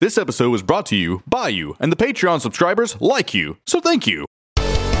This episode was brought to you by you and the Patreon subscribers like you, so thank you.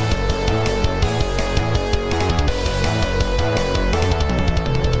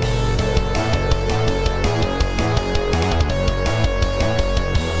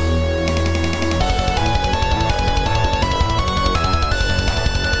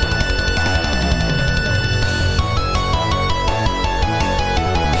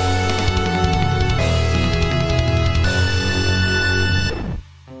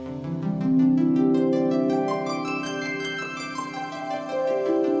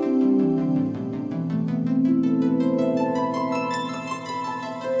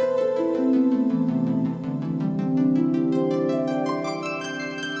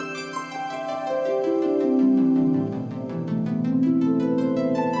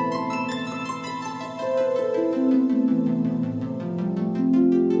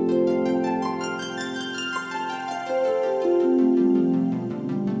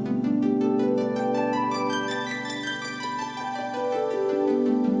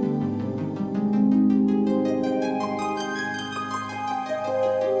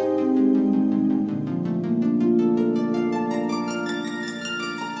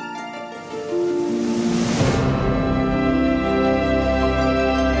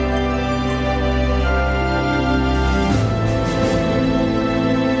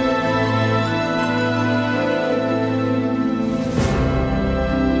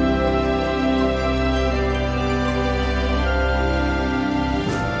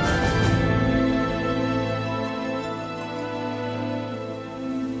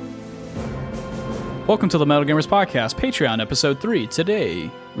 Welcome to the Metal Gamers Podcast, Patreon Episode 3. Today,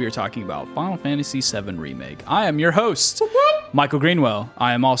 we are talking about Final Fantasy VII Remake. I am your host, Michael Greenwell.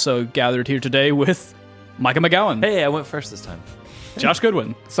 I am also gathered here today with Micah McGowan. Hey, I went first this time. Josh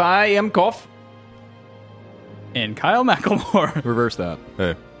Goodwin. So I am Koff. And Kyle McElmore. Reverse that.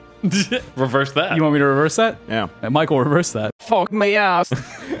 Hey. Reverse that. You want me to reverse that? Yeah. Michael, reverse that. Fuck me ass.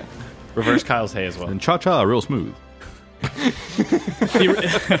 Reverse Kyle's hay as well. And cha-cha, real smooth.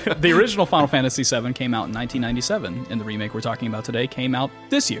 The original Final Fantasy VII came out in 1997, and the remake we're talking about today came out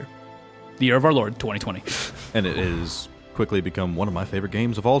this year, the year of our Lord, 2020. And it has quickly become one of my favorite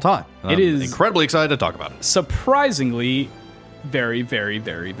games of all time. And It I'm is- incredibly excited to talk about it. Surprisingly, very, very,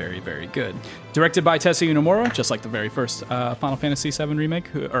 very, very, very good. Directed by Tetsuya Nomura, just like the very first Final Fantasy VII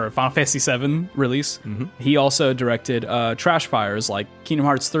remake, or Final Fantasy VII release. Mm-hmm. He also directed trash fires like Kingdom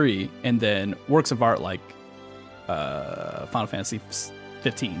Hearts 3, and then works of art like Final Fantasy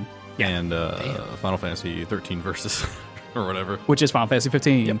 15. And Final Fantasy 13 Versus, or whatever. Which is Final Fantasy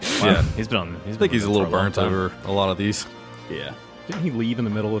 15. Yeah. I think He's a little burnt over a lot of these. Yeah. Didn't he leave in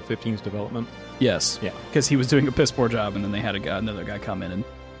the middle of 15's development? Yes. Yeah. Because he was doing a piss poor job, and then they had another guy come in and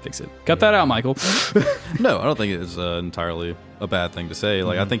fix it. Cut that out, Michael. No, I don't think it's entirely a bad thing to say.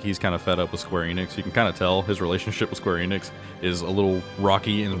 Like, I think he's kind of fed up with Square Enix. You can kind of tell his relationship with Square Enix is a little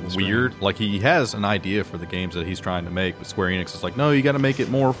rocky and weird. Like, he has an idea for the games that he's trying to make, but Square Enix is like, no, you got to make it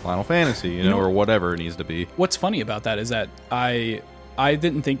more Final Fantasy, you know, or whatever it needs to be. What's funny about that is that I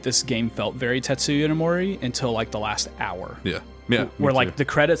didn't think this game felt very Tetsuya Nomura until like the last hour. Yeah. Yeah. Where me like too. the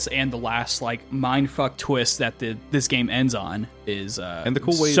credits and the last like mindfuck twist that this game ends on is And the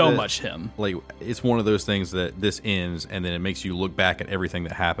cool way so that- much him. Like, it's one of those things that this ends, and then it makes you look back at everything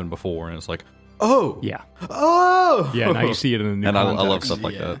that happened before, and it's like, oh, Yeah. oh, Yeah, now you see it in a new And I context. love stuff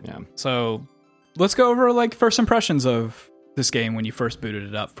like Yeah. that. Yeah. So let's go over like first impressions of this game when you first booted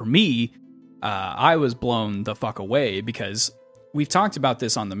it up. For me, I was blown the fuck away because we've talked about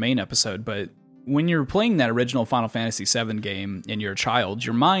this on the main episode, but when you're playing that original Final Fantasy VII game and you're a child,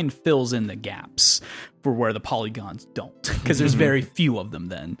 your mind fills in the gaps for where the polygons don't, because there's very few of them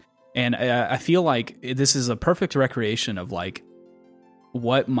then. And I feel like this is a perfect recreation of like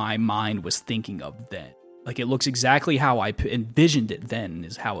what my mind was thinking of then. Like, it looks exactly how I envisioned it then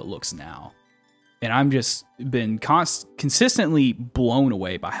is how it looks now. And I'm just been consistently blown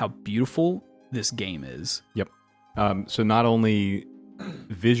away by how beautiful this game is. Yep. So not only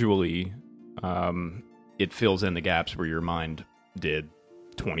visually, it fills in the gaps where your mind did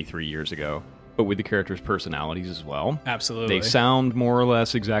 23 years ago, but with the characters' personalities as well. Absolutely. They sound more or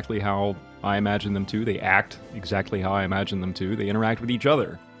less exactly how I imagine them to. They act exactly how I imagine them to. They interact with each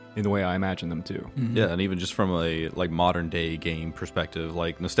other in the way I imagine them to. Mm-hmm. Yeah, and even just from a like modern day game perspective,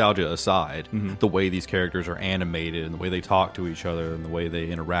 like nostalgia aside, the way these characters are animated and the way they talk to each other and the way they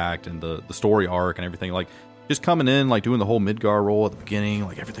interact and the story arc and everything, like just coming in, like doing the whole Midgar roll at the beginning,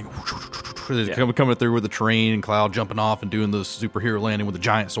 like everything coming through with the train and Cloud jumping off and doing the superhero landing with a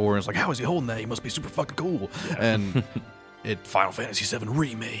giant sword. And it's like, how is he holding that? He must be super fucking cool. Yeah. And it Final Fantasy VII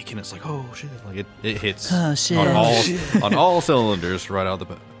Remake, and it's like, oh shit, like it hits on all cylinders right out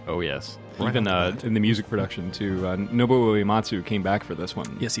the Oh yes, Right even off the bat. in the music production too. Nobuo Uematsu came back for this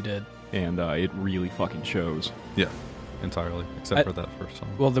one. Yes, he did. And it really fucking shows. Yeah, entirely, except for that first song.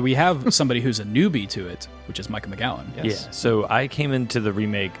 Well, we have somebody who's a newbie to it, which is Micah McGowan. Yeah. So I came into the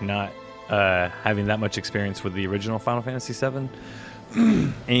remake not having that much experience with the original Final Fantasy VII,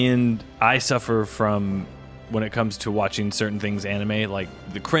 and I suffer from when it comes to watching certain things anime, like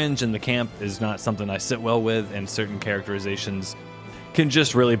the cringe and the camp is not something I sit well with, and certain characterizations can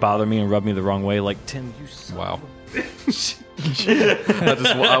just really bother me and rub me the wrong way. Like Tim, you son Wow. of a bitch.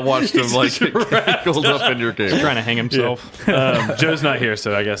 I watched him like get giggled up in your game. Trying to hang himself. Joe's not here,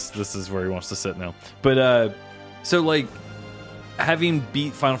 so I guess this is where he wants to sit now. But so like having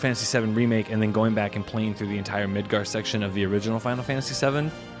beat Final Fantasy VII Remake and then going back and playing through the entire Midgar section of the original Final Fantasy VII,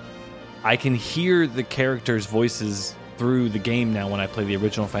 I can hear the characters' voices through the game now when I play the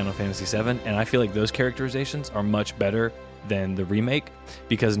original Final Fantasy VII, and I feel like those characterizations are much better than the remake,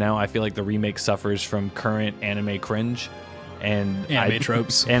 because now I feel like the remake suffers from current anime cringe and Anime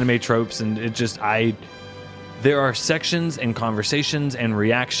tropes. Anime tropes, and it just there are sections and conversations and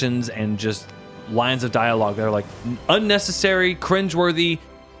reactions and just lines of dialogue that are like unnecessary, cringeworthy,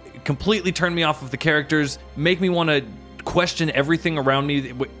 completely turn me off of the characters, make me want to question everything around me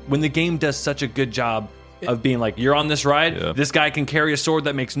when the game does such a good job of being like, you're on this ride, this guy can carry a sword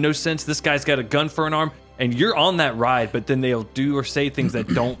that makes no sense, this guy's got a gun for an arm, and you're on that ride, but then they'll do or say things that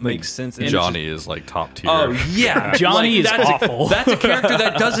don't make sense. And Johnny is like top tier. Oh yeah, Johnny is that's awful. That's a character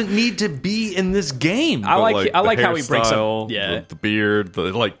that doesn't need to be in this game. I like the how he breaks hairstyle, up. Yeah. the beard,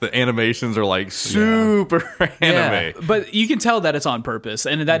 the animations are like super anime. But you can tell that it's on purpose,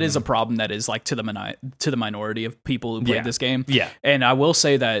 and that is a problem that is like to the minority of people who played this game. Yeah. And I will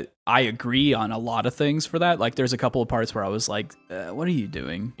say that I agree on a lot of things for that. Like, there's a couple of parts where I was like, "What are you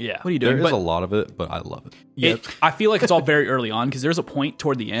doing? Yeah. what are you There doing?" is a lot of it, but I love it. I feel like it's all very early on, because there's a point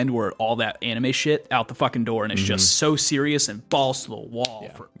toward the end where all that anime shit out the fucking door, and it's just so serious and falls to the wall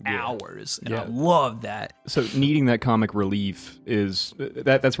for hours, and I love that. So needing that comic relief is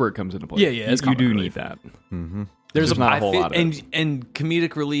that's where it comes into play. Yeah, it's you do comic need relief. that. There's not a whole lot of it. and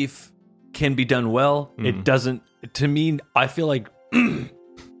comedic relief can be done well. It doesn't. To me, I feel like.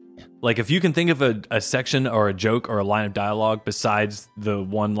 Like, if you can think of a section or a joke or a line of dialogue besides the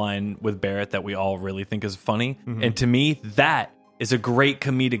one line with Barrett that we all really think is funny, and to me, that is a great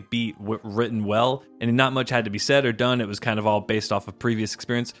comedic beat written well, and not much had to be said or done. It was kind of all based off of previous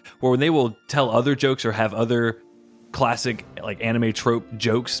experience, where when they will tell other jokes or have other classic like anime trope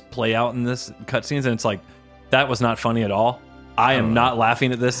jokes play out in this cutscenes, and it's like, that was not funny at all. I am not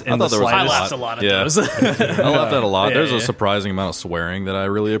laughing at this in the thought there was I slightest. laughed a lot at Yeah. those. I laughed at a lot. Yeah, There's yeah. a surprising amount of swearing that I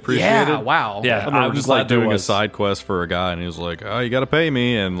really appreciated. Yeah, wow. Yeah. I was just like there doing a was. side quest for a guy, and he was like, "Oh, you got to pay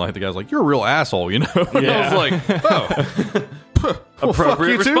me," and like the guy's like, "You're a real asshole," you know. And I was like, "Oh, well, fuck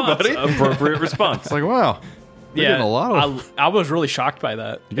Appropriate you too, response. buddy." Appropriate response. It's like, wow, you're getting a lot of. I was really shocked by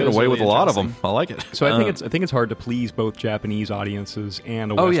that. You get away with a lot of them. I like it. So I think it's hard to please both Japanese audiences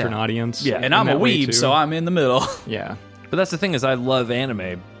and a Oh, yeah. Western audience. Yeah. And in I'm a that way, weeb, too. so I'm in the middle. Yeah. But that's the thing, is I love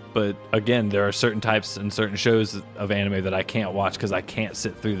anime, but again, there are certain types and certain shows of anime that I can't watch because I can't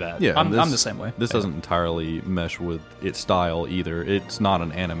sit through that. Yeah, I'm and the same way. This doesn't entirely mesh with its style either. It's not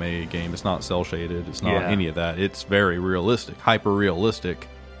an anime game. It's not cel shaded. It's not Yeah. any of that. It's very realistic, hyper realistic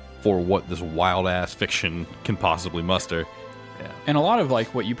for what this wild ass fiction can possibly muster. And a lot of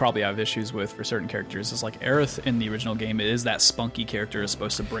like what you probably have issues with for certain characters is like Aerith in the original game is that spunky character is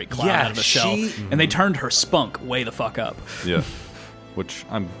supposed to break Cloud Yeah, out of the shell, she- and they turned her spunk way the fuck up. Yeah, which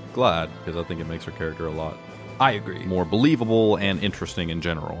I'm glad, because I think it makes her character a lot I agree. more believable and interesting in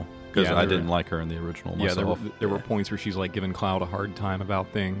general. Because Yeah, I there- didn't like her in the original Yeah, myself. there were points where she's like giving Cloud a hard time about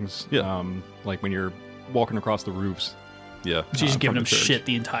things. Yeah. Like when you're walking across the roofs. Yeah, She's just giving from him the church. shit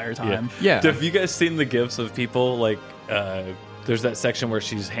the entire time. Yeah. Have you guys seen the gifs of people like? There's that section where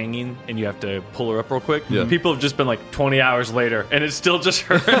she's hanging and you have to pull her up real quick. Yeah. People have just been like 20 hours later, and it's still just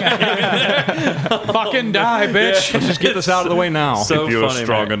her. Fucking die, bitch. Let's just get this out of the way now. So funny,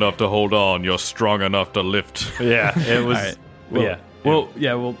 man. enough to hold on, you're strong enough to lift. Yeah, it was. All right.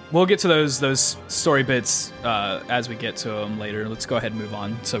 Well, We'll get to those story bits as we get to them later. Let's go ahead and move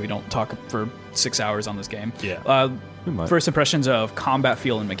on so we don't talk for 6 hours on this game. Yeah. We might. First impressions of combat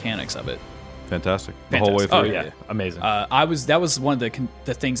feel and mechanics of it. Fantastic. The whole way Fantastic. through. Oh yeah, amazing. That was one of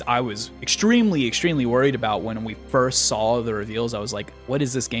the things I was extremely worried about when we first saw the reveals. I was like, what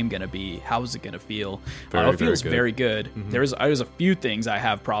is this game going to be? How is it going to feel? Very, it feels very very good. good. There's a few things I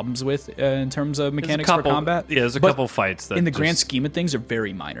have problems with in terms of mechanics couple, for combat. Yeah, there's a but couple fights that in the grand just- scheme of things are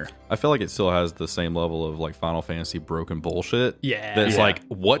very minor. I feel like it still has the same level of like Final Fantasy broken bullshit. Yeah. That's Yeah. like,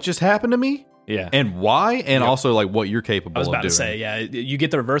 what just happened to me? Yeah. and why, and also like what you're capable of I was doing. about to say, yeah, you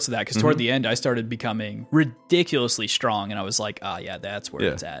get the reverse of that because toward the end, I started becoming ridiculously strong, and I was like, yeah, that's where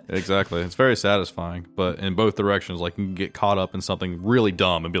it's at. Exactly. It's very satisfying, but in both directions, like you can get caught up in something really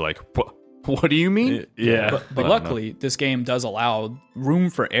dumb and be like, what do you mean? Yeah. But luckily, this game does allow room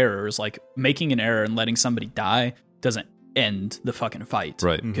for errors. Like making an error and letting somebody die doesn't end the fucking fight.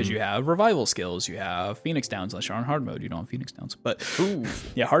 Right. Because you have revival skills, you have Phoenix Downs, unless you're on hard mode. You don't have Phoenix Downs. But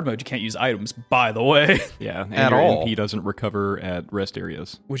yeah, hard mode, you can't use items, by the way. Yeah, and At your all. MP doesn't recover at rest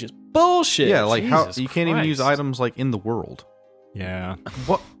areas. Which is bullshit. Yeah, like how Jesus you can't even use Christ. items like in the world. Yeah.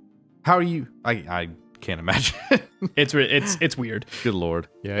 What? How do you? I can't imagine. It's weird. Good lord.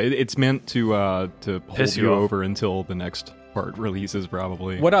 Yeah, it's meant to hold Piss you you off. over until the next part releases,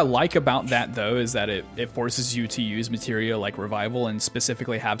 probably. What I like about that, though, is that it forces you to use materia like revival and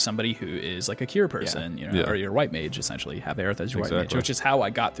specifically have somebody who is like a cure person, Yeah. or your white mage, essentially. Have Aerith as your white mage, Exactly. which is how I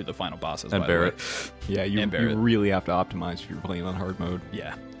got through the final bosses. And by the way. Barrett. Yeah, you And Barrett. really have to optimize if you're playing on hard mode.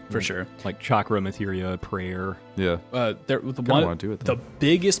 Yeah, for sure. Like chakra, materia, prayer. Yeah. The wanna do it, the though.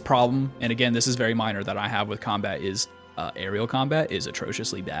 biggest problem, and again, this is very minor, that I have with combat is aerial combat is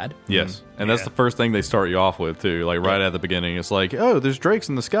atrociously bad. Yes, and that's the first thing they start you off with too. Like right at the beginning, it's like, oh, there's drakes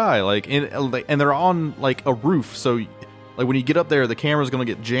in the sky, like, and they're on like a roof. So, like when you get up there, the camera's gonna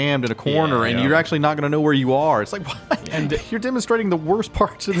get jammed in a corner, and you're actually not gonna know where you are. It's like, what? And you're demonstrating the worst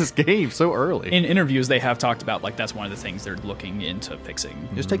parts of this game so early. In interviews, they have talked about like that's one of the things they're looking into fixing.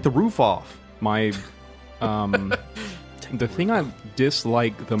 Just take the roof off. My the thing I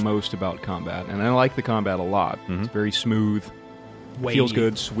dislike the most about combat, and I like the combat a lot. It's very smooth. Feels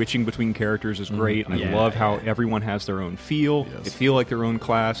good. Switching between characters is great. I love how everyone has their own feel. Yes. They feel like their own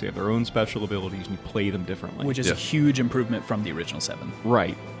class. They have their own special abilities, and you play them differently. Which is a huge improvement from the original 7.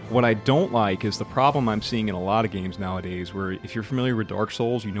 Right. What I don't like is the problem I'm seeing in a lot of games nowadays, where if you're familiar with Dark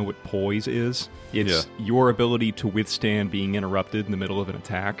Souls, you know what poise is. It's your ability to withstand being interrupted in the middle of an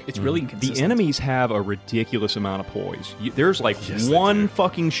attack. It's really inconsistent. The enemies have a ridiculous amount of poise. There's like one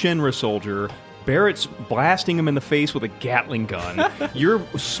fucking Shinra soldier. Barrett's blasting him in the face with a Gatling gun. You're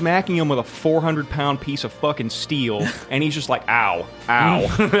smacking him with a 400-pound piece of fucking steel, and he's just like, ow, ow.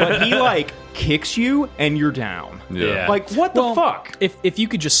 But he, like, kicks you, and you're down. Yeah. Like, what the fuck? If you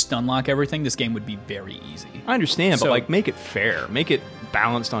could just stun lock everything, this game would be very easy. I understand, but, So- like, make it fair. Make it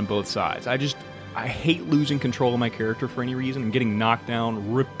balanced on both sides. I hate losing control of my character for any reason, and getting knocked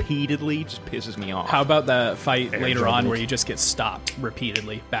down repeatedly just pisses me off. How about that fight later on where you just get stopped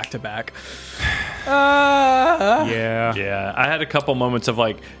repeatedly, back to back? Yeah. Yeah, I had a couple moments of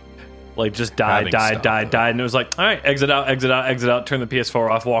like just Having died, stopped, and it was like, all right, exit out, turn the PS4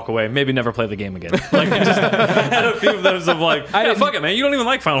 off, walk away, maybe never play the game again. Like, I just had a few of those of like, yeah, fuck it, man, you don't even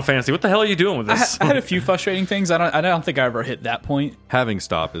like Final Fantasy. What the hell are you doing with this? I had a few frustrating things. I don't think I ever hit that point. Having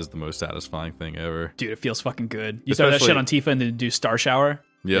stop is the most satisfying thing ever. Dude, it feels fucking good. You throw that shit Especially- on Tifa and then do Star Shower.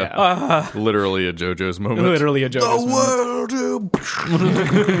 Yeah. Literally a JoJo's moment. Literally a joke. World.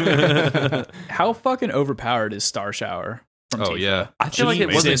 How fucking overpowered is Star Shower from Oh Tifa? yeah. I feel like it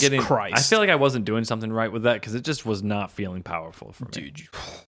wasn't Jesus getting. Christ. I feel like I wasn't doing something right with that because it just was not feeling powerful for me. Dude,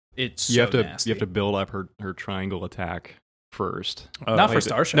 it's You so have to nasty. you have to build up her triangle attack first. Not for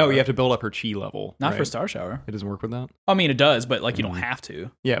Star Shower. No, you have to build up her chi level. Not for right? Star Shower. It doesn't work with that. I mean, it does, but like you don't have to.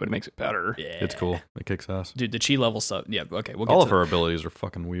 Yeah, but it makes it better. Yeah, It's cool. It kicks ass. dude. The chi level stuff. Yeah, okay. We'll get All to of her abilities are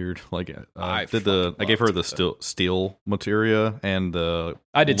fucking weird. Like I I gave her fucking the love steel materia and the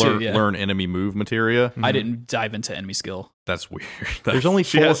I did too, yeah. learn enemy move materia. I didn't dive into enemy skill. That's weird. There's only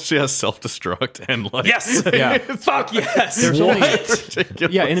she four- has self destruct and like Yes. Yeah. Fuck yes. There's only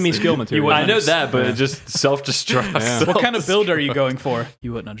ridiculous. yeah enemy skill material. I know that, but it just self destructs. Yeah. What kind of build are you going for?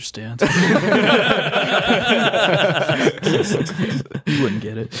 You wouldn't understand. You wouldn't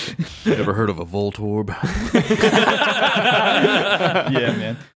get it. Ever heard of a Voltorb? Yeah,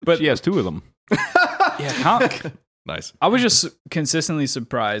 man. But She has two of them. yeah, Nice. I was just consistently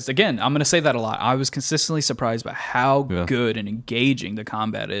surprised. Again, I'm going to say that a lot. I was consistently surprised by how good and engaging the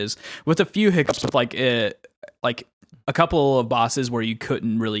combat is, with a few hiccups with like a couple of bosses where you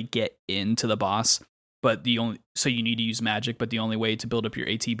couldn't really get into the boss, but so you need to use magic, but the only way to build up your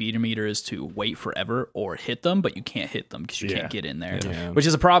ATB meter is to wait forever or hit them, but you can't hit them because you can't get in there, which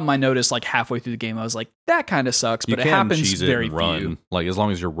is a problem I noticed like halfway through the game. I was like, that kind of sucks, but it happens cheese it very and run. few. Like as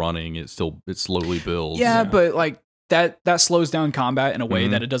long as you're running, it slowly builds. Yeah, but like that slows down combat in a way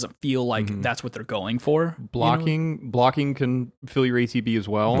that it doesn't feel like that's what they're going for. Blocking can fill your ATB as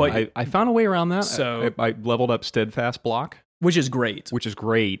well. But- I found a way around that. So- I leveled up steadfast block. which is great.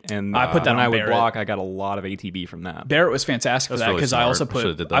 And I put that when on I would Barrett. block, I got a lot of ATB from that. Barrett was fantastic for That's that really because I also smart.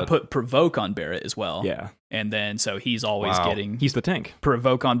 Should've did I that. put provoke on Barrett as well. Yeah, And then so he's always Wow. getting he's the tank.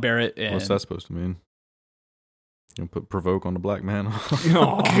 provoke on Barrett. And What's that supposed to mean? You put provoke on the black man.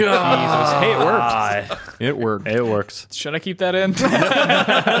 Oh, Jesus. Hey, it worked. It worked. It works. should I keep that in?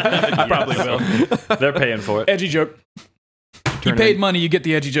 I probably will. They're paying for it. Edgy joke. You paid money, you get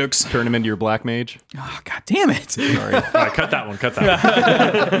the edgy jokes. Turn him into your black mage. Oh, God damn it. Sorry. All right, cut that one. Cut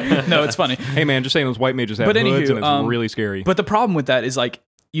that one. No, it's funny. Hey, man, just saying those white mages have But hoods, anywho, and it's really scary. But the problem with that is like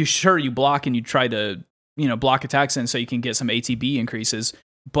you block and you try to block attacks in so you can get some ATB increases.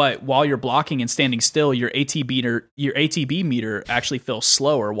 But while you're blocking and standing still, your ATB meter actually feels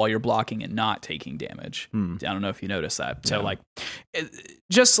slower while you're blocking and not taking damage. I don't know if you noticed that. So like,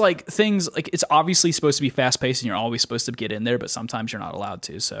 just like things like it's obviously supposed to be fast paced and you're always supposed to get in there, but sometimes you're not allowed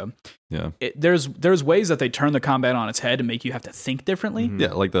to. So yeah, there's ways that they turn the combat on its head and make you have to think differently.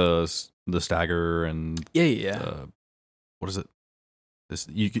 yeah, like the stagger and Yeah. what is it? This,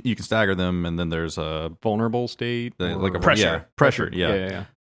 you can stagger them, and then there's a Vulnerable state. like a Pressure. pressure. Yeah.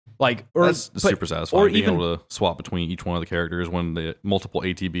 Like, or That's super satisfying. or Being even able to swap between each one of the characters when the multiple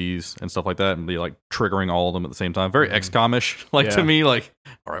ATBs and stuff like that, and be like triggering all of them at the same time. Very XCOM-ish, like to me. Like,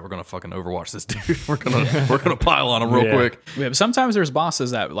 all right, we're gonna fucking Overwatch this dude. we're gonna pile on him real quick. Yeah, but sometimes there's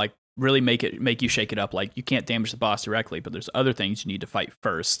bosses that like really make you shake it up. Like you can't damage the boss directly, but there's other things you need to fight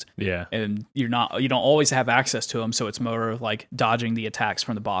first. Yeah. And you don't always have access to them, so it's more of like dodging the attacks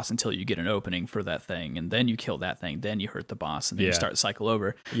from the boss until you get an opening for that thing, and then you kill that thing, then you hurt the boss, and then you start to cycle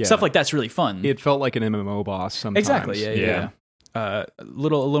over. Yeah. Stuff like that's really fun. It felt like an MMO boss sometimes. Exactly. Yeah. A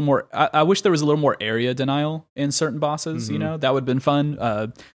little more. I wish there was a little more area denial in certain bosses. That would have been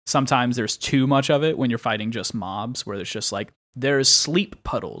fun. Sometimes there's too much of it when you're fighting just mobs, where there's just like there's sleep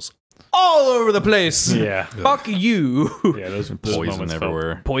puddles all over the place. Yeah. Fuck you. Yeah, those Poison moments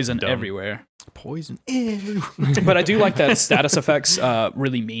everywhere. Poison Dumb. everywhere. Poison. But I do like that status effects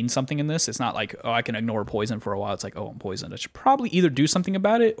really mean something in this. It's not like, oh, I can ignore poison for a while. It's like, oh, I'm poisoned. I should probably either do something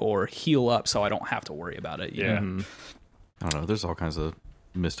about it or heal up so I don't have to worry about it. Yeah. I don't know. There's all kinds of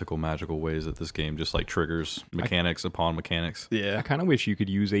mystical, magical ways that this game just like triggers mechanics upon mechanics. Yeah. I kind of wish you could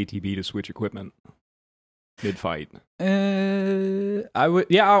use ATB to switch equipment mid-fight. I would.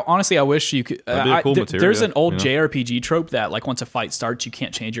 Yeah, honestly, I wish you could. That'd be a cool materia, there's an old you know? JRPG trope that like once a fight starts, you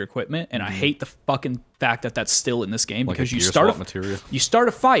can't change your equipment, and I hate the fucking fact that that's still in this game Like because a you gear start swap materia. you start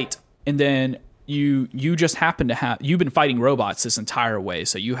a fight and then you just happen to have you've been fighting robots this entire way,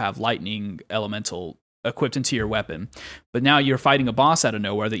 so you have lightning elemental equipped into your weapon, but now you're fighting a boss out of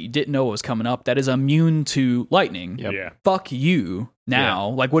nowhere that you didn't know was coming up that is immune to lightning. Yep. Yeah. Fuck you now.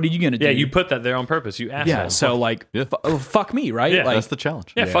 Like, what are you gonna do? Yeah, you put that there on purpose. You asshole. Yeah, so like, Yeah. fuck me, right? Yeah, like, That's the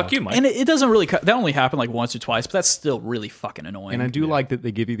challenge. Yeah, fuck you, Mike. and it doesn't really that only happened like once or twice, but that's still really fucking annoying. And I do like that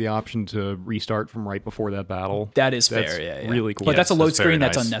they give you the option to restart from right before that battle. that is That's fair, yeah. really cool. But that's a load that's very screen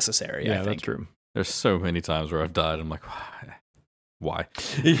that's nice. unnecessary. Yeah, I think. that's true. There's so many times where I've died. I'm like, why?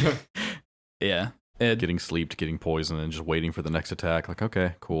 Yeah. Getting sleeped, getting poisoned, and just waiting for the next attack. Like,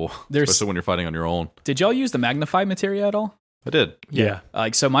 okay, cool. There's- Especially when you're fighting on your own. Did y'all use the magnify materia at all? I did. Yeah.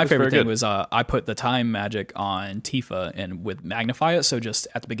 Like, so my That's favorite very thing good. was I put the time magic on Tifa and would magnify it. So just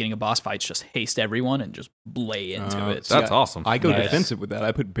at the beginning of boss fights, just haste everyone and just lay into it. So That's awesome. I go Nice. defensive with that.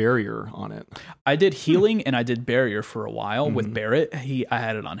 I put barrier on it. I did healing and I did barrier for a while with Barrett. I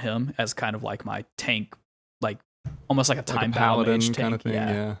had it on him as kind of like my tank, like almost like a time Like a paladin mage tank. kind of thing.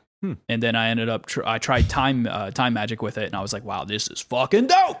 Yeah. And then I ended up I tried time magic with it, and I was like, wow, this is fucking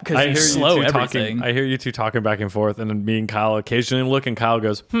dope because you slow everything. I hear you two talking back and forth, and then me and Kyle occasionally look, and Kyle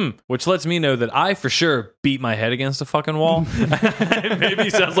goes, which lets me know that I for sure beat my head against a fucking wall. Maybe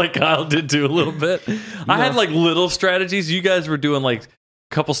sounds like Kyle did too a little bit. I had like little strategies. You guys were doing like a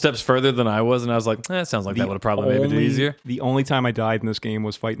couple steps further than I was, and I was like, it sounds like that would have probably made it easier. The only time I died in this game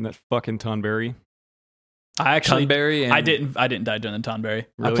was fighting that fucking Tunberry. I actually Tunberry and I didn't die during the Tonberry. I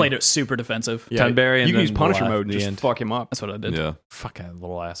Really? played it super defensive. Yeah, Tunberry and you can use then Punisher Goliath mode and at the just end. fuck him up. That's what I did. Yeah. Fucking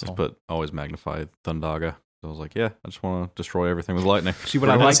little asshole. Just put always magnify Thundaga. So I was like, yeah, I just want to destroy everything with lightning. See what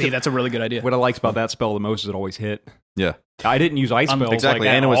I liked. See, that's a really good idea. What I liked about that spell the most is it always hit. Yeah, I didn't use ice spells exactly.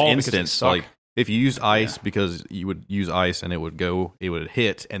 like And it was all because instant. suck. Like if you used ice, because you would use ice and it would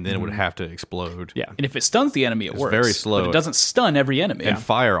hit, and then it would have to explode. Yeah. And if it stuns the enemy, it works. very slow. But it doesn't stun every enemy. And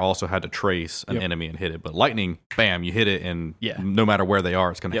fire also had to trace an enemy and hit it. But lightning, bam, you hit it, and no matter where they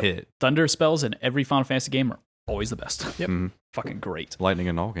are, it's going to hit. Thunder spells in every Final Fantasy game are always the best. Yep. Fucking great. Lightning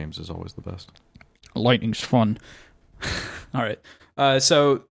in all games is always the best. Lightning's fun. All right.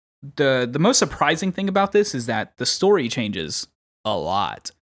 So the most surprising thing about this is that the story changes a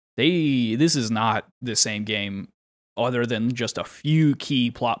lot. This is not the same game other than just a few key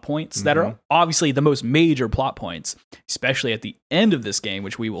plot points that are obviously the most major plot points, especially at the end of this game,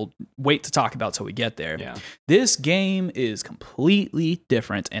 which we will wait to talk about till we get there. Yeah. This game is completely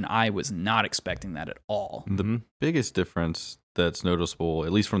different, and I was not expecting that at all. The biggest difference that's noticeable,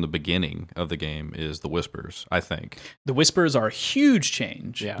 at least from the beginning of the game, is the whispers, I think. The whispers are a huge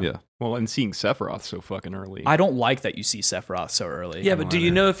change. Yeah. Well, and seeing Sephiroth so fucking early. I don't like that you see Sephiroth so early. Yeah, but do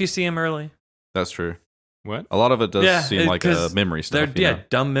you know if you see him early? That's true. What? A lot of it does seem like 'cause memory stuff. They're,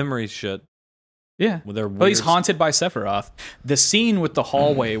 dumb memory shit. Yeah. Well, they're Well, he's weird. haunted by Sephiroth. The scene with the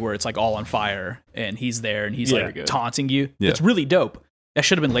hallway where it's like all on fire and he's there and he's Yeah. like taunting you. Yeah. It's really dope. That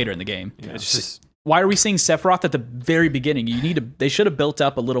should have been later in the game. Yeah. It's just Why are we seeing Sephiroth at the very beginning? They should have built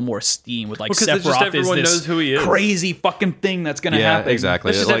up a little more steam with like Well, 'cause it's just Sephiroth is everyone this knows who he is. crazy fucking thing that's gonna Yeah, happen.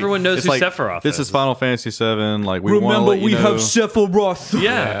 exactly. It's just everyone knows it's who Sephiroth This is. is Final Fantasy VII. Like we want to Remember, let you we know. have Sephiroth.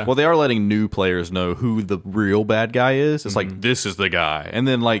 yeah. Well, they are letting new players know who the real bad guy is. It's like, this is the guy. And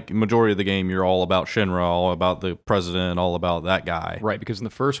then, like, majority of the game, you're all about Shinra, all about the president, all about that guy. Right, because in the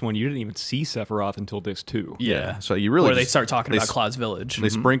first one, you didn't even see Sephiroth until Disc 2. Yeah. So you really Where they just- start talking they about s- Cloud's Village. They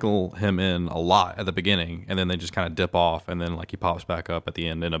sprinkle him in a lot at the beginning, and then they just kind of dip off, and then, like, he pops back up at the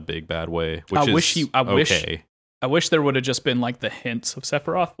end in a big bad way, which I wish there would have just been like the hints of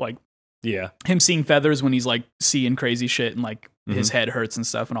Sephiroth, like Yeah. him seeing feathers when he's like seeing crazy shit and like his head hurts and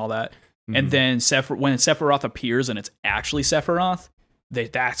stuff and all that. And then when Sephiroth appears and it's actually Sephiroth,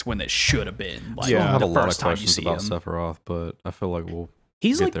 that's when it should have been. Like I have the a lot of first time you questions see about him. Sephiroth, but I feel like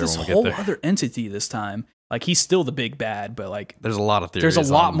He's get like there this when we get whole there. other entity this time. Like he's still the big bad, but like there's a lot of theories. there's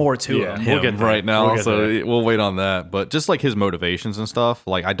a lot on more to yeah. him. him We'll get there. right now, We'll get so there. we'll wait on that. But just like his motivations and stuff,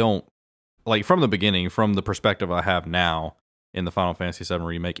 like I don't like from the beginning, from the perspective I have now in the Final Fantasy VII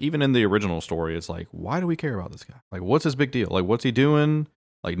remake, even in the original story, it's like, why do we care about this guy? Like, what's his big deal? Like, what's he doing?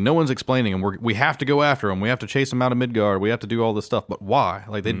 Like, no one's explaining him. We have to go after him. We have to chase him out of Midgard. We have to do all this stuff. But why?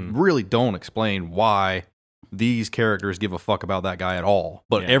 Like, they really don't explain why these characters give a fuck about that guy at all.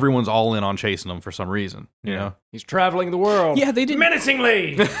 But everyone's all in on chasing him for some reason. You know? He's traveling the world. Yeah, they didn't.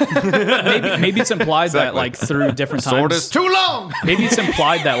 Menacingly! Maybe it's implied that like through different times. Sword is too long. Maybe it's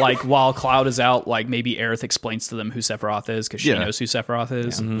implied that like while Cloud is out, like maybe Aerith explains to them who Sephiroth is because she Yeah. knows who Sephiroth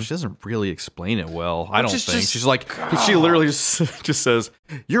is. She doesn't really explain it well. I don't is think. just- She's like, she literally just says,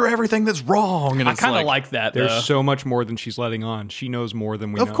 "You're everything that's wrong." And I it's kind of like that though. There's so much more than she's letting on. She knows more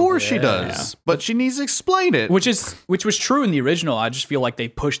than we know. Of course she does, but she needs to explain it. which was true in the original. I just feel like they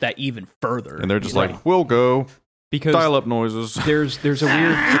pushed that even further. And they're just like, "We'll go Because dial-up noises." there's a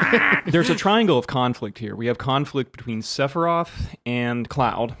weird there's a triangle of conflict here. We have conflict between Sephiroth and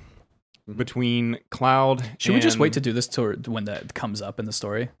Cloud. Between Cloud Should we just wait to do this to when that comes up in the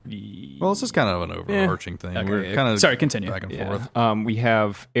story? Well, it's just kind of an overarching thing. We're kind of Sorry, continue. back and Yeah. forth. We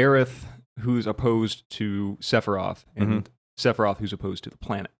have Aerith, who's opposed to Sephiroth, and Sephiroth, who's opposed to the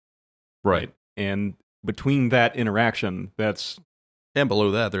planet. Right. And between that interaction, that's And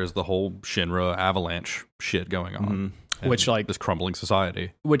below that, there's the whole Shinra avalanche shit going on. And Which, like- this crumbling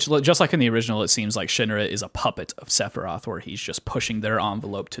society. Which, just like in the original, it seems like Shinra is a puppet of Sephiroth, where he's just pushing their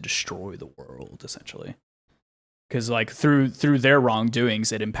envelope to destroy the world, essentially. Because like through their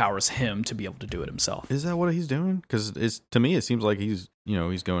wrongdoings, it empowers him to be able to do it himself. Is that what he's doing? Because to me, it seems like he's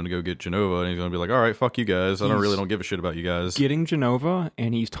going to go get Genova, and he's going to be like, "All right, fuck you guys. I don't give a shit about you guys." getting Genova,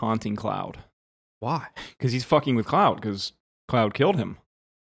 and he's taunting Cloud. Why? Because he's fucking with Cloud, because Cloud killed him.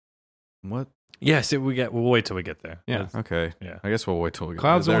 What? Yes, we'll wait till we get there. Yeah. Okay. Yeah. I guess we'll wait till we get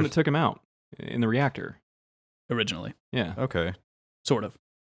Cloud's the one there. that took him out in the reactor. Originally, Yeah. Okay. sort of.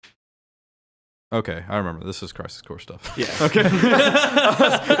 Okay, I remember. This is Crisis Core stuff. Yeah. Okay.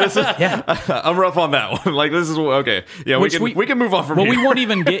 Yeah. I'm rough on that one. Like, this is okay. Yeah, Which we can move on from Well, here. we won't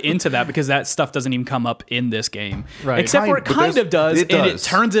even get into that because that stuff doesn't even come up in this game. Right. Except for it But kind there's- of does, it and it does.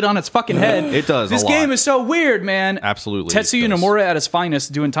 turns it on its fucking head. It does a This lot. game is so weird, man. Absolutely. Tetsuya it does. Nomura at his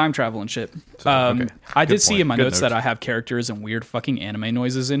finest doing time travel and shit. okay. I did Good see point. in my Good notes that note. I have characters and weird fucking anime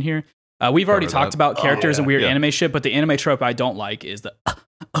noises in here. We've already Cover talked that. about characters and weird Yeah. anime shit, but the anime trope I don't like is the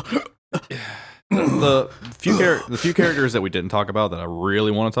the few characters that we didn't talk about that I really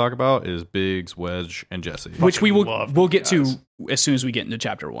want to talk about is Biggs, Wedge, and Jesse. which we'll love get to as soon as we get into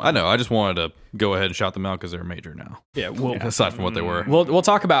chapter 1. I know. I just wanted to go ahead and shout them out because they're major now. Yeah, we'll Aside from what they were. We'll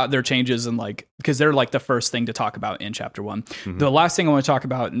talk about their changes and like because they're like the first thing to talk about in chapter 1. The last thing I want to talk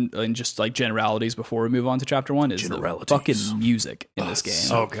about in just like generalities before we move on to chapter 1 is the fucking music in this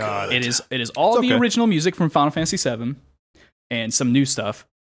game. Oh god. It is all the okay. original music from Final Fantasy VII and some new stuff,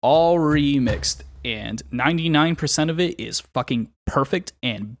 all remixed, and 99% of it is fucking perfect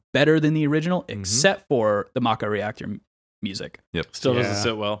and better than the original, except for the Maka Reactor music. Yep. Still doesn't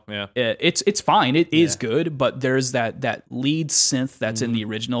sit well. Yeah. It's fine. It is good, but there's that lead synth that's in the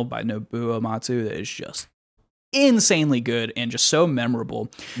original by Nobuo Uematsu that is just insanely good and just so memorable.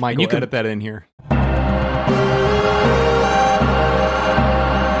 Michael, you can edit that in here.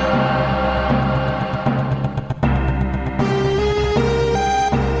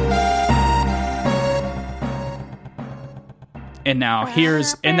 And now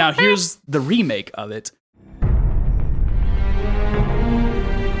here's the remake of it.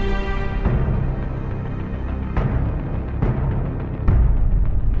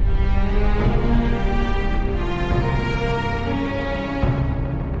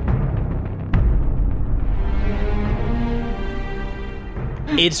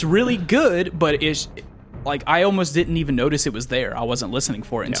 It's really good, but it's like I almost didn't even notice it was there. I wasn't listening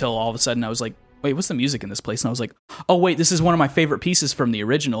for it until all of a sudden I was like, wait, what's the music in this place? And I was like, oh, wait, this is one of my favorite pieces from the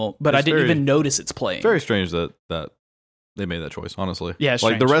original, but I didn't even notice it's playing. Very strange that they made that choice, honestly. Yeah, it's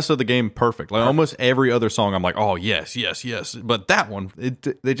like the strange. rest of the game, perfect. Like almost every other song, I'm like, oh, yes. But that one,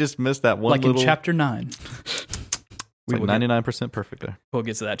 they just missed that one like little... in Chapter 9. It's like 99% perfect there. We'll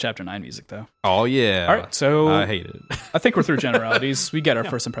get to that Chapter 9 music, though. Oh, yeah. All right, so... I hate it. I think we're through generalities. We get our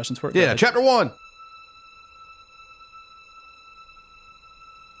first impressions for it. Yeah, Chapter 1.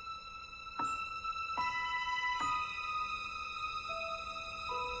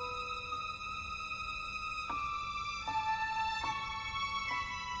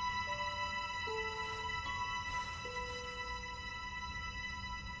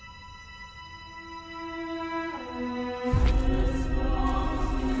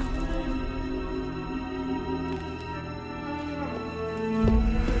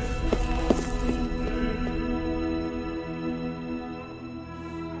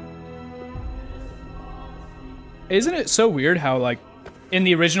 Isn't it so weird how like in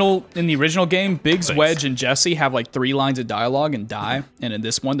the original game, Biggs, Wedge, and Jesse have like 3 lines of dialogue and die, and in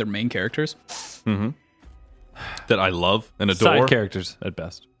this one, they're main characters. Mm-hmm. That I love and adore. Side characters at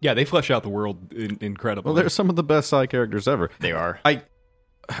best. Yeah, they flesh out the world incredibly. Well, they're some of the best side characters ever. They are. I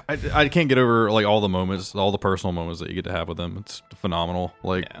can't get over like all the moments, all the personal moments that you get to have with them. It's phenomenal.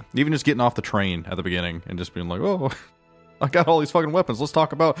 Like even just getting off the train at the beginning and just being like, oh, I got all these fucking weapons. Let's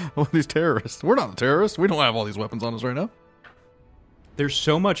talk about these terrorists. We're not the terrorists. We don't have all these weapons on us right now. There's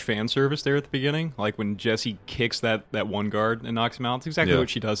so much fan service there at the beginning. Like when Jesse kicks that one guard and knocks him out. It's exactly what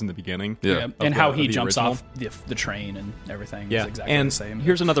she does in the beginning. Yeah. And how he jumps off the train and everything is exactly and the same.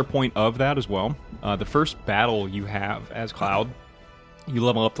 Here's another point of that as well. The first battle you have as Cloud, you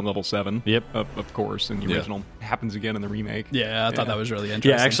level up to level 7. Yep. Of course, in the original. Happens again in the remake. Yeah, I thought that was really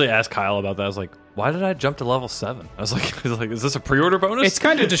interesting. Yeah, I actually asked Kyle about that. I was like, why did I jump to level 7? I was like, is this a pre-order bonus? It's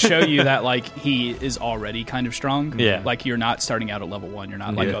kind of to show you that like he is already kind of strong. Yeah. Like you're not starting out at level 1. You're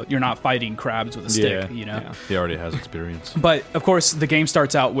not you're not fighting crabs with a stick, you know. Yeah. He already has experience. But of course, the game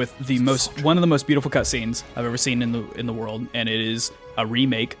starts out with one of the most beautiful cutscenes I've ever seen in the world, and it is a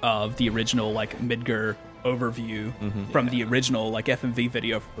remake of the original like Midgar overview from the original like FMV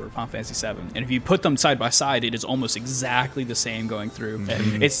video for Final Fantasy VII. And if you put them side by side, it is almost exactly the same going through.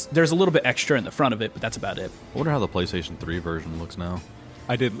 There's a little bit extra in the front of it, but that's about it. I wonder how the PlayStation 3 version looks now.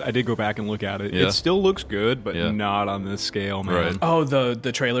 I did go back and look at it. Yeah. It still looks good, but not on this scale, man. Right. Oh,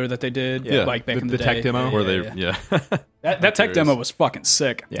 the trailer that they did, like back in the day. tech demo? Where that tech demo was fucking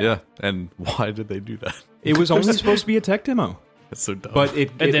sick. Yeah. And why did they do that? It was only supposed to be a tech demo. It's so dumb. But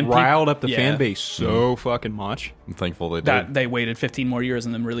it then riled up the fan base so fucking much. I'm thankful they did. That they waited 15 more years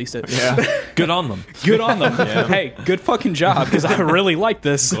and then released it. Yeah. Good on them. Good on them. Hey, good fucking job, because I really like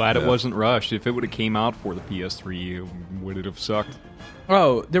this. Glad it wasn't rushed. If it would have came out for the PS3, would it have sucked?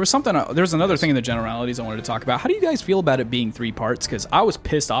 Oh, there was another thing in the generalities I wanted to talk about. How do you guys feel about it being 3 parts? Because I was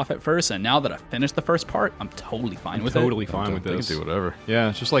pissed off at first, and now that I finished the first part, I'm totally fine with it. Totally fine with They this. can do whatever. Yeah,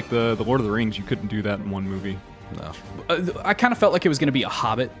 it's just like the Lord of the Rings. You couldn't do that in one movie. No. I kind of felt like it was going to be a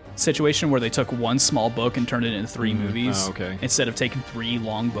Hobbit situation where they took one small book and turned it into 3 movies. Oh, okay. Instead of taking 3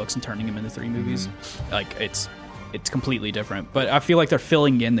 long books and turning them into 3 movies. Like, it's completely different. But I feel like they're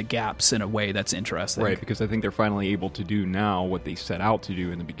filling in the gaps in a way that's interesting. Right, because I think they're finally able to do now what they set out to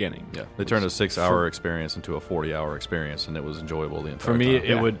do in the beginning. Yeah, they turned a 6-hour experience into a 40-hour experience, and it was enjoyable the entire For me,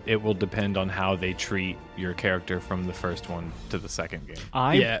 time. it will depend on how they treat your character from the first one to the second game.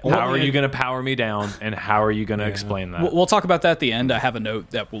 Yeah. How are you going to power me down, and how are you going to explain that? We'll talk about that at the end. I have a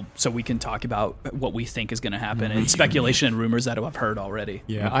note so we can talk about what we think is going to happen and speculation and rumors that I've heard already.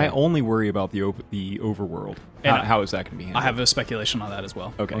 Yeah, I only worry about the overworld. And How is that going to be handled? I have a speculation on that as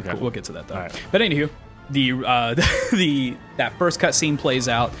well. Okay, cool. We'll get to that though. All right. But anywho, that first cutscene plays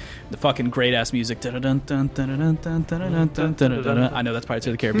out. The fucking great ass music. I know that's Pirates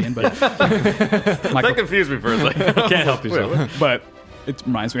of the Caribbean, but That confused me for a second. Can't help yourself. but it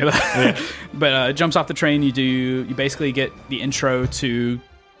reminds me of that. Yeah. But jumps off the train. You basically get the intro to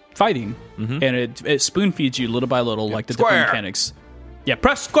fighting, and it spoon feeds you little by little, like the different mechanics. Yeah,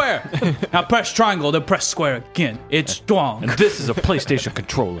 press square. Now press triangle, then press square again. It's strong. And this is a PlayStation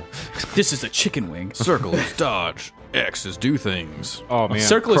controller. This is a chicken wing. Circle is dodge. X is do things. Oh man,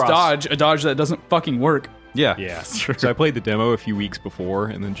 Circle is Cross. dodge, a dodge that doesn't fucking work. Yeah. Yeah. So I played the demo a few weeks before,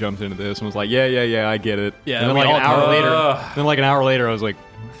 and then jumped into this and was like, yeah, I get it. Yeah, And then we like all an hour do. later, I was like,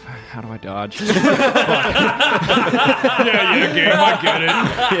 how do I dodge? Game, I get it.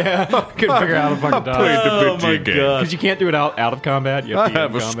 Yeah, couldn't figure out how to fucking dodge. Oh my god. Because you can't do it out of combat. You have to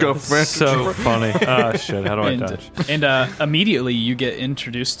be in combat. So funny. Oh shit, how do I dodge? And immediately you get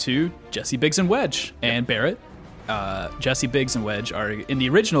introduced to Jesse, Biggs, and Wedge, and Barrett. Jesse, Biggs, and Wedge are in the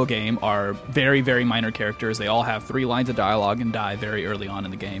original game are very, very minor characters. They all have 3 lines of dialogue and die very early on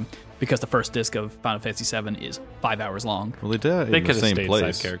in the game because the first disc of Final Fantasy VII is 5 hours long. Well, they did. They in the could have same stayed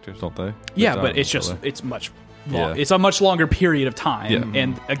place, side characters. don't they? Yeah, They but died it's in just each other. it's much long. Yeah. It's a much longer period of time. Yeah.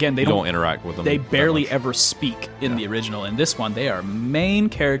 And again, they You don't don't interact with them. They that barely much. ever speak in the original. In this one, they are main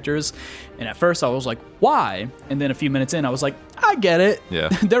characters. And at first, I was like, "Why?" And then a few minutes in, I was like, "I get it." Yeah.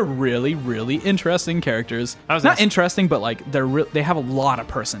 They're really, really interesting characters. I was Not asking- interesting, but like they have a lot of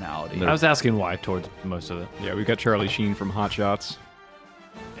personality. I was asking why towards most of it. Yeah, we got Charlie Sheen from Hot Shots.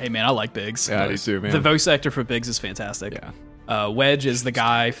 Hey man, I like Biggs. Yeah, I do too, man. The voice actor for Biggs is fantastic. Yeah. Wedge is the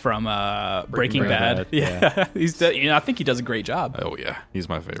guy from Breaking Bad. Bad, Yeah, I think he does a great job. Oh yeah, he's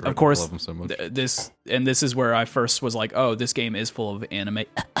my favorite. Of course, I love him so much. This is where I first was like, "Oh, this game is full of anime."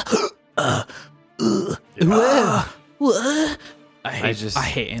 I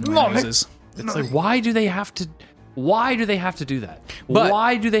hate anime noises. It's like why do they have to do that? But-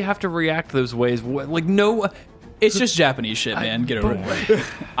 why do they have to react those ways? Like no It's just Japanese shit, man. Get over it.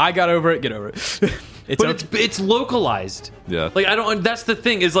 I got over it. Get over it. it's localized. Yeah. Like I don't. That's the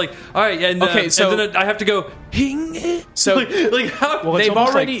thing. Is like all right. And Okay, so- and then I have to go. Hing. So- like how they've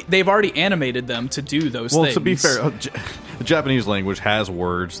almost already animated them to do those Well, things. to be fair, the Japanese language has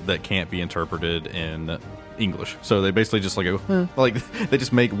words that can't be interpreted in English, so they basically just like they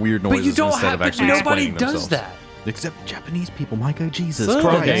just make weird noises But you don't instead have. of But actually nobody explaining does themselves. that. Except Japanese people, Micah. Jesus So-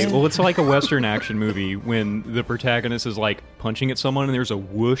 Christ. Okay, well, it's like a Western action movie when the protagonist is like punching at someone and there's a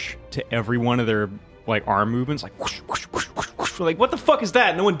whoosh to every one of their like arm movements, like whoosh, whoosh, whoosh, whoosh, whoosh. We're like, what the fuck is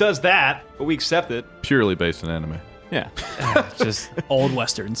that? No one does that, but we accept it. Purely based in anime. Yeah. Just old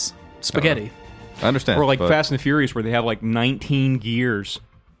westerns, spaghetti. I understand. Or like but Fast and the Furious where they have like 19 gears.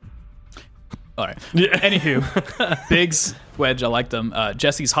 All right. Anywho, Biggs, Wedge, I like them.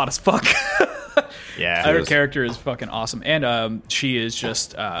 Jesse's hot as fuck. Yeah. Her is. character is fucking awesome, and she is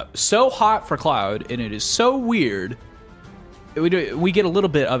just so hot for Cloud, and it is so weird. We get a little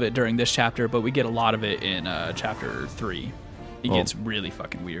bit of it during this chapter, but we get a lot of it in chapter 3. It gets really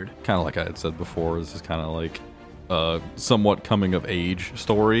fucking weird. kind of like I had said before, this is kind of like somewhat coming of age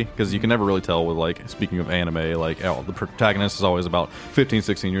story, because you can never really tell with, like, speaking of anime, like the protagonist is always about 15,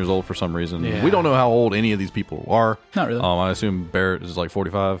 16 years old for some reason. Yeah. We don't know how old any of these people are. Not really. I assume Barrett is like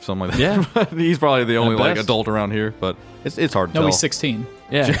 45, something like that. Yeah. He's probably the only like best. adult around here, but it's hard to No, tell. he's 16.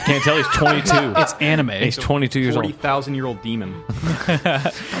 yeah. Can't tell he's 22. It's anime. He's 22 years old. 40,000-year-old demon.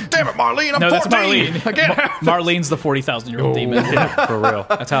 Damn it, Marlene! I'm No, 14! that's Marlene. Marlene's the 40,000-year-old demon. Yeah, for real.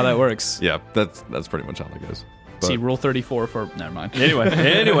 That's how that works. Yeah, that's pretty much how that goes. But, See, Rule 34 for... Never mind. Anyway.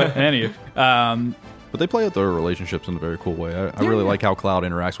 Anyway. but they play out their relationships in a very cool way. I really like how Cloud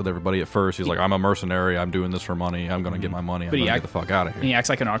interacts with everybody at first. He's like, I'm a mercenary. I'm doing this for money. I'm going to get my money. I'm But going he to get act- the fuck out of And here. he acts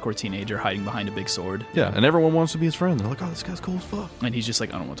like an awkward teenager hiding behind a big sword. Yeah, and everyone wants to be his friend. They're like, oh, this guy's cool as fuck. And he's just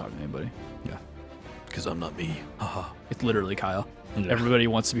like, I don't want to talk to anybody. Yeah. Because I'm not me. Haha. It's literally Kyle. Everybody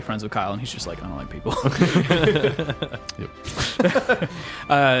wants to be friends with Kyle, and he's just like, I don't like people.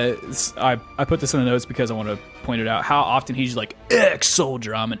 I put this in the notes because I want to point it out how often he's like,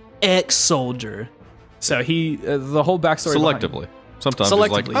 ex-soldier. I'm an ex-soldier. So he, the whole backstory. behind- Selectively. Sometimes he's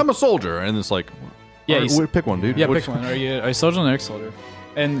like, Selectively. I'm a soldier. And it's like, Yeah, all right, he's- pick one, dude. Yeah, Which- pick one. Are you a soldier or an ex-soldier?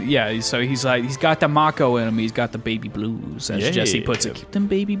 And yeah, so he's like, he's got the Mako in him. He's got the baby blues, as Yeah. Jesse puts it. Keep them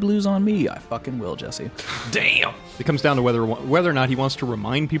baby blues on me. I fucking will, Jesse. Damn. It comes down to whether or not he wants to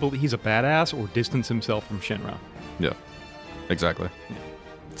remind people that he's a badass or distance himself from Shinra. Yeah, exactly.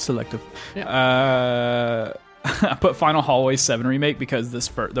 Selective. I put Final Hallway 7 Remake because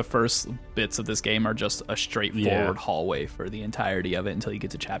the first bits of this game are just a straightforward hallway for the entirety of it until you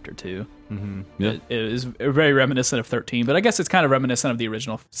get to Chapter 2. Mm-hmm. Yeah. It is very reminiscent of 13, but I guess it's kind of reminiscent of the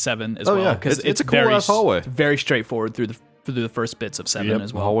original 7 as well. Yeah, because it's a cool-ass hallway. Very straightforward through the first bits of 7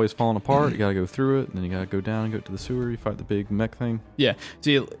 as well. The hallway's falling apart. You gotta go through it, and then you gotta go down and go to the sewer. You fight the big mech thing. Yeah.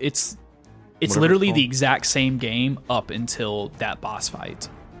 See, it's literally the exact same game up until that boss fight.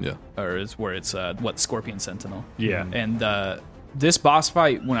 Yeah. Or is where it's Scorpion Sentinel. Yeah. And this boss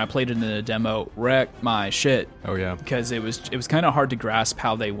fight, when I played it in a demo, wrecked my shit. Oh yeah. Because it was kind of hard to grasp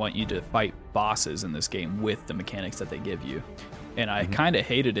how they want you to fight bosses in this game with the mechanics that they give you. And I kind of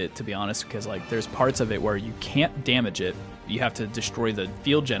hated it, to be honest, because like there's parts of it where you can't damage it. You have to destroy the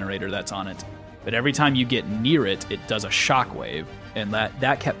field generator that's on it. But every time you get near it, it does a shockwave. And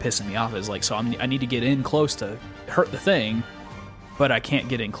that kept pissing me off. Is like, so I need to get in close to hurt the thing, but I can't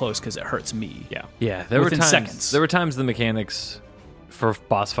get in close because it hurts me. Yeah. Within seconds. There were times the mechanics for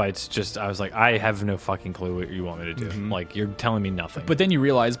boss fights, just I was like, I have no fucking clue what you want me to do. Like, you're telling me nothing. But then you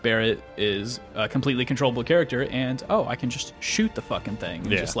realize Barrett is a completely controllable character, and I can just shoot the fucking thing.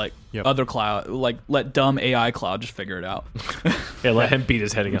 And just like other Cloud, like let dumb AI Cloud just figure it out. Let him beat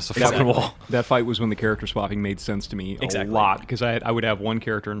his head against the fucking wall. That fight was when the character swapping made sense to me a lot, because I would have one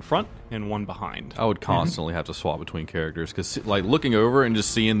character in front and one behind. I would constantly have to swap between characters because, like, looking over and just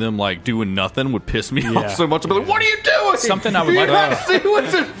seeing them like doing nothing would piss me off so much. I'd be like, "What are you doing?" Something I would like to see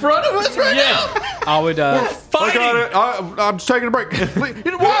what's in front of us right now. I would. I'm just taking a break.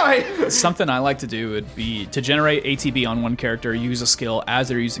 Why? Something I like to do would be to generate ATB on one character, use a skill as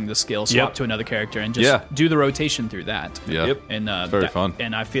they're using the skill, swap to another character, and just do the rotation through that. Yeah, and it's very fun.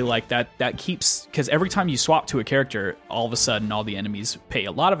 And I feel like that keeps, because every time you swap to a character, all of a sudden all the enemies pay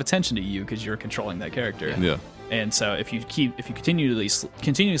a lot of attention to you because you're controlling that character. Yeah. And so if you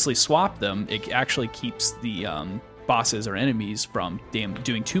continuously swap them, it actually keeps the bosses or enemies from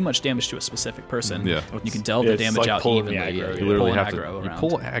doing too much damage to a specific person. Yeah. You can delve the damage like out pulling the evenly. aggro. You literally have aggro to around.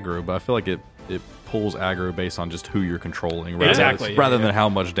 pull aggro, but I feel like it pulls aggro based on just who you're controlling, Exactly, rather than how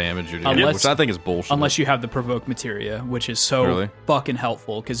much damage you're doing, which I think is bullshit. Unless you have the provoke materia, which is so fucking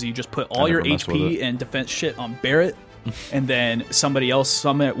helpful because you just put all your HP and defense shit on Barrett, and then somebody else,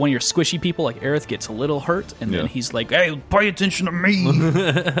 one of your squishy people like Aerith gets a little hurt, and then he's like, "Hey, pay attention to me,"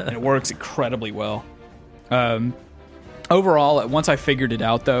 and it works incredibly well. Overall, once I figured it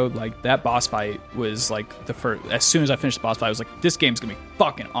out, though, like that boss fight was like the first. As soon as I finished the boss fight, I was like, "This game's gonna be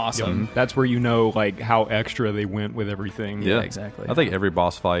fucking awesome." That's where you know like how extra they went with everything. Yeah, exactly. I think every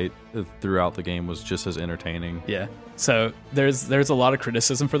boss fight throughout the game was just as entertaining. Yeah. So there's a lot of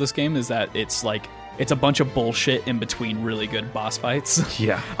criticism for this game, is that it's like it's a bunch of bullshit in between really good boss fights.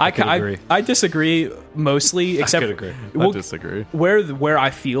 Yeah, I disagree mostly, except I disagree. Where I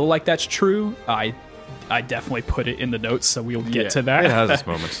feel like that's true, I definitely put it in the notes, so we'll get to that. It has its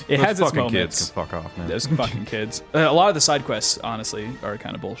moments. It has its fucking moments. Kids can fuck off, man. Those fucking kids. A lot of the side quests, honestly, are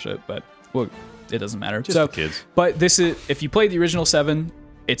kind of bullshit, but well, it doesn't matter. Just the kids. But this is, if you play the original 7,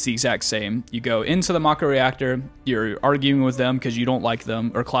 it's the exact same. You go into the Mako reactor, you're arguing with them because you don't like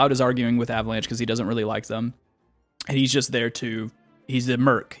them, or Cloud is arguing with Avalanche because he doesn't really like them, and he's just there he's a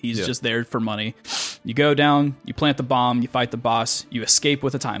merc. He's just there for money. You go down, you plant the bomb, you fight the boss, you escape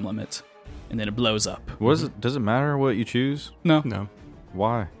with a time limit, and then it blows up. Does it matter what you choose? No.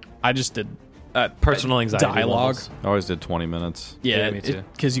 Why? I just did personal anxiety dialogue. levels. I always did 20 minutes. Yeah, me too.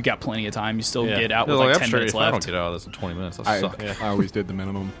 because you got plenty of time. You still get out with I'm like straight 10 minutes if I don't left. get out of this in 20 minutes. I suck. I always did the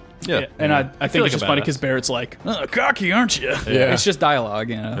minimum. Yeah. And I think like it's just a funny badass. because Barrett's like, cocky, aren't you? Yeah. It's just dialogue,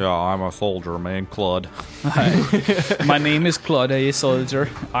 you know. Yeah, I'm a soldier, man. Clud. Hi. My name is Claude, a soldier.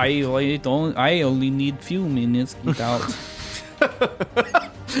 I only need few minutes without.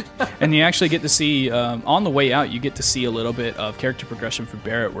 And you actually get to see, on the way out, you get to see a little bit of character progression for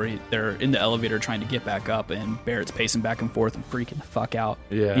Barrett, where they're in the elevator trying to get back up, and Barrett's pacing back and forth and freaking the fuck out.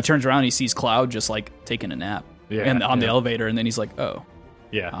 Yeah. He turns around and he sees Cloud just like taking a nap on the elevator, and then he's like, oh.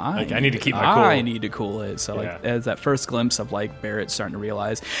 Yeah, I need to keep my cool. I need to cool it. So like, as that first glimpse of like Barrett starting to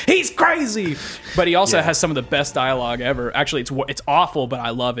realize he's crazy, but he also has some of the best dialogue ever. Actually, it's awful, but I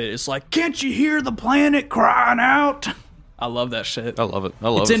love it. It's like, can't you hear the planet crying out? I love that shit. I love it.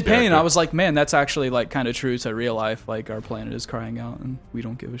 It's in pain. I was like, man, that's actually like kind of true to real life. Like our planet is crying out, and we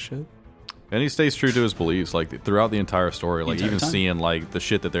don't give a shit. And he stays true to his beliefs, like throughout the entire story. Like even seeing like the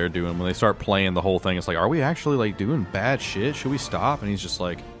shit that they're doing when they start playing the whole thing, it's like, are we actually like doing bad shit? Should we stop? And he's just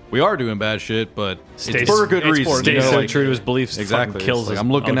like, we are doing bad shit, but it's for a good reason. Stays so true to his beliefs. Exactly. Kills like, I'm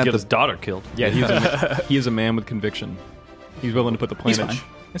looking at his daughter killed. Yeah, he is a man with conviction. He's willing to put the planet.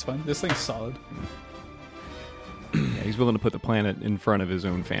 It's fine. This thing's solid. Yeah, he's willing to put the planet in front of his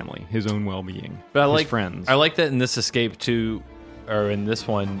own family, his own well-being, But his friends. I like that in this escape too, or in this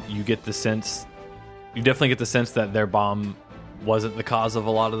one, you definitely get the sense that their bomb wasn't the cause of a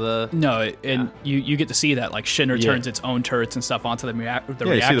lot of the. No, and you get to see that like Shinra turns its own turrets and stuff onto the you reactor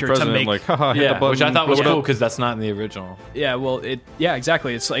see the president to make like, haha, hit the button, which I thought was blow it cool up. because that's not in the original.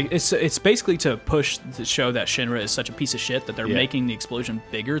 exactly. It's like it's basically to show that Shinra is such a piece of shit that they're making the explosion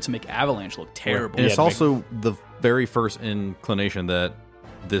bigger to make Avalanche look terrible. And it's also the very first inclination that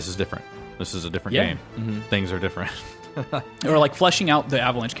this is different. This is a different game. Things are different. Or like fleshing out the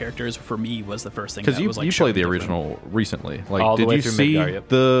Avalanche characters for me was the first thing. Because that you was, like, played showing the different. original recently. Like, All the did way you through see Midgar, yep.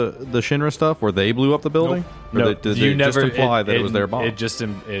 the Shinra stuff where they blew up the building? No, Or did they just imply that it was their bomb? It just, it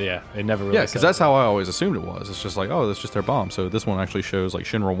never really. Yeah, because that's how I always assumed it was. It's just like, oh, that's just their bomb. So this one actually shows like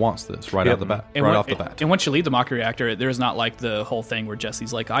Shinra wants this right out the bat, off the bat. And once you leave the Mockery Reactor, there's not like the whole thing where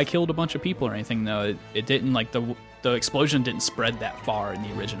Jesse's like, I killed a bunch of people or anything. No, it didn't like the explosion didn't spread that far in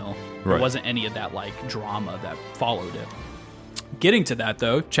the original. There Right. wasn't any of that like drama that followed it. Getting to that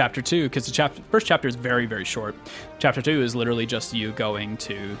though, chapter 2, because the first chapter is very, very short. Chapter 2 is literally just you going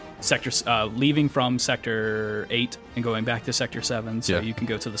to leaving from sector 8 and going back to sector 7, so you can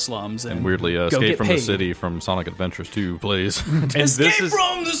go to the slums and Weirdly, go Escape get from paid. the City from Sonic Adventures 2 plays. And this is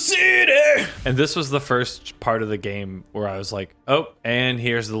from the city. And this was the first part of the game where I was like, oh, and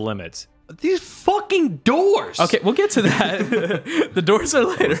here's the limits. These fucking doors. Okay, we'll get to that. The doors are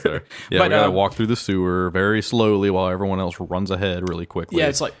later. Yeah, But, we gotta walk through the sewer very slowly while everyone else runs ahead really quickly. Yeah,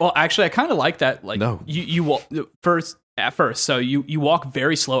 it's like, well, actually, I kind of like that. Like, No. you walk at first, so you walk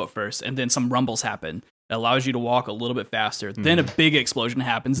very slow at first, and then some rumbles happen. It allows you to walk a little bit faster. Then a big explosion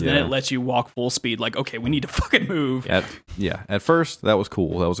happens. Then Yeah. it lets you walk full speed. Like, okay, we need to fucking move. At first that was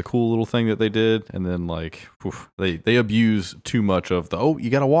cool. That was a cool little thing that they did, and then like they abuse too much of the you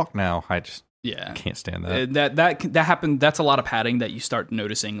gotta walk now. I just can't stand that. That happened. That's a lot of padding that you start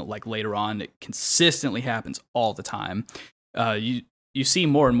noticing like later on. It consistently happens all the time. You see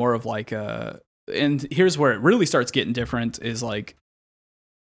more and more of like and here's where it really starts getting different is like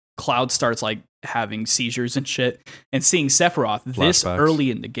Cloud starts like having seizures and shit, and seeing Sephiroth this Flashbacks. early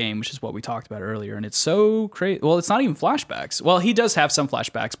in the game, which is what we talked about earlier, and it's so crazy. Well, it's not even flashbacks. Well, he does have some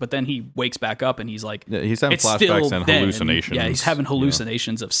flashbacks, but then he wakes back up and he's like, Yeah, he's having it's flashbacks still and then. hallucinations. Yeah, he's having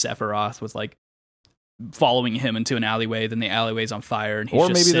hallucinations of Sephiroth with like following him into an alleyway, then the alleyway's on fire, and he's Or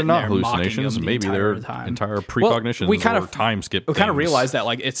just maybe they're sitting not there mocking hallucinations. him the Maybe entire they're time. entire precognitions we kind or of time skip. We kind of things. realized that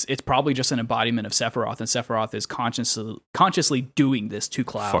like it's probably just an embodiment of Sephiroth, and Sephiroth is consciously doing this to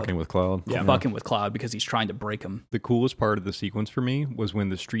Cloud, fucking with Cloud. fucking with Cloud because he's trying to break him. The coolest part of the sequence for me was when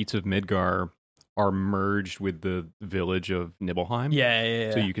the streets of Midgar are merged with the village of Nibelheim.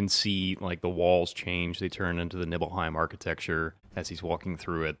 Yeah. So you can see like the walls change. They turn into the Nibelheim architecture as he's walking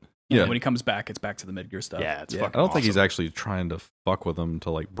through it. Yeah, when he comes back, it's back to the Midgar stuff. Yeah, it's I fucking don't think he's awesome. actually trying to fuck with them to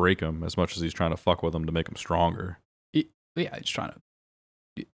like break them as much as he's trying to fuck with them to make them stronger. Yeah, he's trying to.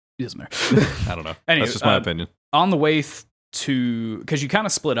 It doesn't matter. I don't know. Anyway, That's just my opinion. On the way to, because you kind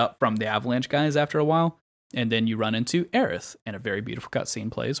of split up from the Avalanche guys after a while, and then you run into Aerith, and a very beautiful cutscene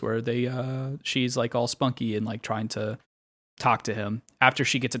plays where she's like all spunky and like trying to talk to him after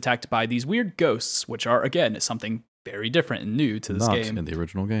she gets attacked by these weird ghosts, which are again something very different and new to this Not game. in the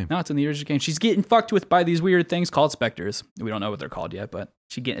original game. No, it's in the original game. She's getting fucked with by these weird things called specters. We don't know what they're called yet, but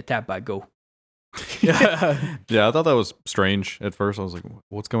she's getting attacked by Go. Yeah, I thought that was strange at first. I was like,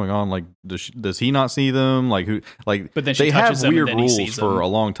 "What's going on? Like, does he not see them? Like, who? Like, But then she they have touches them and weird then he rules sees for them. a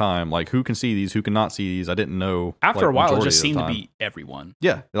long time. Like, who can see these? Who cannot see these? I didn't know. After like, a while, it majority just of the seemed to time. be everyone.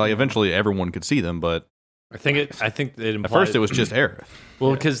 Yeah, like eventually everyone could see them, but I think it implies, at first it was just Aerith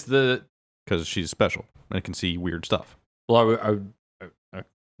well because because she's special and can see weird stuff.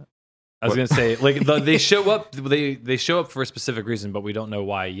 I was gonna say like they show up they show up for a specific reason, but we don't know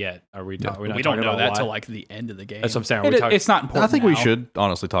why yet. Are we? Are we not We talking don't know about that why? till like the end of the game. That's what I'm saying. Are we talking- It's not important. I think we now. should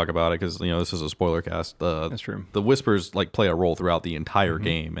honestly talk about it because this is a spoiler cast. That's true. The whispers like play a role throughout the entire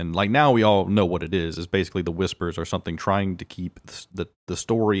game, and like now we all know what it is. Is basically the whispers are something trying to keep the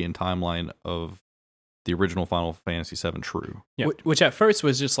story and timeline of the original Final Fantasy VII true. Yeah. Which at first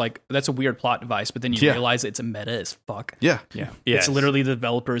was just like, that's a weird plot device, but then you Yeah. realize it's a meta as fuck. Yeah, It's literally the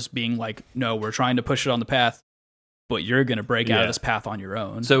developers being like, no, we're trying to push it on the path, but you're going to break out Yeah. of this path on your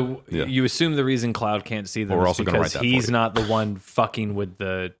own. So Yeah. you assume the reason Cloud can't see them Well, we're is also gonna because write that he's for you. not the one fucking with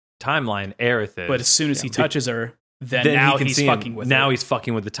the timeline. Aerith is. But as soon as he touches her, then Then now he can he's see him. fucking with now her. he's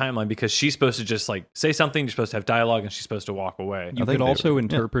fucking with the timeline because she's supposed to just like say something. You're supposed to have dialogue, and she's supposed to walk away. You think could they also were-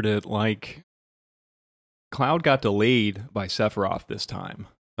 interpret it like Cloud got delayed by Sephiroth this time.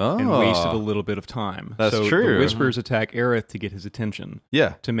 and wasted a little bit of time. That's so true. The Whispers attack Aerith to get his attention.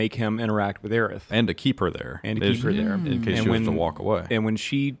 Yeah. To make him interact with Aerith. And to keep her there. And to keep her there. In case she was to walk away. And when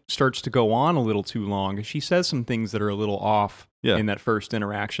she starts to go on a little too long, she says some things that are a little off in that first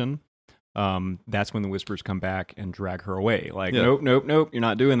interaction. That's when the Whispers come back and drag her away. Like, nope, you're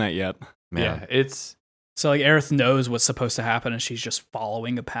not doing that yet. Man. Yeah, it's... So like Aerith knows what's supposed to happen, and she's just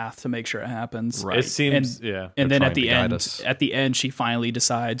following a path to make sure it happens. Right. It seems, And then at the end, she finally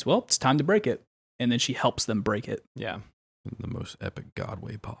decides, well, it's time to break it, and then she helps them break it. Yeah, in the most epic God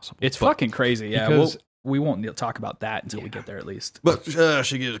way possible. It's fucking crazy. Yeah, we won't talk about that until we get there, at least. But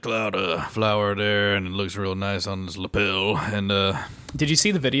she gives Cloud a flower there, and it looks real nice on his lapel. And did you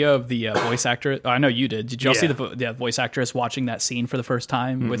see the video of the voice actress? Oh, I know you did. Did y'all see the voice actress watching that scene for the first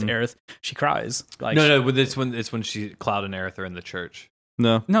time with Aerith? She cries. Like, no. It's when Cloud and Aerith are in the church.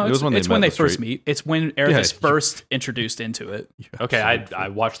 No, it's when they first meet. It's when Aerith is first introduced into it. Okay, I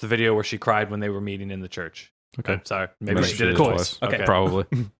watched the video where she cried when they were meeting in the church. Okay, sorry. Maybe she did it twice. Okay, probably.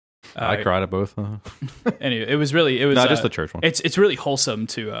 I cried at both. Anyway, it was not just the church one. It's really wholesome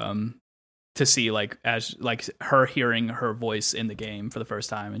to see like her hearing her voice in the game for the first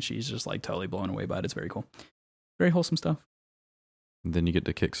time, and she's just like totally blown away by it. It's very cool, very wholesome stuff. And then you get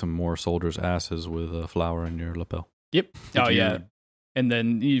to kick some more soldiers' asses with a flower in your lapel. Yep. And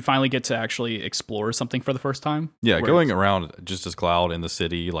then you finally get to actually explore something for the first time. Yeah, going around just as Cloud in the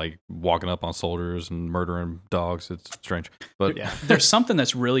city, like walking up on soldiers and murdering dogs. It's strange. But there's something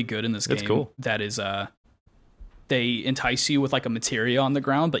that's really good in this game. It's cool. That is, they entice you with like a materia on the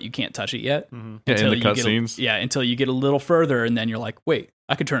ground, but you can't touch it yet. Mm-hmm. Yeah, in the cutscenes. Until you get a little further, and then you're like, wait,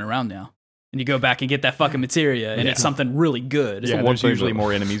 I could turn around now. And you go back and get that fucking materia, and it's something really good. Yeah, there's usually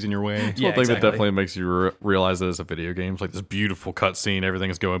more enemies in your way. It's one thing that definitely makes you realize that it's a video game. It's like this beautiful cutscene, everything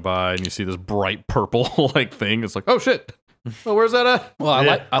is going by, and you see this bright purple like thing. It's like, oh shit, well, where's that at? Well,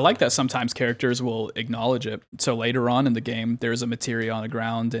 I like that sometimes characters will acknowledge it. So later on in the game, there's a materia on the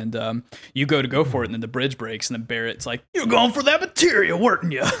ground, and you go for it, and then the bridge breaks, and then Barrett's like, "You're going for that materia,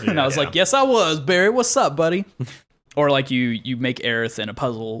 weren't you?" And I was like, "Yes, I was, Barrett. What's up, buddy?" Or like you make Aerith in a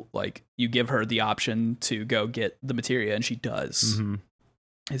puzzle, like you give her the option to go get the materia, and she does. Mm-hmm.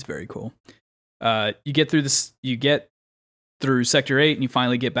 It's very cool. You get through Sector 8, and you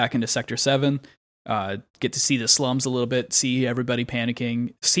finally get back into Sector 7. Get to see the slums a little bit, see everybody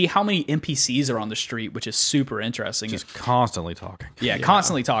panicking, see how many NPCs are on the street, which is super interesting. Just constantly talking. Yeah,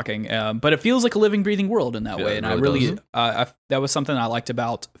 constantly talking. But it feels like a living, breathing world in that way. And that was something I liked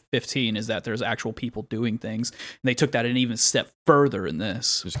about 15, is that there's actual people doing things. And they took that an even step further in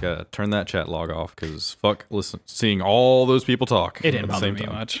this. Just gotta turn that chat log off, because seeing all those people talk. It didn't bother me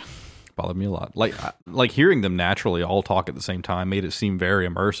much. Bothered me a lot. Like hearing them naturally all talk at the same time made it seem very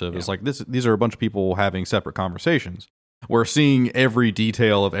immersive. Yeah. It's like these are a bunch of people having separate conversations. We're seeing every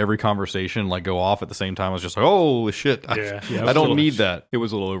detail of every conversation like go off at the same time. I was just like, oh shit, I don't need that. It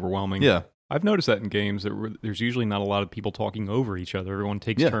was a little overwhelming. Yeah. I've noticed that in games that there's usually not a lot of people talking over each other. Everyone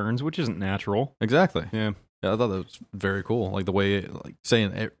takes turns, which isn't natural. Exactly. Yeah. I thought that was very cool. Like the way,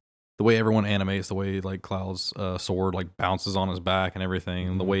 the way everyone animates, the way like Cloud's sword like bounces on his back and everything,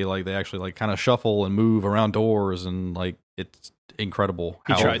 and the way like they actually like kind of shuffle and move around doors, and like it's incredible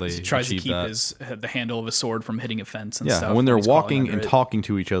how he tries to keep the handle of his sword from hitting a fence and stuff. And when they're walking and talking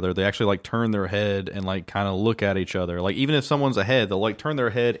to each other, they actually like turn their head and like kind of look at each other. Like even if someone's ahead, they'll like turn their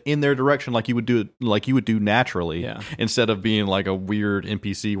head in their direction like you would do naturally, instead of being like a weird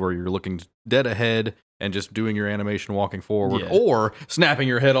NPC where you're looking dead ahead and just doing your animation walking forward, or snapping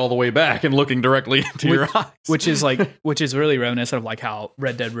your head all the way back and looking directly into your eyes. Which is really reminiscent of like how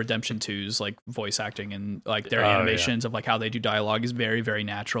Red Dead Redemption 2's like voice acting and like their animations of like how they do dialogue is very, very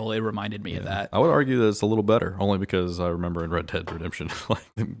natural. It reminded me of that. I would argue that it's a little better, only because I remember in Red Dead Redemption like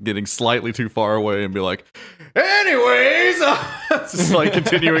them getting slightly too far away and be like, anyways, just like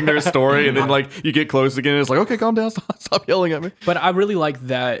continuing their story, and then like you get close again and it's like, okay, calm down, stop yelling at me. But I really like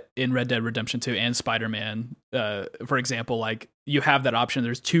that in Red Dead Redemption 2 and Spider-Man, for example, like you have that option.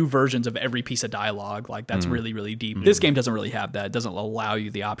 There's 2 versions of every piece of dialogue. Like that's really, really deep. This game doesn't really have that. It doesn't allow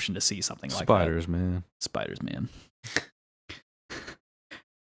you the option to see something like Spiders, that. Man. Spiders, man.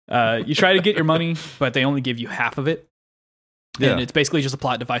 You try to get your money, but they only give you half of it. And it's basically just a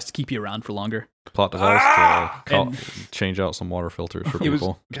plot device to keep you around for longer. Plot device to change out some water filters for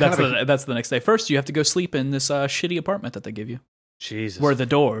people. That's the next day. First, you have to go sleep in this shitty apartment that they give you. Jesus. Where the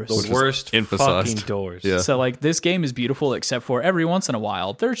doors. The worst fucking doors. Yeah. So like this game is beautiful except for every once in a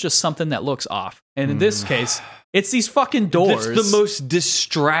while there's just something that looks off. And in this case, it's these fucking doors. It's the most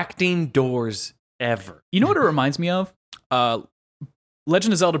distracting doors ever. You know what it reminds me of?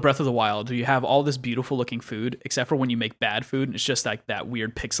 Legend of Zelda Breath of the Wild, you have all this beautiful looking food, except for when you make bad food, and it's just like that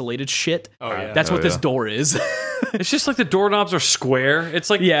weird pixelated shit. Oh, yeah. That's what this door is. It's just like the doorknobs are square. It's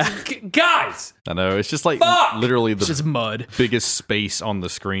like, guys. I know. It's just like literally the It's just mud. biggest space on the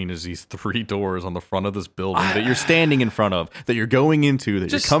screen is these 3 doors on the front of this building that you're standing in front of, that you're going into,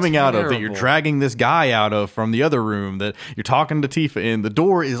 that you're coming out of, that you're dragging this guy out of from the other room, that you're talking to Tifa in. The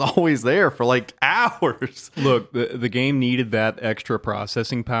door is always there for like hours. Look, the game needed that extra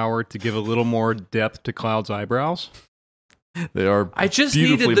processing power to give a little more depth to Cloud's eyebrows. They are I just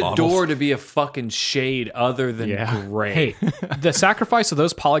beautifully needed the modeled. door to be a fucking shade other than gray. Hey, the sacrifice of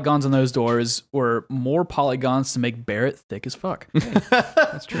those polygons on those doors were more polygons to make Barrett thick as fuck.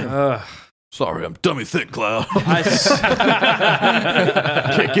 That's true. Sorry, I'm dummy thick, Cloud.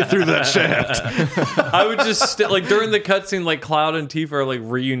 Can't get through that shaft. I would just like during the cutscene, like Cloud and Tifa are like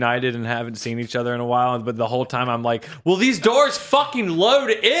reunited and haven't seen each other in a while, but the whole time I'm like, will these doors fucking load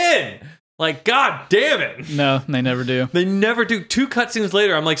in? Like, god damn it. No, they never do. They never do. 2 cutscenes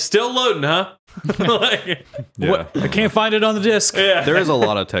later, I'm like, still loading, huh? Like, Yeah. I can't find it on the disc. yeah. There is a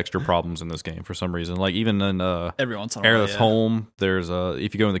lot of texture problems in this game for some reason. Like even in Every once in a while. Aerith's home, there's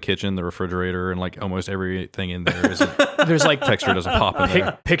if you go in the kitchen, the refrigerator, and like almost everything in there is There's like texture doesn't pop in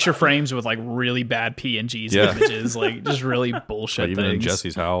there. picture frames with like really bad PNGs Yeah. images, like just really bullshit Like even in things.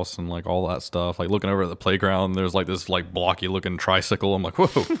 Jesse's house and like all that stuff. Like looking over at the playground, there's like this like blocky looking tricycle. I'm like, whoa,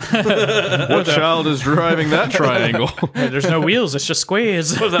 what child is driving that triangle? Hey, there's no wheels, it's just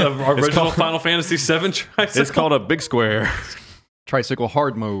squares. What was that, original Final Fantasy VII tricycle? It's called a big square. Tricycle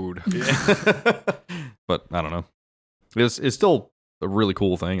hard mode. But I don't know. It's still a really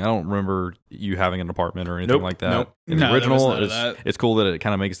cool thing. I don't remember you having an apartment or anything like that. Nope. In the No, there was original, none of that. it's cool that it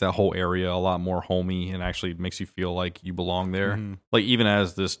kind of makes that whole area a lot more homey and actually makes you feel like you belong there. Like even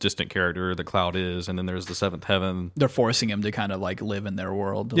as this distant character that Cloud is, and then there's the Seventh Heaven. They're forcing him to kind of like live in their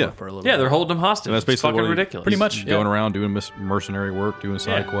world for a little Yeah, bit. they're holding him hostage. And that's It's basically fucking what he- ridiculous. Pretty much. Going around doing mercenary work, doing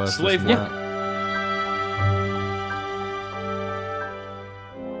side quests. this slave and work. that.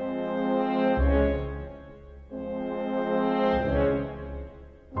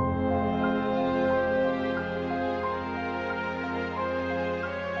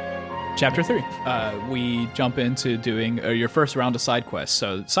 Chapter 3. We jump into doing your first round of side quests.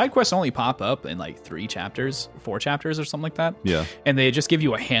 So side quests only pop up in like 4 chapters or something like that. Yeah. And they just give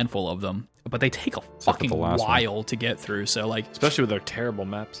you a handful of them, but they take a fucking the last while to get through. So like, Especially with their terrible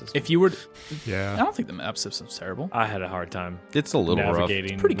map system. if you were, I Yeah. don't think the map system's terrible. I had a hard time It's a little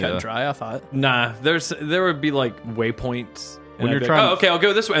navigating. Pretty cut Yeah. and dry, I thought. Nah, there would be like waypoints. And When I'd you're be trying like, to- oh, okay, I'll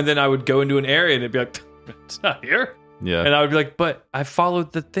go this way, and then I would go into an area, and it'd be like, it's not here. rough. Yeah. And I would be like, but I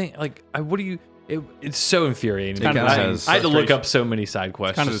followed the thing. Like, what do you? It's so infuriating. It kinda I has had to look frustration. up so many side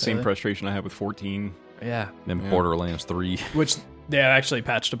quests. Kind of the just- same frustration I have with 14. Yeah. in Borderlands 3. Which they actually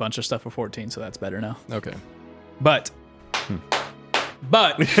patched a bunch of stuff for 14, so that's better now. Okay. But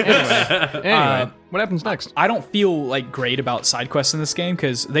Anyway, what happens next? I don't feel like great about side quests in this game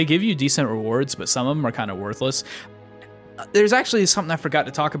because they give you decent rewards, but some of them are kind of worthless. There's actually something I forgot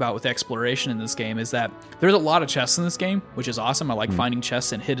to talk about with exploration in this game is that there's a lot of chests in this game, which is awesome. I like finding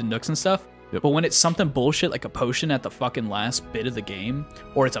chests and hidden nooks and stuff. Yep. But when it's something bullshit like a potion at the fucking last bit of the game,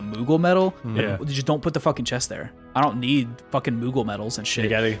 or it's a Moogle medal, Yeah. just don't put the fucking chest there. I don't need fucking Moogle medals and shit. You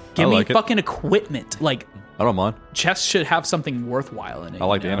gotta- Give I me like it. fucking equipment. Like, I don't mind. chests should have something worthwhile in it. I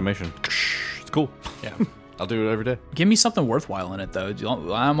like you the know? animation. It's cool. Yeah. I'll do it every day. Give me something worthwhile in it, though.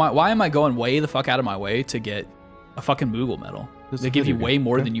 Why am I going way the fuck out of my way to get a fucking Moogle medal? This They is give you video way game.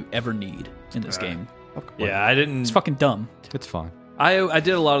 more Okay. than you ever need in this game. Yeah, I didn't. It's fucking dumb. It's fine. I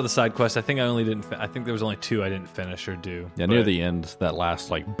did a lot of the side quests. I think I only didn't. I think there was only 2 I didn't finish or do. Yeah, near But- the end, that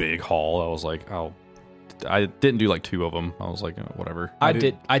last like big haul, I was like, oh, I didn't do like 2 of them. I was like, whatever. I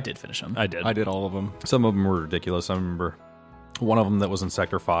did finish them. I did. I did all of them. Some of them were ridiculous. I remember one of them that was in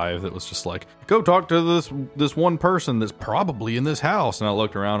Sector 5 that was just like, go talk to this one person that's probably in this house. And I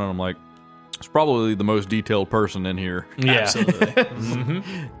looked around and I'm like, it's probably the most detailed person in here. Yeah. Absolutely.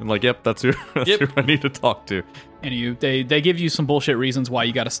 I'm like, yep, that's who I need to talk to. And they give you some bullshit reasons why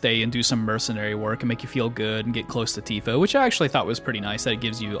you got to stay and do some mercenary work and make you feel good and get close to Tifa, which I actually thought was pretty nice. That it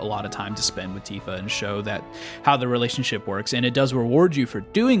gives you a lot of time to spend with Tifa and show that how the relationship works. And it does reward you for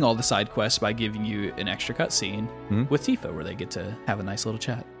doing all the side quests by giving you an extra cutscene with Tifa where they get to have a nice little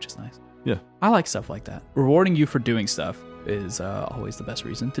chat, which is nice. Yeah. I like stuff like that. Rewarding you for doing stuff is always the best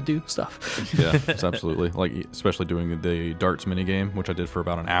reason to do stuff. Yeah, it's absolutely. Like, especially doing the darts minigame, which I did for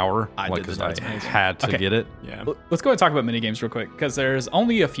about an hour. I like, did the because darts I minigame. had to Okay. get it. Yeah. Let's go and talk about minigames real quick because there's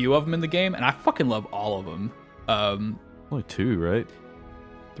only a few of them in the game, and I fucking love all of them. Only 2, right?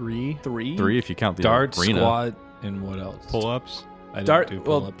 3 Three? 3 if you count the Darts, arena. squat, and what else? pull-ups. I didn't Dart- do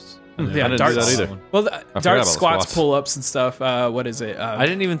well, pull-ups. Yeah, I didn't darts. do that either. Well, forgot darts, about squats, squats. pull-ups, and stuff. What is it? I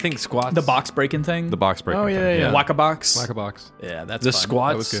didn't even think squats. The box breaking thing. The box breaking. Oh, yeah, thing, yeah. Whack a box. Like a box. Yeah, that's the fun.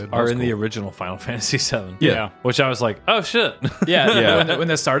 squats was good. That are was in the cool. original Final Fantasy VII. Yeah. Which I was like, oh shit. Yeah, Yeah. when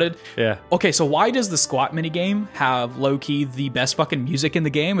that started. Yeah. Okay, so why does the squat minigame have low-key the best fucking music in the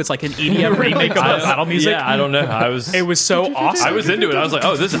game? It's like an EDM remake of the battle music. Yeah, I don't know. I was. It was so awesome. I was into it. I was like,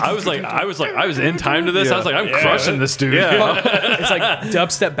 oh, this. I was in time to this. I was like, I'm crushing this dude. It's like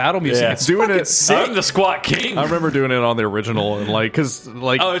dubstep battle music. Yeah. It's Doing fucking it- sick. I'm the squat king. I remember doing it on the original, and like, cause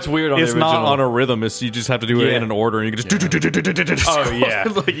like, Oh, it's weird on the it's not original. on a rhythm. It's you just have to do it Yeah. in an order, and you can just. Oh, yeah.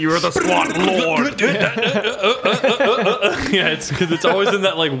 like you're the squat lord. Yeah, it's because it's always in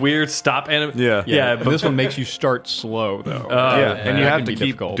that like weird stop anim. Yeah. yeah. And this one makes you start slow, though. Yeah, and you that have can to be keep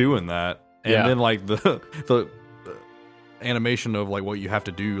difficult. doing that, and Yeah. then like the animation of like what you have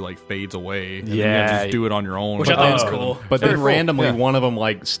to do like fades away. And then you have to Yeah. just do it on your own. Which I thought was Oh. cool. But then Very cool. randomly, Yeah. one of them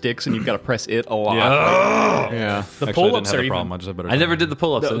like sticks, and you've got to press it a lot. Yeah. Yeah. The Actually, I pull-ups didn't have are the even. problem. I just had better. I never did the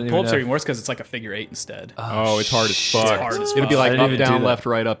pull-ups. I The didn't pull-ups even are know. even worse because it's like a figure 8 instead. Oh, it's hard as fuck. It's hard as It'd be fuck. like I didn't up, even do down, that. left,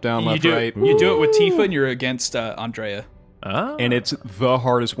 right, up, down, You left, do right. you do it with Tifa and you're against Andrea. Oh. And it's the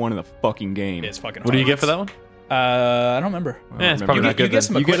hardest one in the fucking game. It's fucking. What do you hard. get for that one? I don't remember. Yeah, it's remember. probably You not get, good. you get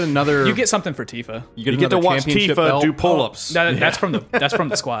some. You get another. You get something for Tifa. You You get to another watch championship Tifa belt. do pull-ups. That's from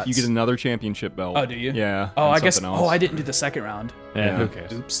the squats. You get another championship belt. Oh, do you? Yeah. Oh, and I guess. something else. Oh, I didn't do the second round. Yeah, Yeah. who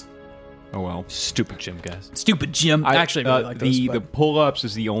cares? Oops. Oh well. Stupid gym guys. Stupid Jim. I actually really like those. the but- pull-ups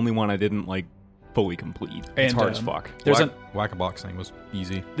is the only one I didn't like fully complete. It's And, hard as fuck. There's Whack a box thing was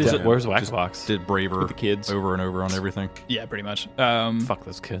easy. There's a- Where's Whackbox? Did braver With the kids. over and over on everything. yeah, pretty much. Fuck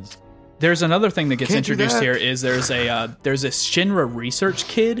those kids. There's another thing that gets Can't do introduced that. here is there's this Shinra research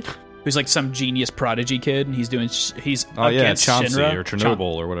kid who's like some genius prodigy kid, and he's Oh yeah, against Chauncey Shinra or Chernobyl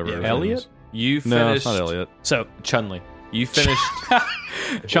or whatever. Yeah, his name Elliot? is. You No, finished. it's not Elliot. So Chun-Li. You finished.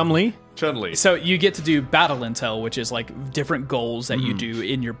 Chumley. Chun-Li. so you get to do battle intel, which is like different goals that you do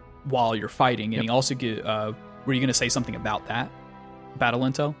in your while you're fighting, and you also get. Were you going to say something about that battle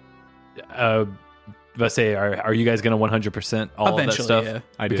intel? Let's say, are you guys going to 100% all Eventually, of that stuff? yeah.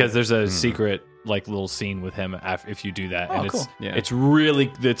 I do. Because there's a secret like little scene with him if you do that, Oh, and it's cool. Yeah. it's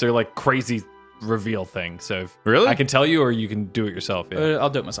really it's a like crazy reveal thing. So if Really? I can tell you, or you can do it yourself. Yeah. I'll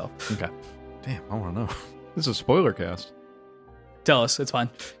do it myself. Okay. Damn, I want to know. This is a spoiler cast. Tell us, it's fine.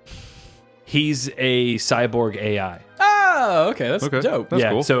 He's a cyborg AI. Oh, okay, that's Okay. dope. That's yeah.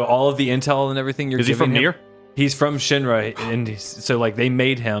 cool. So all of the intel and everything you're Is he giving from him- Nier? He's from Shinra, and so like they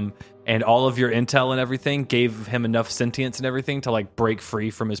made him, and all of your intel and everything gave him enough sentience and everything to like break free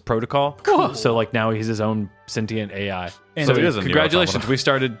from his protocol. Cool. So like now he's his own sentient AI. And so so he is a Nier congratulations, Automata. we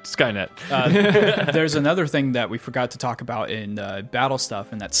started Skynet. There's another thing that we forgot to talk about in battle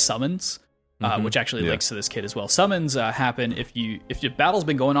stuff, and that's summons, which actually links to this kid as well. Summons happen if your battle's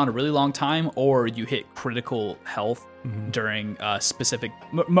been going on a really long time, or you hit critical health during specific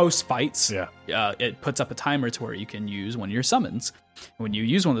most fights. Yeah. It puts up a timer to where you can use one of your summons. When you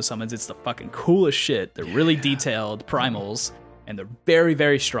use one of the summons, it's the fucking coolest shit. They're really detailed primals, and they're very,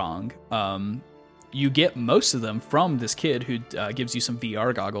 very strong. You get most of them from this kid who gives you some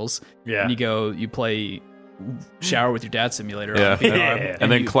VR goggles. Yeah. And you play Shower with Your Dad Simulator. Yeah. On VR,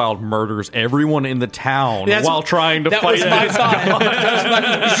 And then you- Cloud murders everyone in the town That's- while trying to that fight. was my thought.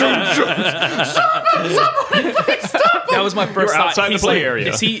 That was my first You're thought. outside the He's play like,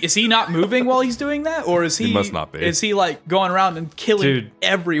 area. Is he not moving while he's doing that, or is he? He must not be. Is he like going around and killing Dude,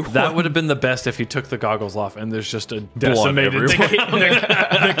 everyone? That would have been the best if he took the goggles off and there's just a Blood decimated everywhere.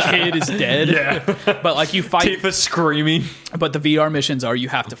 the kid is dead. Yeah, but like you fight. Tifa screaming. But the VR missions are you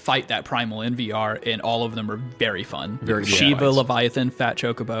have to fight that primal in VR, and all of them are very fun. Very cool Shiva, fights. Leviathan, Fat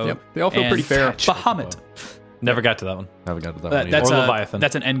Chocobo. Yep. They all feel and pretty fair. Bahamut. Never got to that one. haven't got to that That- one that's yet. Or a Leviathan.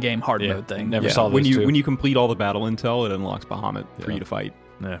 that's an end game hard Yeah, mode thing. never Yeah, saw those when you two. when you complete all the battle intel, it unlocks Bahamut for you to fight.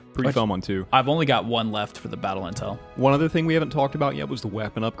 Yeah. Pretty fun one too. I've only got one left for the battle intel. One other thing we haven't talked about yet was the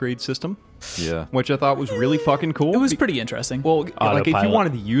weapon upgrade system, Yeah. which I thought was really fucking cool. It was pretty interesting. well, like if you Autopilot.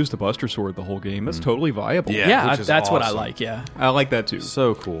 wanted to use the Buster Sword the whole game, that's totally viable. Yeah. yeah, which is that's what I awesome. like. Yeah. I like that too.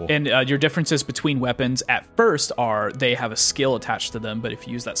 So cool. And your differences between weapons at first are they have a skill attached to them, but if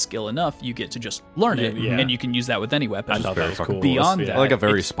you use that skill enough, you get to just learn it, Yeah. and you can use that with any weapon. I thought that was fucking cool. Beyond Yeah. that, like a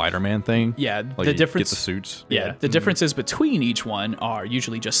very it's- Spider-Man thing. Yeah, Like the you difference. Get the suits. Yeah, the differences between each one are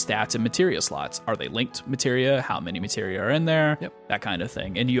usually just stats and materia slots. Are they linked materia? How many materia are in there? Yep. That kind of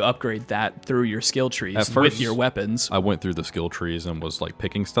thing. And you upgrade that through your skill trees At with first, your weapons. I went through the skill trees and was like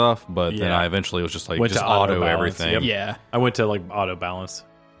picking stuff, but then Yeah. I eventually was just like Went just to auto auto balance, everything. yep. Yeah. I went to like auto balance.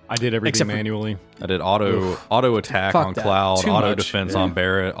 I did everything manually. I did auto attack Fuck on that. Cloud, Too auto much. defense on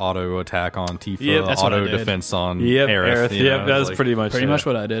Barrett, auto attack on Tifa, Yep, that's what I auto did. defense on Yep, Aerith. you know, that's like- pretty much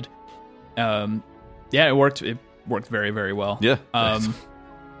what I did. Yeah, it worked. It worked very, very well. Yeah.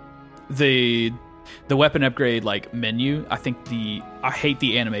 The weapon upgrade like menu, I hate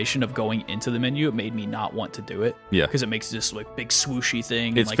the animation of going into the menu. It made me not want to do it. Yeah. Because it makes this like big swooshy thing.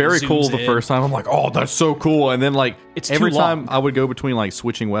 and, It's like, very zooms cool the in. first time. I'm like, oh, that's so cool. And then like It's every too time long. I would go between like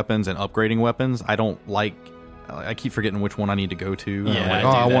switching weapons and upgrading weapons, I keep forgetting which one I need to go to. And I'm Yeah, like, I oh, do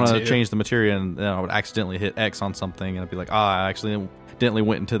I that want to too. change the materia, and then I would accidentally hit X on something, and I'd be like, I accidentally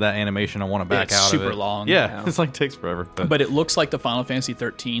went into that animation. I want to back It's out super of it. long. Yeah, it's like takes forever. But it looks like the Final Fantasy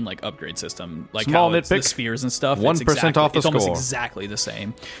 13 like upgrade system, like Small how it's the nitpick. spheres and stuff. 1% off the It's almost score. exactly the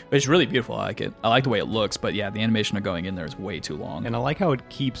same. But it's really beautiful. I like it. I like the way it looks. But yeah, the animation of going in there is way too long. And I like how it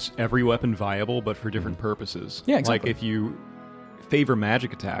keeps every weapon viable, but for different purposes. Yeah, exactly. Like if you favor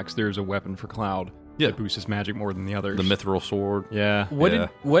magic attacks, there's a weapon for Cloud that boosts his magic more than the others. the mithril sword. Yeah.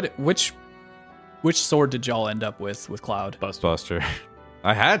 Which sword did y'all end up with Cloud? Buster.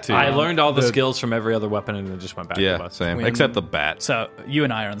 I had to. I learned all the skills from every other weapon and then just went back to Yeah, Buster. same. Twin- Except the bat. So you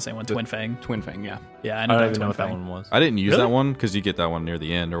and I are on the same one, Twin Fang. Twin Fang, yeah. Yeah, I I know don't that even know Twin what that Fang. one was. I didn't use Really? that one because you get that one near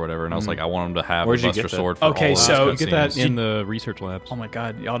the end or whatever, and I was like, I want him to have Where'd the you get Buster that? sword for Okay, all of so his You get that cutscenes. in the research labs. Oh my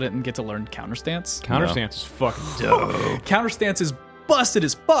god, y'all didn't get to learn counter stance? Counter stance is fucking dope. Counter stance is busted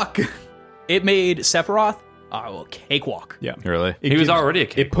as fuck. It made Sephiroth a cakewalk. Yeah. Really? He was already a It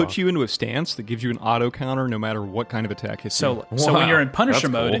cakewalk. puts you into a stance that gives you an auto counter no matter what kind of attack hits So, you. so when Wow, you're in Punisher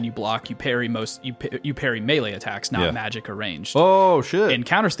that's mode cool. and you block, you parry you parry melee attacks, not Yeah. magic or ranged. Oh shit! In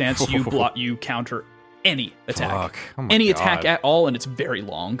counter stance, you counter any attack, Fuck. Oh my any God. attack at all, and it's very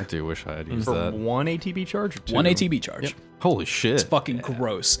long. I do wish I had used For that. one ATB charge or two? One ATB charge. Holy shit! It's fucking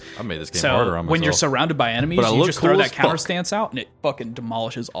gross. I made this game So harder on myself. when you're surrounded by enemies, But I you look just throw cool that as counter fuck. stance out, and it fucking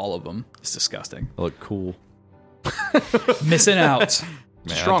demolishes all of them. It's disgusting. I look cool. Missing out.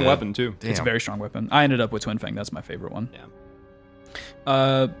 Man, Strong I did. weapon, too. It's a Damn. very strong weapon. I ended up with Twin Fang. That's my favorite one.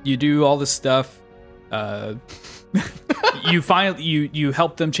 Yeah. You do all this stuff. You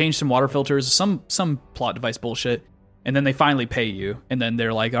help them change some water filters, some plot device bullshit, and then they finally pay you. And then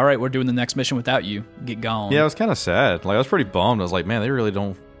they're like, "All right, we're doing the next mission without you. Get gone." Yeah, it was kind of sad. Like I was pretty bummed. I was like, man, they really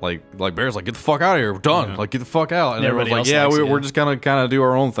don't like Bear's like, get the fuck out of here. We're done. Yeah. Like, get the fuck out. And Everybody everyone's like, else yeah, likes we're you. just gonna kind of do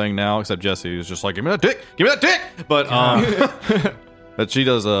our own thing now. Except Jesse was just like, give me that dick. Give me that dick. But but she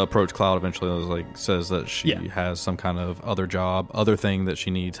does approach Cloud eventually. I was like, says that she Yeah. has some kind of other job, other thing that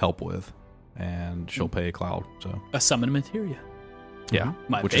she needs help with, and she'll pay Cloud. So A summon materia. yeah,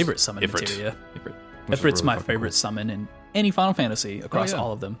 My Which is favorite summon Ifrit. materia. Which is Ifrit's really my fucking favorite cool. summon in any Final Fantasy across yeah.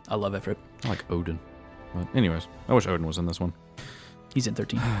 all of them. I love Ifrit. I like Odin. But anyways, I wish Odin was in this one. He's in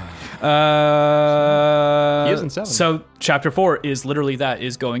 13. He is in 7. So chapter 4 is literally that,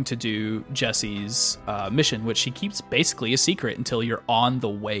 is going to do Jesse's mission, which she keeps basically a secret until you're on the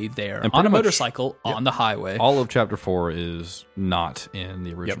way there. And On a pretty much- motorcycle, on the highway. All of Chapter 4 is not in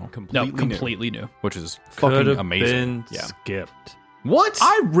the original, No, Completely new. completely new. which is Could fucking have amazing. been skipped. What?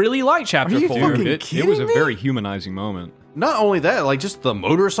 I really like chapter 4. fucking It was a kidding me? very humanizing moment. Not only that, like just the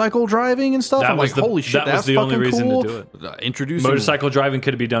motorcycle driving and stuff. That I'm was like, the- holy shit, that was that's the only fucking reason to cool. do it. Introducing Motorcycle driving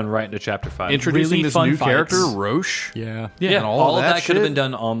could have been done right into chapter 5. introducing Really this fun new fights. character, Roche. Yeah. yeah, and all all of of that that could have shit. been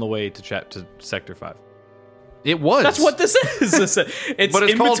done on the way to sector 5. It was. That's what this is. It's But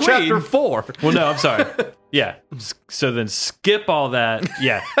it's in called between. Chapter 4. Well, no, I'm sorry. Yeah. So then skip all that.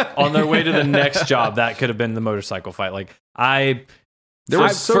 Yeah. On their way to the next job, that could have been the motorcycle fight. Like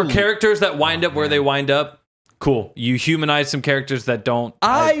for characters that wind up where they wind up, cool. You humanize some characters that don't.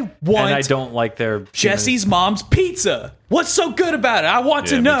 I want and I don't like their Jesse's mom's pizza. What's so good about it? I want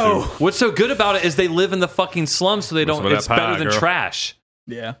to me know. too. What's so good about it is they live in the fucking slums, so they don't. some of that It's better pie, than girl. trash.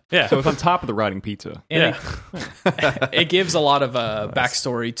 Yeah. Yeah. So it's on top of the riding pizza. And Yeah. it gives a lot of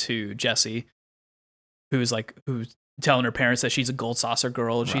backstory to Jessie, who's telling her parents that she's a gold saucer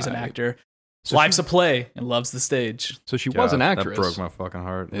girl and she's an Right. actor. So Life's a play and loves the stage. So she was an actress. That broke my fucking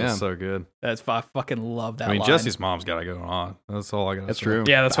heart. Yeah. That's so good. I fucking love that. I mean, line. Jesse's mom's got to go on. That's all I got to say. That's true.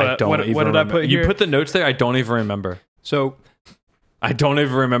 Yeah, that's what I don't what even did I remember. put here? You put the notes there. I don't even remember. So I don't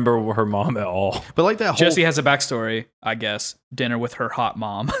even remember her mom at all. But like that whole Jessie has a backstory, I guess. Dinner with her hot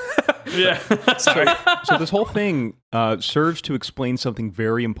mom. Yeah. Sorry. so this whole thing serves to explain something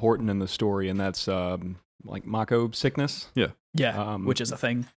very important in the story, and that's like Mako sickness. Yeah, which is a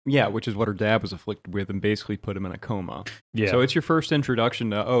thing. Yeah, which is what her dad was afflicted with and basically put him in a coma. Yeah. So it's your first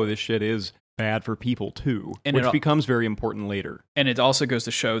introduction to, oh, this shit is bad for people too, And which it- becomes very important later. And it also goes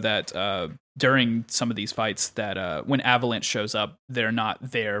to show that during some of these fights that when Avalanche shows up, they're not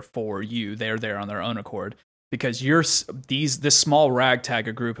there for you. They're there on their own accord. because this small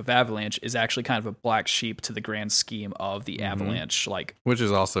ragtag group of Avalanche is actually kind of a black sheep to the grand scheme of the Avalanche, like, which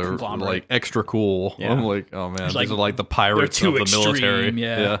is also conglomerate. like extra cool. Yeah. I'm like, oh man, like, these are like the pirates they're of too the military. extreme,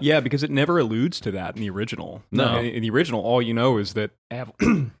 yeah. Yeah, because it never alludes to that in the original. No. In the original, all you know is that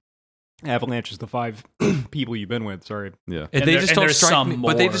Avalanche is the 5 people you've been with. Sorry. Yeah. And they there- just and don't there's strike some me.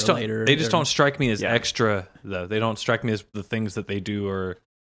 But they more just don't. later. They just don't strike me as Yeah. extra though. They don't strike me as the things that they do are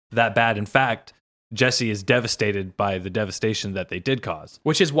that bad. In fact, Jesse is devastated by the devastation that they did cause.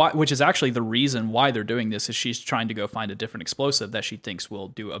 which is actually the reason why they're doing this, is she's trying to go find a different explosive that she thinks will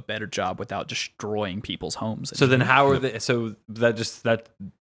do a better job without destroying people's homes. So then, how are they? So that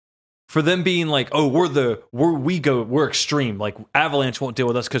for them being like, oh, we're extreme. Like Avalanche won't deal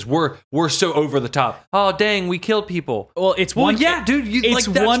with us because we're so over the top. Oh dang, we killed people. well, it's Well, one. yeah, dude. It's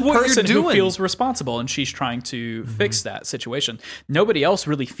like, that's one what person you're who doing. feels responsible, and she's trying to fix that situation. Nobody else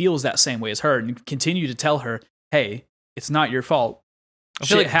really feels that same way as her, and continue to tell her, "Hey, it's not your fault." I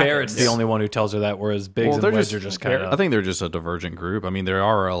feel Shit like Barrett's happens. the only one who tells her that, whereas Biggs Well, and they're Wedge just- are just kind I of. think they're just a divergent group. I mean, there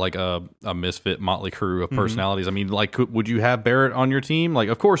are a misfit motley crew of personalities. I mean, like, would you have Barrett on your team? Like,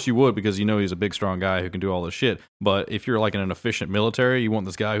 of course you would, because you know he's a big, strong guy who can do all this shit. But if you're like in an efficient military, you want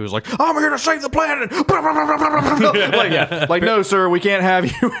this guy who's like, I'm here to save the planet. like, no, sir, we can't have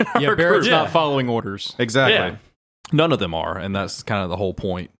you. In our Yeah, Barrett's crew. not following orders. Exactly. Yeah. None of them are, and that's kind of the whole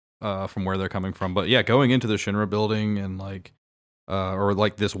point from where they're coming from. But yeah, going into the Shinra building and like. Or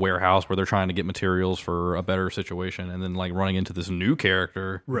like this warehouse where they're trying to get materials for a better situation, and then like running into this new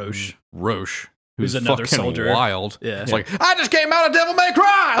character, Roche. who's another fucking soldier. wild. Yeah. It's like, I just came out of Devil May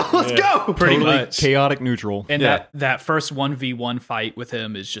Cry. Let's go. Pretty Totally much. chaotic neutral. And Yeah. that first 1v1 fight with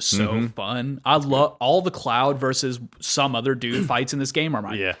him is just so fun. I love all the Cloud versus some other dude fights in this game are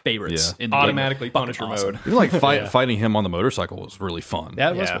my favorites. Yeah. In the Automatically game. Fucking Punisher awesome. mode. Even like fighting him on the motorcycle was really fun.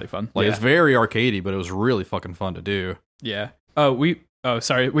 That was Yeah. really fun. Like it's very arcadey, but it was really fucking fun to do. Yeah. Oh,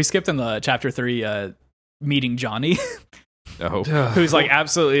 sorry. We skipped in the chapter 3 meeting Johnny, Oh, who's like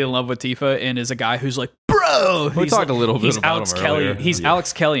absolutely in love with Tifa and is a guy who's like, bro. we talked a little bit He's about Alex him Kelly. earlier. He's Yeah.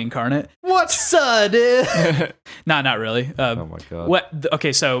 Alex Kelly incarnate. What's up, dude? Nah, not really. Oh my god.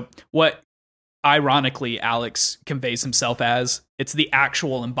 Okay, so what ironically Alex conveys himself as, it's the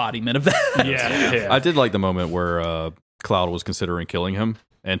actual embodiment of that. yeah. I did like the moment where Cloud was considering killing him,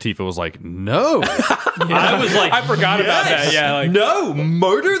 and Tifa was like, "No." I was like, I forgot about that. Yeah, like no,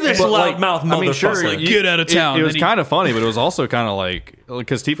 murder this But, like, loudmouth motherfucker. I mean, sure, like, get out of town. It was Then he- kind of funny, but it was also kind of like,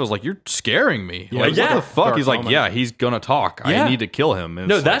 because Tifa was like, "You're scaring me." Yeah, Like, it was what like the a fuck? dark He's like, moment. "Yeah, he's gonna talk. Yeah. I need to kill him." And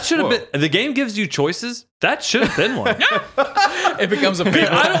no, it's that like, should have whoa. been. The game gives you choices. That should have been one. it becomes a big.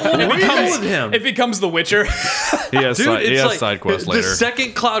 I don't want to be with him. It becomes The Witcher. He has, Dude, he it's has like side quests the later.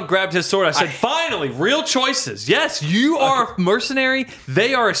 second Cloud grabbed his sword, I said, finally, real choices. Yes, you are a mercenary.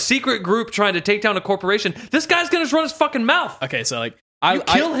 They are a secret group trying to take down a corporation. This guy's going to run his fucking mouth. Okay, so like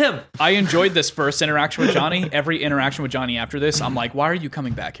Kill him. I enjoyed this first interaction with Johnny. Every interaction with Johnny after this, I'm like, why are you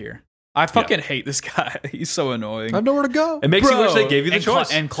coming back here? I fucking hate this guy. He's so annoying. I have nowhere to go. It makes you wish they gave you the and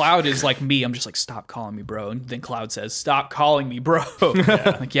choice. and Cloud is like me. I'm just like, stop calling me bro. And then Cloud says, stop calling me bro.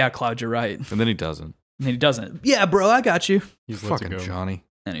 Like, yeah, Cloud, you're right. And And then he doesn't. then he doesn't. Yeah, bro, I got you. He's lets it Fucking go. Johnny.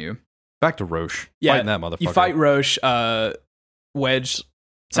 Anywho. Back to Roche. Yeah, Fighting that motherfucker. You fight Roche. Wedge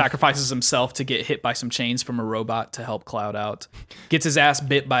sacrifices himself to get hit by some chains from a robot to help Cloud out. Gets his ass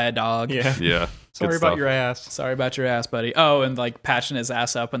bit by a dog. Yeah. Yeah. Sorry Good about stuff. your ass. Sorry about your ass, buddy. Oh, and like patching his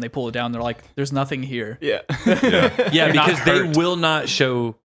ass up, and they pull it down. They're like, "There's nothing here." Yeah. Yeah. Yeah, You're not because they hurt. will not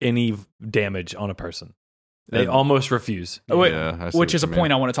show any damage on a person. They And- almost refuse. Yeah, I see Which what is a you point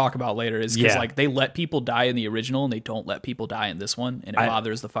mean. I want to talk about later. Is because Yeah. like they let people die in the original, and they don't let people die in this one, and it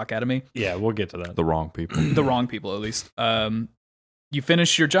bothers the fuck out of me. Yeah, we'll get to that. The wrong people. The wrong people, at least. You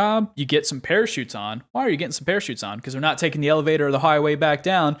finish your job, you get some parachutes on. Why are you getting some parachutes on? Because we're not taking the elevator or the highway back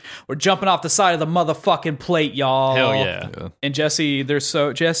down. We're jumping off the side of the motherfucking plate, y'all. Hell yeah. Yeah. And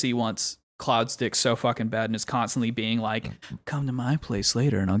Jesse wants Cloud's dick so fucking bad and is constantly being like, come to my place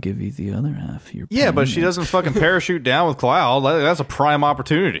later and I'll give you the other half of your Yeah, but she payment." doesn't fucking parachute down with Cloud. That's a prime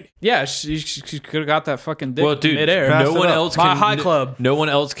opportunity. Yeah, she could have got that fucking dick Well, dude, midair. Pass no it one up. else My can. high club. No one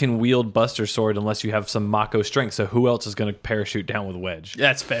else can wield Buster Sword unless you have some Mako strength. So who else is going to parachute down with Wedge?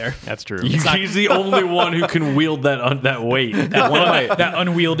 That's fair. That's true. He's the only one who can wield that weight. That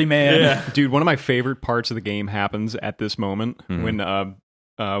unwieldy man. Dude, one of my favorite parts of the game happens at this moment when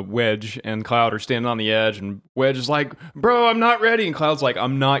Wedge and Cloud are standing on the edge, and Wedge is like, "Bro, I'm not ready," and Cloud's like,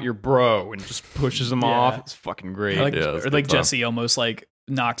 "I'm not your bro," and just pushes him off. It's fucking great. Like, Yeah, that's or good like stuff. Jesse almost like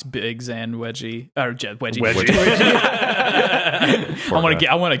knocks Biggs and Wedgie or Wedgie. Wedgie.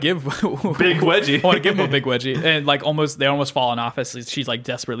 I want to give Big Wedgie. I want to give him a big Wedgie, and like they're almost falling off as she's like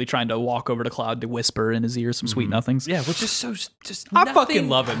desperately trying to walk over to Cloud to whisper in his ear some sweet nothings. Yeah, which is so just. I nothing. fucking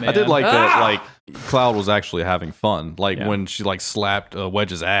love it, man. I did like that. Like Cloud was actually having fun. Like when she like slapped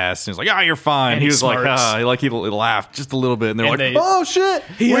Wedge's ass, and he's like, "Ah, you're fine." And he was smirks. like, he laughed just a little bit, and they're And like, "Oh shit,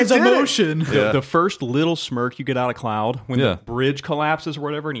 he has emotion." The first little smirk you get out of Cloud when Yeah. the bridge collapses or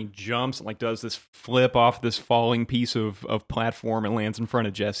whatever, and he jumps and like does this flip off this falling piece of platform and lands in front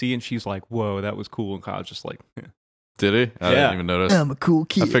of Jesse, and she's like, "Whoa, that was cool." And Cloud's just like, Did he? I didn't even notice. I'm a cool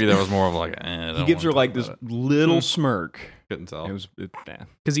kid. I figured that was more of like, he gives her like this little smirk. Couldn't tell. It was bad.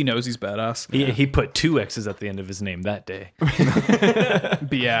 Because he knows he's badass. He put 2 X's at the end of his name that day.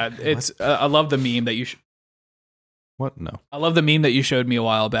 But yeah, it's I love the meme that you. What? No. I love the meme that you showed me a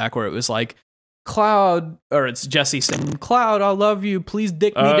while back where it was like, Cloud, or it's Jesse saying, "Cloud, I love you, please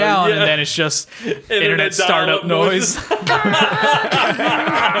dick me down," yeah. and then it's just internet startup dial-up noise.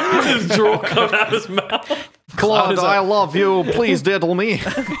 His drool coming out of his mouth. Cloud, I love you. Please diddle me.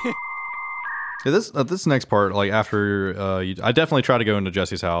 Yeah, this next part, like after, I definitely try to go into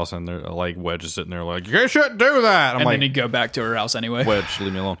Jesse's house, and they're like Wedge is sitting there like, "You shouldn't do that." I'm And like, then he'd go back to her house anyway. Wedge,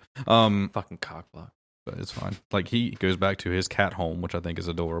 leave me alone. Fucking cockblock. But it's fine. Like he goes back to his cat home, which I think is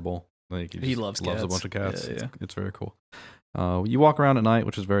adorable. Like He loves a cats. bunch of cats. Yeah, yeah. It's very cool. You walk around at night,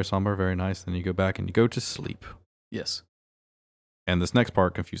 which is very somber, very nice. Then you go back and you go to sleep. Yes. And this next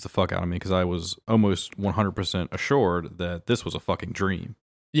part confused the fuck out of me because I was almost 100% assured that this was a fucking dream.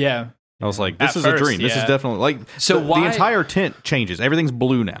 Yeah. I was like, At this is first, a dream. This is yeah. definitely like So the why- entire tint changes. Everything's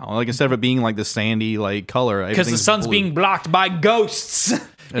blue now. Like instead of it being like the sandy like color, Because the everything's sun's blue. being blocked by ghosts.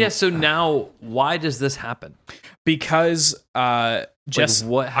 Yeah, so now why does this happen? Because Jess,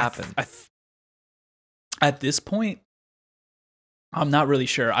 what happened? At this point, I'm not really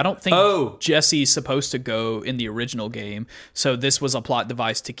sure. I don't think Jesse's supposed to go in the original game. So this was a plot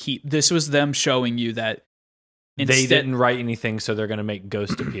device to keep. This was them showing you that They didn't write anything, so they're going to make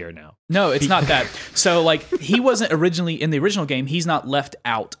Ghost appear now. No, it's not that. So like he wasn't originally in the original game. He's not left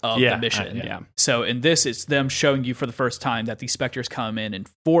out of Yeah, the mission. yeah. So in this, it's them showing you for the first time that these specters come in and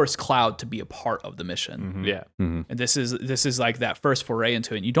force Cloud to be a part of the mission. Yeah. And this is like that first foray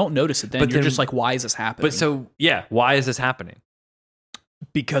into it. And you don't notice it then. But You're then- just like, why is this happening? But so, yeah, why is this happening?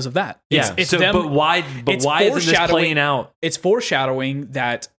 because of that. Yeah. It's so, them, but why it's isn't this foreshadowing- playing out? It's foreshadowing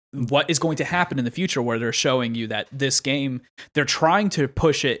that what is going to happen in the future, where they're showing you that this game, they're trying to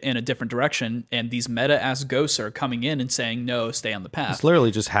push it in a different direction, and these meta-ass ghosts are coming in and saying, no, stay on the path. It's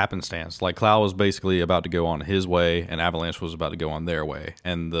literally just happenstance. Like Cloud was basically about to go on his way, and Avalanche was about to go on their way,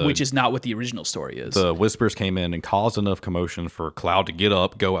 and Which is not what the original story is. the Whispers came in and caused enough commotion for Cloud to get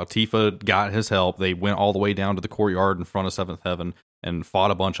up, go out. Tifa got his help. They went all the way down to the courtyard in front of Seventh Heaven and fought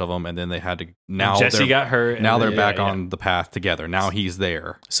a bunch of them, and then they had to. Now Jesse they're- got hurt. and Now they're then- back yeah, on the path together. Now he's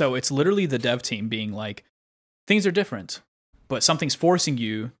there. So it's literally the dev team being like, things are different, but something's forcing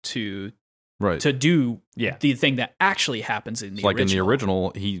you to Right. do Yeah. the thing that actually happens in the Like original. in the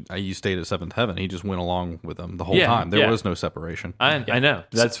original, he stayed at Seventh Heaven. He just went along with them the whole Yeah, time. There yeah. was no separation. I know.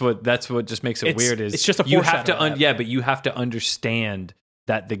 That's what just makes it It's- weird. Is it's just a you have to foreshadow of that. yeah, but you have to understand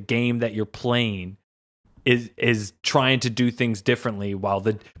that the game that you're playing is trying to do things differently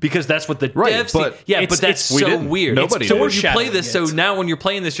because that's what the Right, devs but see. Yeah, it's- but that's we so didn't. weird. Nobody So did. when you play Foreshadowing this, so it. now when you're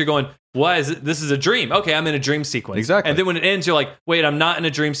playing this, you're going, "Why is it? This is a dream? Okay, I'm in a dream sequence." Exactly. And then when it ends, you're like, "Wait, I'm not in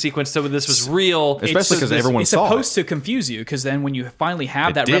a dream sequence. So this was real." Especially because everyone It's saw supposed it. to confuse you, because then when you finally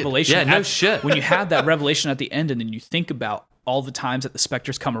have It that did. revelation, Yeah, no shit. when you have that revelation at the end, and then you think about all the times that the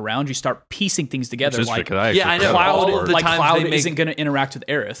specters come around, you start piecing things together. Just Like because Yeah, I know. Cloud, All of the like times Cloud they make- isn't going to interact with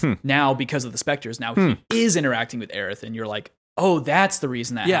Aerith now because of the specters. Now he is interacting with Aerith, and you're like, oh, that's the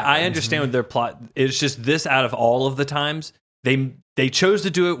reason that. Yeah, happened. I understand what their plot. It's just this out of all of the times they chose to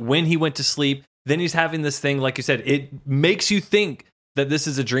do it when he went to sleep. Then he's having this thing, like you said, it makes you think that this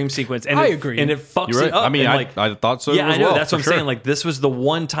is a dream sequence. And I it, agree. and it fucks You're right. it up. I mean, and I thought so. yeah, as I know. well, That's what I'm for sure. saying. Like this was the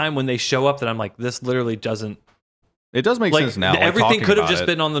one time when they show up that I'm like, this literally doesn't. It does make Like sense now. like, everything talking could have about just it.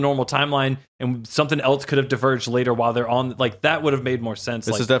 been on the normal timeline, and something else could have diverged later while they're on. Like that would have made more sense.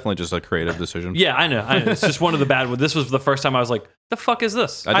 This like, is definitely just a creative decision. yeah, I know. It's just one of the bad ones. This was the first time I was like, the fuck is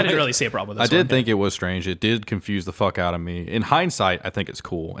this? I didn't really see a problem with I this. did think it was strange. It did confuse the fuck out of me. In hindsight, I think it's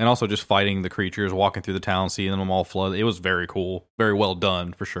cool. And also just fighting the creatures, walking through the town, seeing them all flood. It was very cool. Very well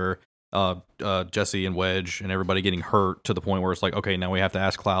done, for sure. Jesse and Wedge and everybody getting hurt to the point where it's like, okay, now we have to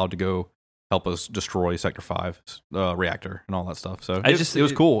ask Cloud to go help us destroy Sector 5's reactor and all that stuff. So it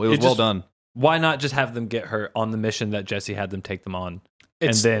was cool. It was well done. Why not just have them get hurt on the mission that Jesse had them take them on?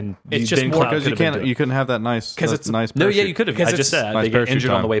 It's- and then it's just more Cloud Because you could have been can't, you couldn't have that nice, 'Cause that it's- nice. No, yeah, parachute. you could have. Because I just it's- said nice they get parachute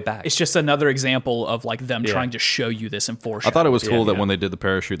injured on time. the way back. It's just another example of like them Yeah. trying to show you this and I foreshadow. thought it was cool that yeah. when they did the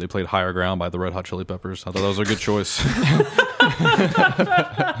parachute, they played "Higher Ground" by the Red Hot Chili Peppers. I thought that was a good choice.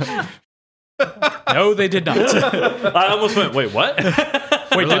 No, they did not. I almost went, wait, what?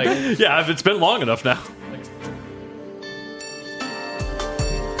 Wait, did they? Yeah, it's been long enough now.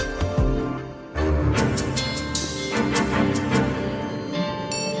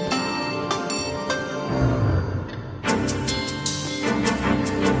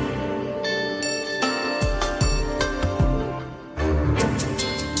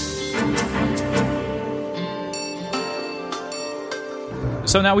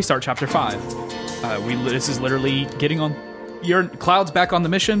 So now we start chapter 5. This is literally getting on. Cloud's back on the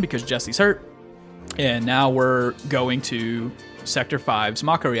mission because Jesse's hurt, and now we're going to Sector 5's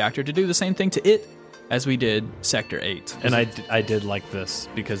Mako reactor to do the same thing to it as we did Sector 8. And I did like this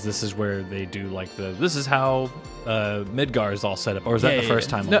because this is where they do like this is how Midgar is all set up. Or is that the first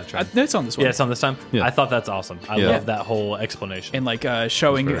time on No, the train? no, it's on this one. Yeah, it's on this time. Yeah. I thought that's awesome. I Yeah. love that whole explanation. And like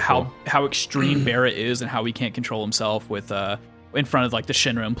showing That's very how extreme Barrett is and how he can't control himself with in front of like the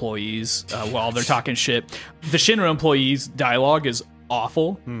Shinra employees while they're talking shit. The Shinra employees' dialogue is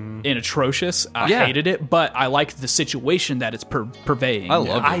awful and atrocious. I Yeah. hated it, but I like the situation that it's purveying. I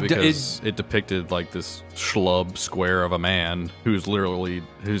loved I it d- because it depicted like this schlub square of a man whose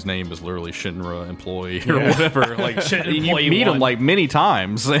name is literally Shinra employee or whatever. Like Shinra you employee meet him one. like many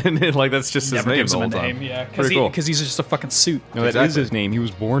times, and like that's just his Never name gives the him whole a time. name, yeah, because Pretty cool. he's just a fucking suit. No, that is Exactly. his name. He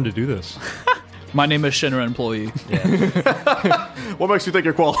was born to do this. My name is Shinra employee. What makes you think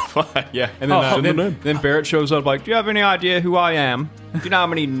you're qualified? Yeah, and then, then Barrett shows up like, do you have any idea who I am? Do you know how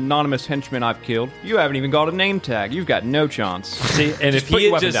many anonymous henchmen I've killed? You haven't even got a name tag. You've got no chance. See, and if put he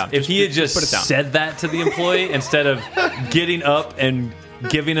your had weapon just down. if he had Just put it down. said that to the employee instead of getting up and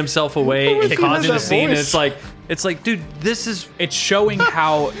giving himself away and causing a scene, and it's like, dude, this is It's showing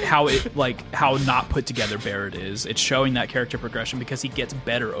how not put together Barrett is. It's showing that character progression because he gets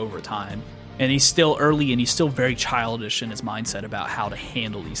better over time. And he's still early, and he's still very childish in his mindset about how to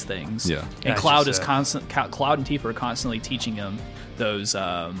handle these things. Yeah. and That's Cloud just is Cloud and Tifa are constantly teaching him those.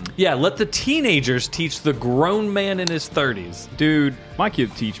 yeah. Let the teenagers teach the grown man in his 30s. Dude, my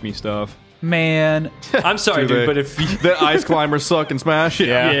kids teach me stuff. Man, I'm sorry, Do dude, they- but if you, the ice climbers suck and smash.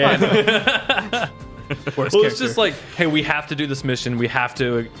 yeah. well, it's just like, hey, we have to do this mission. We have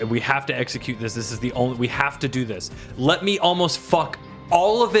to execute this. This is the only. We have to do this. Let me almost fuck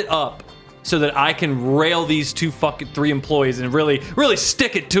all of it up so that I can rail these three employees and really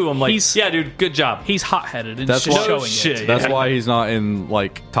stick it to them. Like, He's- yeah, dude, good job. he's hot-headed and That's just why- showing No shit. it. That's Yeah. why he's not in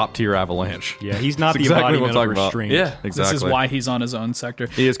like top tier Avalanche. Yeah, he's not That's the exactly what I'm embodiment of talking about. restraint. Yeah. Exactly. This is why he's on his own sector.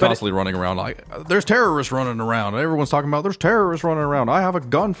 He is But constantly running around like, there's terrorists running around. Everyone's talking about there's terrorists running around. I have a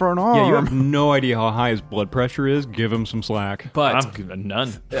gun for an arm. Yeah, you have no idea how high his blood pressure is. Give him some slack. But I'm none.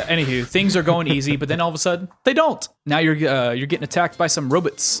 anywho, things are going easy, but then all of a sudden they don't. Now you're getting attacked by some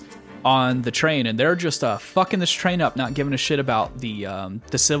robots on the train, and they're just fucking this train up, not giving a shit about the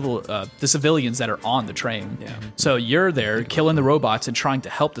civilians that are on the train. Yeah. So you're there killing the robots and trying to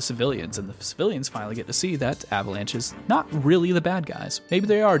help the civilians, and the civilians finally get to see that Avalanche is not really the bad guys. Maybe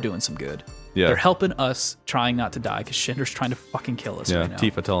they are doing some good. Yeah. They're helping us trying not to die because Shinra's trying to fucking kill us Yeah, right now.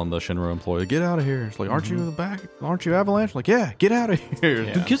 Tifa telling the Shinra employee, "Get out of here." It's like, "Aren't you in the back? Aren't you Avalanche?" Like, "Yeah, get out of here."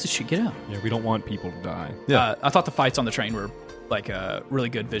 Who gives a shit? Get out. Yeah, we don't want people to die. Yeah. I thought the fights on the train were like really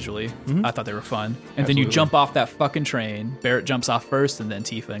good visually. Mm-hmm. I thought they were fun. And then you jump off that fucking train. Barrett jumps off first, and then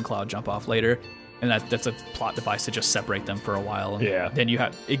Tifa and Cloud jump off later. And that's a plot device to just separate them for a while. And Yeah. then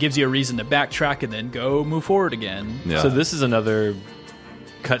it gives you a reason to backtrack and then go move forward again. Yeah. So this is another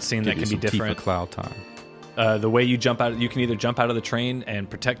cutscene that Give can you be some different. Tifa Cloud time. The way you jump out, you can either jump out of the train and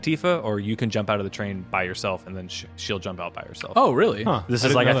protect Tifa, or you can jump out of the train by yourself, and then she'll jump out by herself. Oh, really? Huh. This I is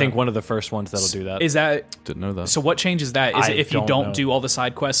didn't like know I think that. one of the first ones that'll do that. Is that Didn't know that. so? What changes that? Is I it if you don't don't know. do all the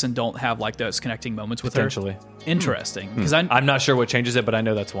side quests and don't have like those connecting moments with Potentially. her? Interesting, because I'm not sure what changes it, but I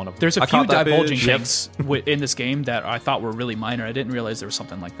know that's one of them. there's a I few caught that divulging bitch. things in this game that I thought were really minor. I didn't realize there was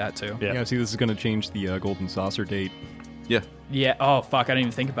something like that too. Yeah. Yeah, see, this is going to change the Golden Saucer date. yeah. Yeah. Oh fuck! I didn't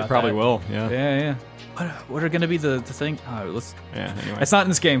even think about Probably that. will, yeah. Yeah. What are going to be the thing? Let's. Yeah, anyway. It's not in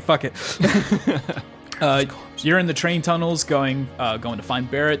this game. Fuck it. You're in the train tunnels, going to find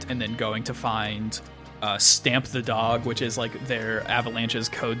Barrett, and then going to find Stamp the dog, which is like their Avalanche's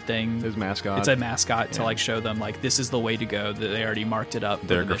code thing. His mascot. It's a mascot to like show them like this is the way to go. That they already marked it up. for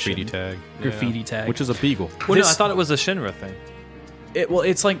Their the mission. graffiti tag, Graffiti tag. which is a beagle. Well, no, This- I thought it was a Shinra thing.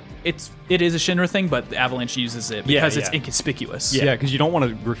 it's like it is a Shinra thing, but the Avalanche uses it Yeah, because it's yeah. inconspicuous. Yeah, because you don't want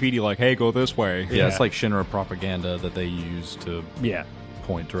to graffiti like, hey, go this way. Yeah, it's like Shinra propaganda that they use to Yeah.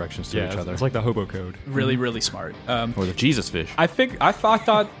 point directions to each other. It's like the hobo code. Really, really smart. Or the Jesus fish. I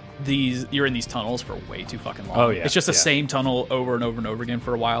thought you're in these tunnels for way too fucking long. Oh, yeah. It's just the same tunnel over and over and over again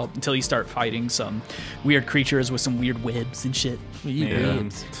for a while until you start fighting some weird creatures with some weird webs and shit.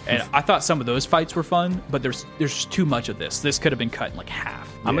 And I thought some of those fights were fun, but there's just too much of this. This could have been cut in like half.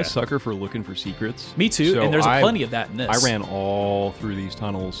 I'm a sucker for looking for secrets. Me too, So and there's plenty of that in this. I ran all through these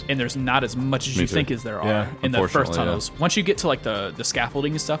tunnels. And there's not as much as Me you too. think as there Yeah, are in the first unfortunately, tunnels. Once you get to like the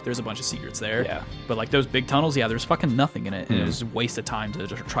scaffolding and stuff, there's a bunch of secrets there. Yeah. But like those big tunnels, there's fucking nothing in it. And it was a waste of time to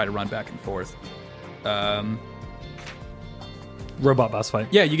just try to run back and forth. Robot boss fight.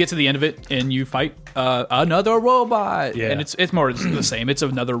 Yeah, you get to the end of it and you fight another robot. Yeah. And it's more the same. It's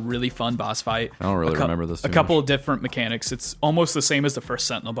another really fun boss fight. I don't really remember this A too couple of different mechanics. It's almost the same as the first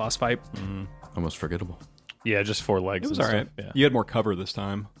Sentinel boss fight. Almost forgettable. Yeah, just 4 legs. It was and all right. stuff. Yeah. You had more cover this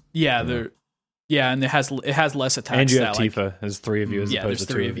time. Yeah, and it has less attacks. And you have that, like, Tifa. There's 3 of you as yeah, opposed there's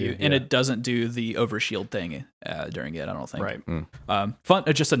to 3 2 of you, and it doesn't do the overshield thing during it. I don't think. Right. Fun.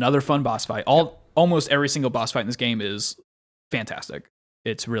 Just another fun boss fight. Almost every single boss fight in this game is fantastic.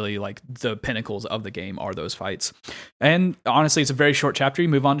 It's really like the pinnacles of the game are those fights. And honestly, it's a very short chapter. You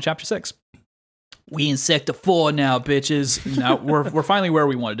move on to chapter 6. We in Sector 4 now, bitches. Now we're finally where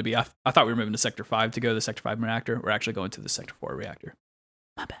we wanted to be. I thought we were moving to Sector 5 to go to the Sector 5 reactor. We're actually going to the Sector 4 reactor.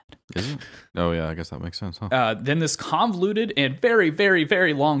 My bad. Is it? Oh yeah, I guess that makes sense, huh? Then this convoluted and very, very,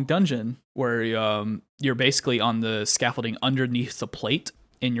 very long dungeon where you're basically on the scaffolding underneath the plate,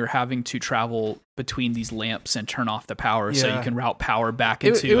 and you're having to travel between these lamps and turn off the power so you can route power back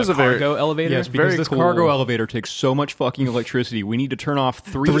into it was a a very- cargo elevator. Yes, because very this cool. cargo elevator takes so much fucking electricity. We need to turn off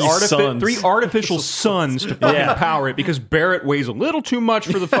three suns. artificial suns to fucking power it because Barrett weighs a little too much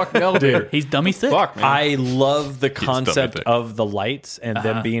for the fucking elevator. He's dummy thick. Fuck, man. I love the dummy concept thick. of the lights and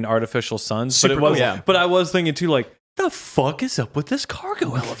them being artificial suns. Super but it was, cool. Yeah. But I was thinking too, like, the fuck is up with this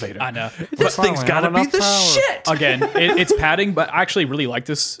cargo elevator? I know. This thing's got to be the shit. Again, it's padding, but I actually really like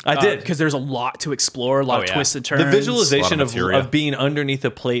this. I did. Because there's a lot to explore, a lot of twists and turns. The visualization A lot of materia. of being underneath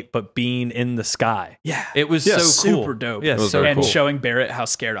a plate but being in the sky. Yeah. It was Yeah, so cool. super dope. Yeah, It was so very and cool. showing Barrett how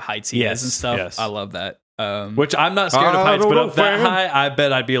scared of heights he Yes, is and stuff. yes. I love that. Which I'm not scared of I heights, don't but know, up that fam. high, I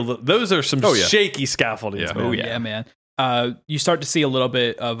bet I'd be a little. Those are some Oh, yeah. shaky scaffoldings. Yeah. man. Oh yeah, man. You start to see a little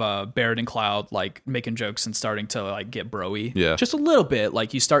bit of Barrett and Cloud like making jokes and starting to like get broy. Yeah. Just a little bit.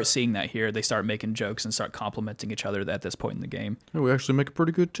 Like you start seeing that here. They start making jokes and start complimenting each other at this point in the game. We actually make a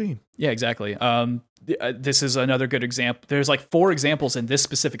pretty good team. Yeah, exactly. This is another good example. There's like 4 examples in this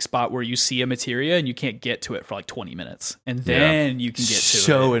specific spot where you see a materia and you can't get to it for like 20 minutes, and then you can get to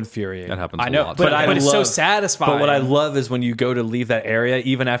So it. infuriating. That happens I a know, lot. but I it's so love- satisfying. But what I love is when you go to leave that area,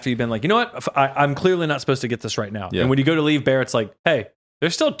 even after you've been like, you know what, I'm clearly not supposed to get this right now. Yeah. And when you go to leave, Barrett's like, hey,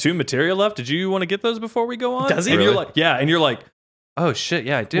 there's still 2 material left. Did you want to get those before we go on? Does he? And you're Really? like, yeah. And you're like, oh shit,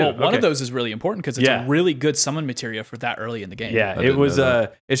 yeah, I do. Well, one Okay. of those is really important because it's Yeah. a really good summon materia for that early in the game. Yeah, I it didn't was. know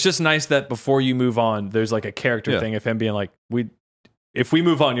that. It's just nice that before you move on, there's like a character Yeah. thing of him being like, if we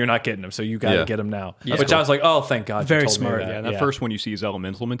move on, you're not getting them, so you got to Yeah. get them now. Yeah. Which I was like, oh, thank God, you Very told me smart. that. Yeah, and that first one you see is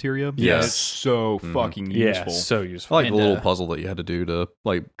elemental materia. Yes. It's so fucking yeah, useful. so I useful. like And, the little uh, puzzle that you had to do to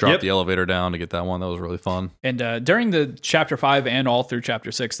like drop Yep. the elevator down to get that one. That was really fun. And during the chapter 5 and all through chapter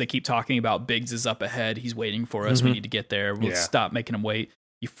 6, they keep talking about Biggs is up ahead. He's waiting for us. We need to get there. We'll Yeah. stop making him wait.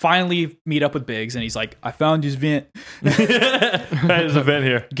 You finally meet up with Biggs, and he's like, I found his vent. There's a vent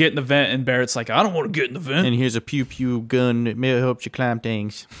here. Get in the vent, and Barrett's like, I don't want to get in the vent. And here's a pew pew gun. It may help you climb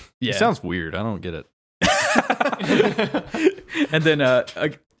things. Yeah. It sounds weird. I don't get it. And then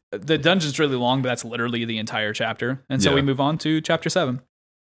the dungeon's really long, but that's literally the entire chapter. And so Yeah. we move on to chapter 7,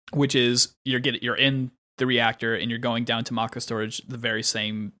 which is you're in the reactor and you're going down to Mako storage the very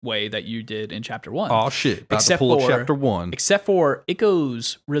same way that you did in chapter 1. Oh shit! About Except to pull for- up chapter 1 Except for it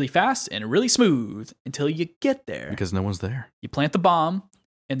goes really fast and really smooth until you get there. because no one's there. You plant the bomb,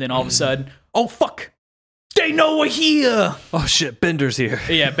 and then all of a sudden, oh fuck, they know we're here. Oh shit, Bender's here.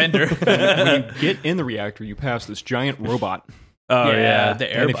 Yeah, Bender. When you get in the reactor, you pass this giant robot. Oh yeah.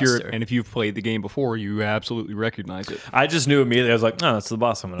 the And airbuster. if you've played the game before, you absolutely recognize it. I just knew immediately. I was like, oh, that's the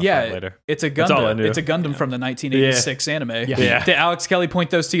boss I'm gonna fight later. It's a That's all I Gundam. knew. It's a Gundam from the 1986 anime. Yeah. Did Alex Kelly point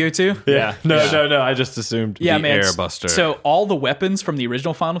those to you too? Yeah. No. I just assumed. Yeah, The man. Airbuster. So all the weapons from the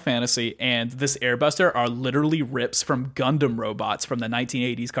original Final Fantasy and this Airbuster are literally rips from Gundam robots from the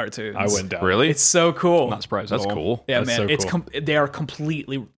 1980s cartoons. I went down. Really? It's so cool. Not surprised That's at all. cool. Yeah, That's man. so It's cool. they are complete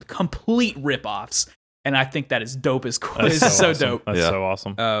rip-offs, and I think that is dope as cool. That's It's so awesome. dope. That's Yeah. so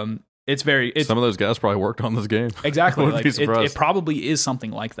awesome. It's Some of those guys probably worked on this game. exactly Wouldn't like be it surprised. probably is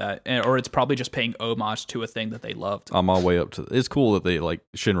something like that, or it's probably just paying homage to a thing that they loved. I'm all way up to. It's cool that they like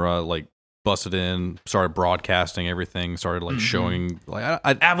Shinra like busted in, started broadcasting everything, started like showing like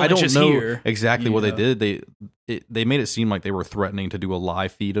I Avalanche don't is know here. exactly what they did. They made it seem like they were threatening to do a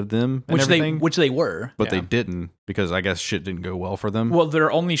live feed of them and everything, which they were, but they didn't because I guess shit didn't go well for them. Well,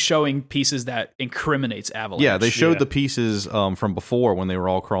 they're only showing pieces that incriminates Avalanche. Yeah, they showed the pieces from before when they were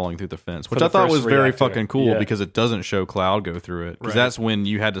all crawling through the fence, which the I thought was first very react to fucking it. cool Yeah. because it doesn't show Cloud go through it. Because that's when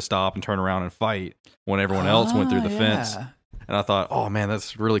you had to stop and turn around and fight when everyone else went through the fence. And I thought, oh man,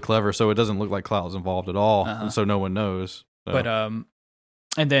 that's really clever. So it doesn't look like Cloud's involved at all, and so no one knows. So. But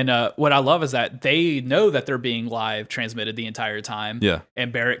and then what I love is that they know that they're being live transmitted the entire time. Yeah.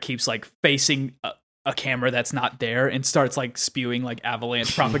 And Barrett keeps like facing a camera that's not there and starts like spewing like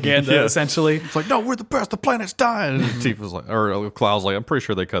Avalanche propaganda essentially. It's like, no, we're the best. The planet's dying. And Tifa's like, or Cloud's like, I'm pretty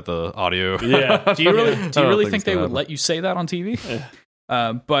sure they cut the audio. Yeah. Do you really think it's they gonna would happen. let you say that on TV?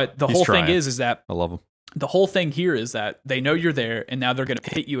 But the He's whole trying. thing is that I love them. the whole thing here is that they know you're there and now they're going to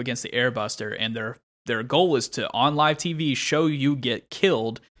hit you against the airbuster, and their goal is to on live TV show you get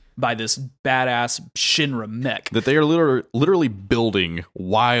killed by this badass Shinra mech. That they are literally building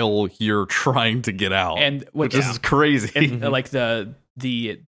while you're trying to get out. And what this is crazy. and like the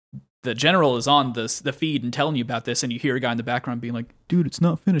general is on the feed and telling you about this, and you hear a guy in the background being like, dude, it's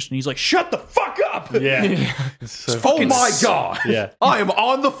not finished, and he's like, shut the fuck up. Yeah. Oh my god! Yeah. I am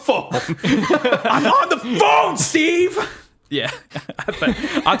on the phone. I'm on the phone, Steve. Yeah,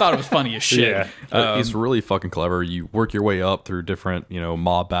 I thought it was funny as shit. Yeah. It's really fucking clever. You work your way up through different,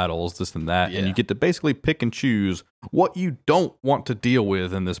 mob battles, this and that, and you get to basically pick and choose what you don't want to deal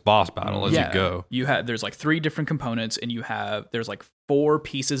with in this boss battle as you go. There's like 3 different components, and there's like 4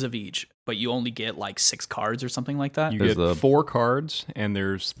 pieces of each, but you only get like 6 cards or something like that. You There's get the- 4 cards, and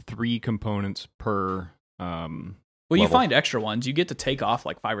there's 3 components per. Well, you level. find extra ones. You get to take off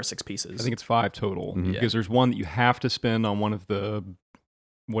like 5 or 6 pieces. I think it's 5 total Mhm. because there's one that you have to spend on one of the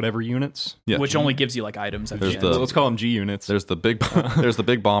whatever units. Yeah. which only gives you like items at There's the end. the- Let's call them G units. There's the big, there's the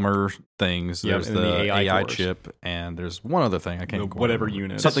big bomber things. Yeah, There's and then the the AI AI cores. chip, and there's one other thing I can't. The quite whatever remember.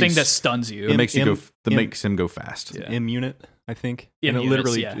 unit. the Something thing that stuns you. that makes you go. That M- makes him go fast. Yeah. M unit, I think. M and it units,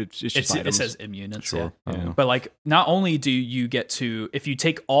 literally, yeah. it's just it items. says M units. Sure. Yeah. I don't know. But like, not only do you get to, if you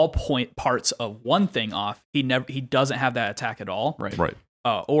take all parts of one thing off, he doesn't have that attack at all. Right. Right.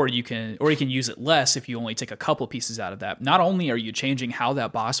 Or you can use it less if you only take a couple pieces out of that. Not only are you changing how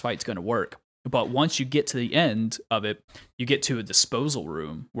that boss fight's going to work, but once you get to the end of it, you get to a disposal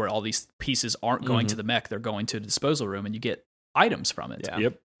room where all these pieces aren't going to the mech; they're going to the disposal room, and you get items from it. Yeah.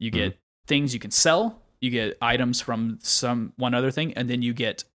 Yep. You get things you can sell. You get items from one other thing, and then you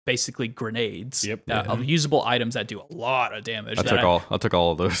get basically grenades. Yep. Usable items that do a lot of damage. I took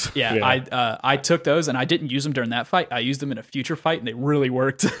all of those. Yeah, Yeah. I took those, and I didn't use them during that fight. I used them in a future fight, and they really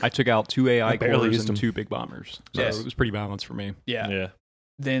worked. I took out 2 AI barely cores used and them. 2 big bombers. So Yes. it was pretty balanced for me. Yeah. Yeah.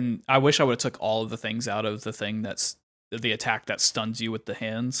 Then I wish I would have took all of the things out of the thing that's the attack that stuns you with the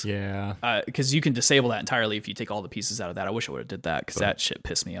hands. Yeah. Because you can disable that entirely if you take all the pieces out of that. I wish I would have did that because that shit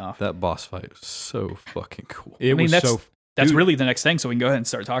pissed me off. That boss fight was so fucking cool. It was that's so. that's dude, really the next thing, so we can go ahead and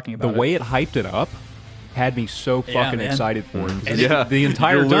start talking the about way it hyped it up had me so Yeah, fucking man. excited for it. 'Cause And the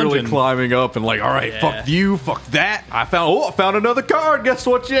entire You're literally dungeon. climbing up and like, all right, Yeah. fuck you, fuck that. I found another card. Guess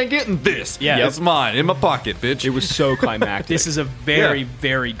what? You ain't getting this. Yeah. That's mine in my pocket, bitch. It was so climactic. This is a very,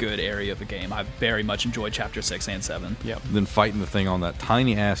 very good area of the game. I very much enjoyed Chapter 6 and 7. Yep. then fighting the thing on that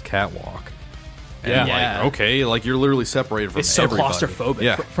tiny ass catwalk. And Yeah. Yeah. like, okay, like you're literally separated from It's so everybody. claustrophobic.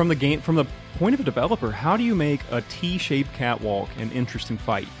 Yeah. From the point of a developer, how do you make a T-shaped catwalk an interesting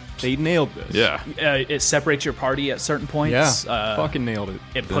fight? They nailed this. Yeah. It separates your party at certain points. Yeah. Fucking nailed it.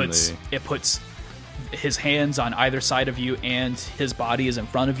 It Then puts his hands on either side of you, and his body is in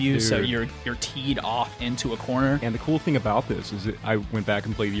front of you, so Dude. you're teed off into a corner. And the cool thing about this is that I went back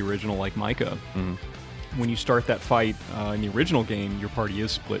and played the original like Micah. Mm-hmm. When you start that fight in the original game, your party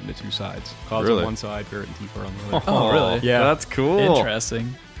is split into 2 sides. Cloud's Really? on one side, Barrett and Tifa are on the other. Oh, really? Yeah. That's cool.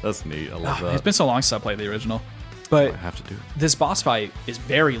 Interesting. That's neat. I love that. It's been so long since I played the original, I but have to do it. this boss fight is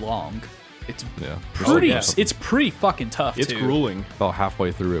very long. It's Yeah. pretty. yeah. It's pretty fucking tough. It's too. grueling. About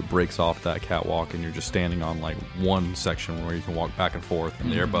halfway through, it breaks off that catwalk, and you're just standing on like one section where you can walk back and forth,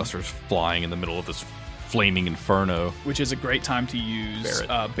 and the airbuster's flying in the middle of this flaming inferno. which is a great time to use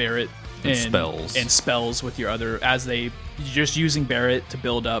Barrett And spells. and spells with your other you're just using Barrett to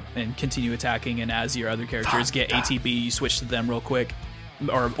build up and continue attacking, and as your other characters get ATB, you switch to them real quick,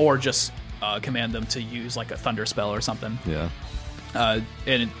 or just command them to use like a thunder spell or something. Yeah.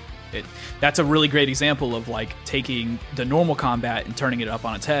 And that's a really great example of like taking the normal combat and turning it up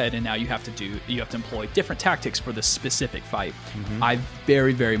on its head, and now you have to employ different tactics for the specific fight. I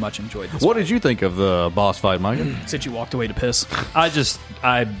very, very much enjoyed this. What did you think of the boss fight, Mike? Since you walked away to piss.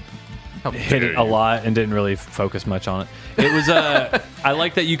 I hit it a lot and didn't really focus much on it. It was I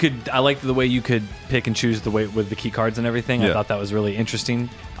like that you could. I liked the way you could pick and choose the way with the key cards and everything. I thought that was really interesting.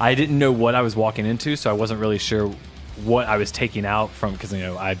 I didn't know what I was walking into, so I wasn't really sure what I was taking out from, because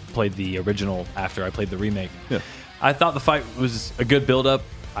I played the original after I played the remake. Yeah. I thought the fight was a good build up.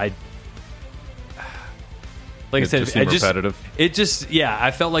 Like I said, repetitive.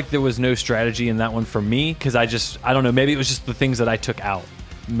 I felt like there was no strategy in that one for me, because I don't know, maybe it was just the things that I took out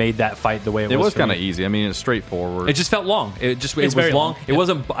made that fight the way it was. It was kind of easy. I mean, it's straightforward. It just felt long. It was long. It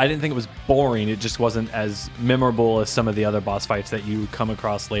wasn't. I didn't think it was boring. It just wasn't as memorable as some of the other boss fights that you come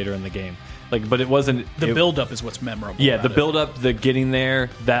across later in the game. But it wasn't. The build up is what's memorable. Yeah, the build up, the getting there,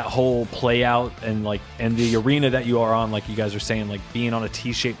 that whole play out, and the arena that you are on, like you guys are saying, like being on a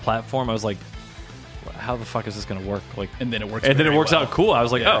T-shaped platform. I was like, how the fuck is this going to work? And then it works. And then it works out cool. I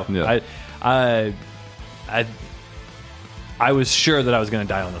was like, I was sure that I was going to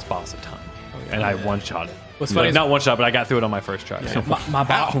die on this boss a ton, and I one-shot it. What's funny? Not one shot, but I got through it on my first try. Yeah.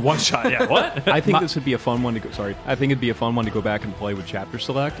 My one shot. Yeah. What? I think this would be a fun one to go. Sorry, I think it'd be a fun one to go back and play with chapter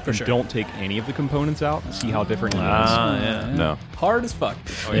select. For sure. Don't take any of the components out and see how different it is. Yeah. No. hard as fuck.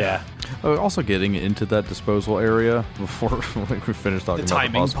 Oh, yeah. Also, getting into that disposal area before we finished talking The about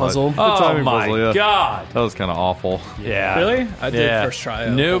timing the boss puzzle. Fight. The timing my puzzle, yeah. God. That was kind of awful. Yeah. Really? I did Yeah. first try the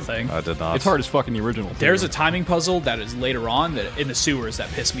whole Nope. thing. I did not. It's hard as fucking the original. There's a timing puzzle that is later on that in the sewers that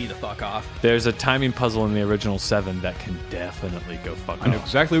pissed me the fuck off. There's a timing puzzle in the original 7 that can definitely go fuck I know off.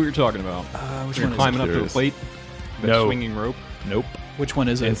 exactly what you're talking about. Which You're one is climbing it? up to the Curious. plate. That No. swinging rope. Nope. Which one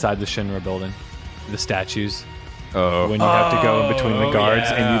is it? Inside the Shinra building. The statues. Oh. When you have to go in between the guards,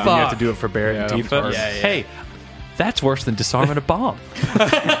 yeah. and you have to Fuck. do it for Barrett Yeah, and that was Tifa. hard. Yeah, yeah. Hey, that's worse than disarming a bomb.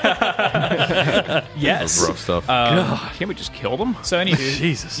 Yes. Rough stuff. Can't we just kill them? So anywho,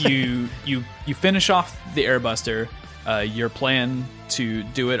 Jesus. you finish off the Airbuster. Your plan to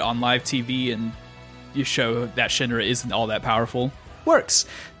do it on live TV and you show that Shinra isn't all that powerful works.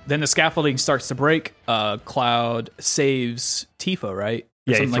 Then the scaffolding starts to break. Cloud saves Tifa, right?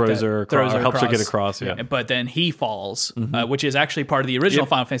 Or Yeah, he something like throws that. her across, helps her get across. Yeah. But then he falls, which is actually part of the original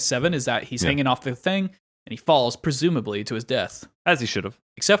Final Fantasy VII. Is that he's hanging off the thing and he falls, presumably to his death. As he should have.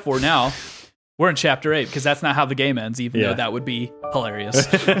 Except for now, we're in Chapter 8 because that's not how the game ends. Even Yeah. though that would be hilarious.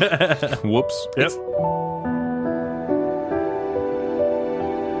 Whoops. Yep.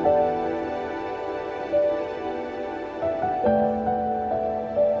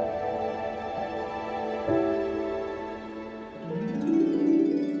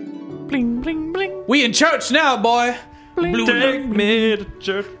 Bling, bling, bling. We in church now, boy. Blue Take me to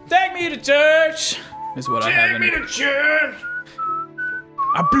church. Take me to church. Is what I have in it. to church.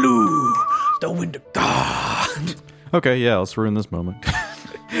 I blew the wind of God. Okay, yeah, let's ruin this moment.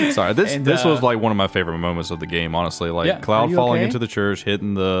 Sorry, this And, was like one of my favorite moments of the game, honestly. Like Yeah. Cloud Are you falling okay? into the church,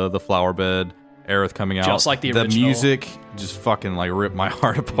 hitting the flower bed, Aerith coming out. Just like the The original. music just fucking like ripped my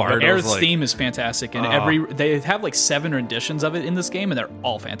heart apart. I was Aerith's like, theme is fantastic, and they have like 7 renditions of it in this game, and they're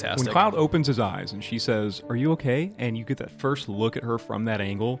all fantastic. When Cloud opens his eyes and she says, "Are you okay?" and you get that first look at her from that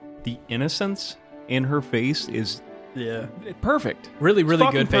angle, the innocence in her face is perfect. Really, really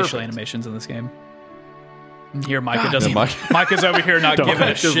fucking good facial perfect. animations in this game. And here, Micah doesn't. Mike- Micah's over here not giving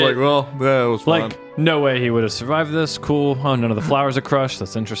a Just shit. like, well, that was fun. Like, no way he would have survived this. Cool. Oh, none of the flowers are crushed.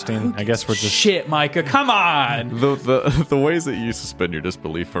 That's interesting. I guess we're just... Shit, Micah, come on. the ways that you suspend your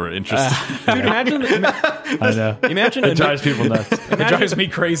disbelief are interesting. Dude, imagine I know. imagine It drives people nuts. It drives me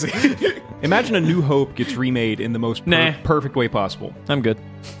crazy. imagine A New Hope gets remade in the most Nah. perfect way possible. I'm good.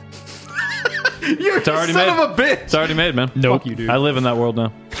 You're It's already son made. of a bitch. It's already made, man. Fuck you, dude. I live in that world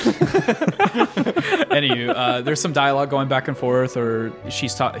now. Anywho, there's some dialogue going back and forth, or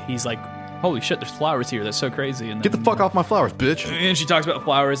he's like, "Holy shit, there's flowers here. That's so crazy." And Get the then- fuck off my flowers, bitch. And she talks about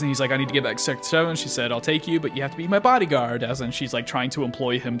flowers, and he's like, "I need to get back to Sector 7." She said, "I'll take you, but you have to be my bodyguard." As in, she's like trying to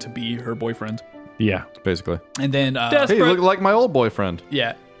employ him to be her boyfriend. Yeah. Basically. And then, Hey, you look like my old boyfriend.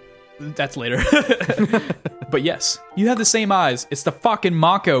 yeah, that's later. But yes, you have the same eyes. It's the fucking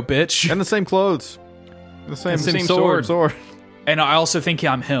Mako, bitch. And the same clothes. The same same sword. And I also think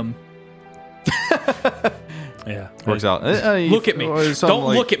I'm him. Yeah. Works out. Look at me.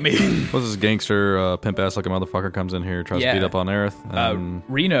 Don't look at me. What's this gangster pimp ass looking motherfucker comes in here, tries Yeah. to beat up on Aerith.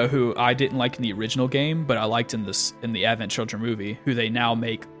 Reno, who I didn't like in the original game, but I liked in the Advent Children movie, who they now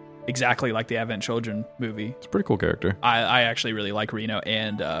make exactly like the Advent Children movie. It's a pretty cool character. I actually really like Reno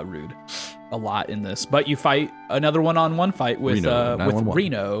and Rude a lot in this. But you fight another one-on-one fight with Reno, with 911.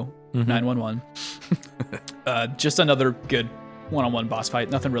 Reno 911. Just another good one-on-one boss fight.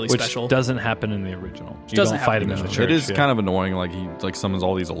 Nothing really Which special. doesn't happen in the original. You doesn't don't fight him happen in in the the church. It is yeah. kind of annoying. Like he like summons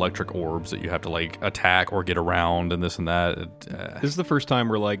all these electric orbs that you have to like attack or get around and this and that. This is the first time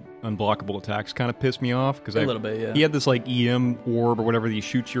where like unblockable attacks kind of pissed me off because A little bit, yeah. He had this like EM orb or whatever that he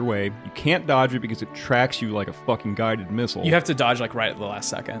shoots your way. You can't dodge it because it tracks you like a fucking guided missile. You have to dodge like right at the last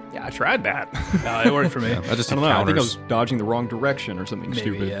second. Yeah, I tried that. It worked for me. I just I don't know. I think I counters, was dodging the wrong direction or something Maybe,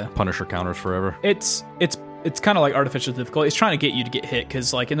 stupid. yeah. Punisher counters forever. It's kind of like artificial difficulty. It's trying to get you to get hit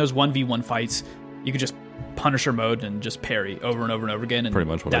because like in those 1v1 fights, you could just Punisher mode and just parry over and over and over again. And Pretty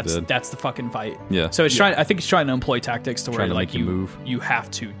much what I that's did. That's the fucking fight. Yeah. So it's trying. I think it's trying to employ tactics to where Trying to like make you move. you have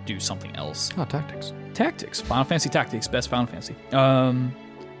to do something else. Oh, tactics. Tactics. Final Fantasy Tactics. Best Final Fantasy.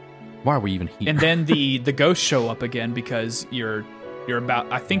 Why are we even here? And then the ghosts show up again because you're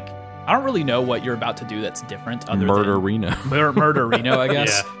about. I don't really know what you're about to do that's different. Other Murder than Reno. Murder Reno, I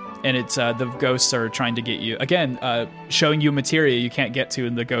guess. Yeah. And it's the ghosts are trying to get you again, showing you materia you can't get to,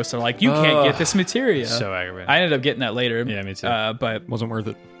 and the ghosts are like, you can't get this materia. So aggravating. I ended up getting that later. Yeah, me too. But Wasn't worth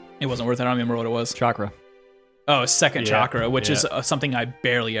it. it wasn't worth it. I don't remember what it was. Chakra. Oh, second Yeah, chakra, which is yeah. something I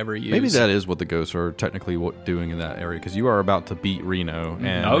barely ever use. Maybe that is what the ghosts are technically doing in that area because you are about to beat Reno,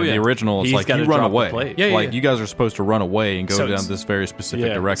 and Oh, in yeah. the original, it's He's like gotta you run drop the away. plate. Yeah, like yeah. you guys are supposed to run away and go So down it's- this very specific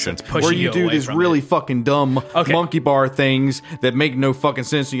Yeah, so direction, it's pushing where you you do away these from really it. fucking dumb Okay. monkey bar things that make no fucking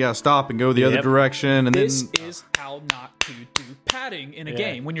sense. You gotta stop and go the other Yep. direction, and This then is how not to do padding in a Yeah.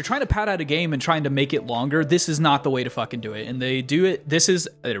 game. When you're trying to pad out a game and trying to make it longer, this is not the way to fucking do it. And they do it. This is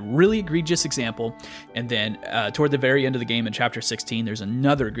a really egregious example. And then toward the very end of the game in chapter 16, there's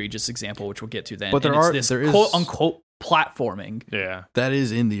another egregious example, which we'll get to then. But there and it's are- this there is- quote unquote platforming. Yeah. that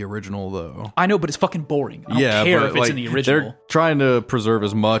is in the original though. I know, but it's fucking boring. I don't care but, if it's like, in the original. They're trying to preserve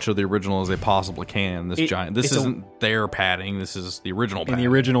as much of the original as they possibly can. This It's isn't their padding. This is the original In padding. the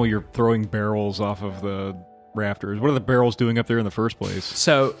original, you're throwing barrels off of the rafters. What are the barrels doing up there in the first place?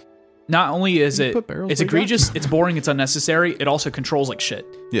 So not only is You it put barrels it's like that? egregious, it's boring, it's unnecessary, it also controls like shit.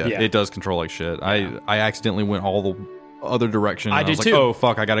 Yeah, Yeah. it does control like shit. I accidentally went all the other direction. I and did was like, too. oh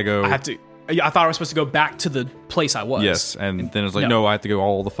fuck, I gotta go. I have to. I thought I was supposed to go back to the place I was. Yes, and then it's like, No. no, I have to go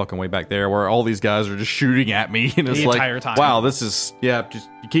all the fucking way back there, where all these guys are just shooting at me, and it's The like, entire time. wow, this is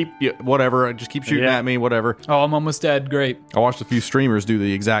just whatever, just keep shooting Yeah. at me, whatever. Oh, I'm almost dead. Great. I watched a few streamers do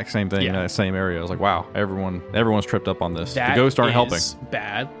the exact same thing in Yeah. that same area. I was like, wow, everyone's tripped up on this. That The ghosts aren't helping. is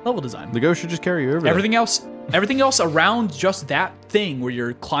bad level design. The ghost should just carry you over. Everything else around just that thing where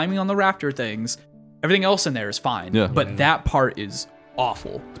you're climbing on the rafter things, everything else in there is fine. Yeah. But that part is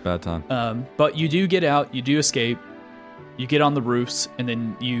awful. It's a bad time. But you do get out, you do escape, you get on the roofs, and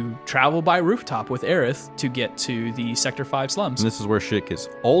then you travel by rooftop with Aerith to get to the Sector 5 slums. And this is where shit gets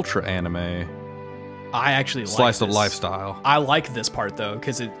ultra anime, I actually like slice of this. lifestyle. I like this part though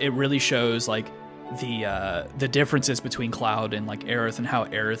because it really shows like the differences between Cloud and like Aerith and how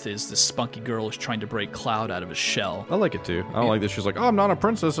Aerith is this spunky girl who's trying to break Cloud out of his shell. I like it too. I don't like this. She's like, oh, I'm not a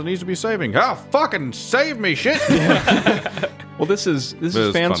princess. It needs to be saving. Ah, fucking save me, shit. Well, this is is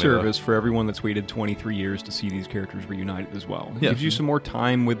fan funny, service for everyone that's waited 23 years to see these characters reunited as well. It Yeah. gives you some more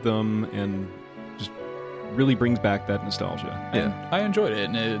time with them and just really brings back that nostalgia. Yeah. I enjoyed it,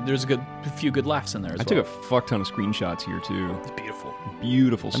 and there's a few good laughs in there as I well. took a fuck ton of screenshots here too. It's beautiful.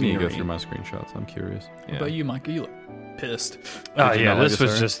 Beautiful I need to scenery. go through my screenshots. I'm curious. Yeah. But you, Micah, you look pissed. Oh Did you yeah, not like this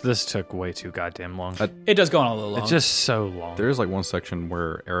this was area? this took way too goddamn long. It does go on a little long. It's just so long. There is like one section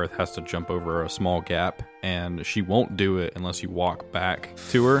where Aerith has to jump over a small gap, and she won't do it unless you walk back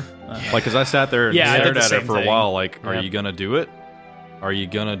to her. Like, because I sat there and Yeah, I did stared the at her same for a thing. while. Like, are Yep. you gonna do it? Are you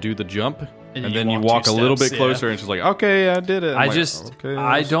gonna do the jump? And And you then you walk walk two a little steps, bit yeah. closer, and she's like, "Okay, I did it." I'm I like, just "Okay,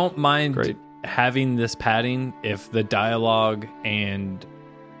 I that's don't mind great." having this padding if the dialogue and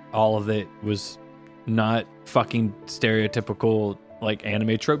all of it was not fucking stereotypical like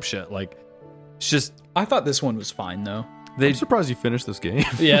anime trope shit. Like it's just I thought this one was fine though. I'm surprised you finished this game.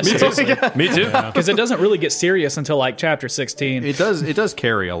 Yeah, seriously. me too. Because it doesn't really get serious until like chapter 16. It does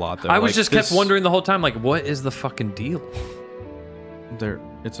carry a lot though. I was Like, just kept wondering the whole time, like, what is the fucking deal?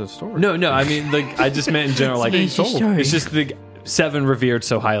 It's a story. No, I mean, like, I just meant in general, like, it's just the 7 revered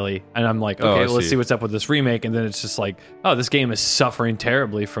so highly, and I'm like, okay, I let's see. see what's up with this remake, and then it's just like, oh, this game is suffering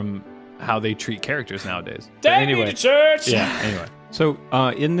terribly from how they treat characters nowadays. But Take me to church! yeah. Anyway, So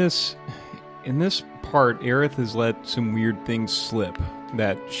in this part, Aerith has let some weird things slip.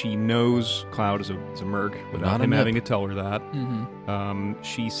 That she knows Cloud is a merc without Not a him nip. having to tell her that. Mm-hmm.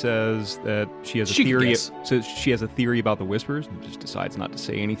 She says that she has a She can theory. guess. Says she has a theory about the whispers and just decides not to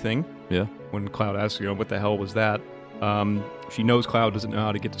say anything. Yeah. When Cloud asks, what the hell was that? She knows Cloud doesn't know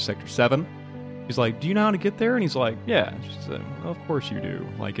how to get to Sector 7. She's like, do you know how to get there? And he's like, yeah. She said, well, of course you do.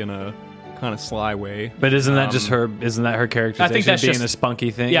 Like in a kind of sly way. But isn't that just her? Isn't that her characterization? I think that's being just a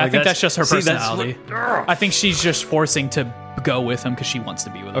spunky thing. Yeah, Like, I think that's just her see, that's personality. I think she's just forcing to go with him because she wants to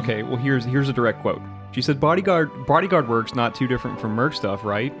be with him. Okay, well here's a direct quote. She said, bodyguard work's not too different from merc stuff,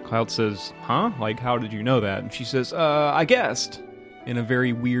 right? Cloud says, huh? Like, how did you know that? And she says, I guessed. In a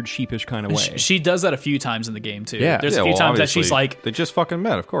very weird, sheepish kind of way. She does that a few times in the game, too. Yeah. There's a few times that she's like... They just fucking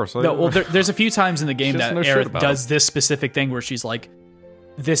met, of course. No, well, there's a few times in the game She that doesn't know shit Aerith about does this specific thing where she's like,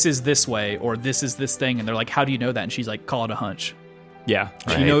 this is this way, or this is this thing, and they're like, how do you know that? And she's like, call it a hunch. Yeah,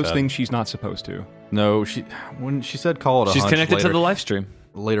 I she hate knows that. things she's not supposed to. No, when she said call it a She's hunch connected later, to the live stream.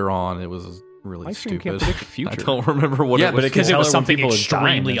 later on, it was really Live stream stupid. can't predict the future. I don't remember what Yeah, it but was. it can Because it tell was her when something people are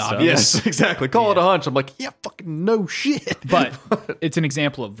dying extremely and stuff. obvious. Yes, exactly. Call it a hunch. I'm like, yeah, fucking no shit. But it's an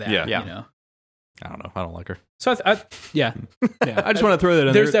example of that, Yeah. you know? I don't know. I don't like her. So, yeah, Yeah, I just want to throw that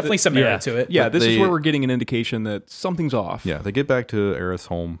in there's there. definitely some merit to it. Yeah, But this is they- where we're getting an indication that something's off. Yeah, they get back to Aerith's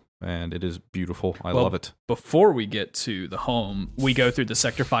home, and it is beautiful. I Well, love it. Before we get to the home, we go through the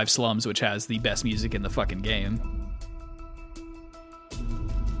Sector 5 slums, which has the best music in the fucking game.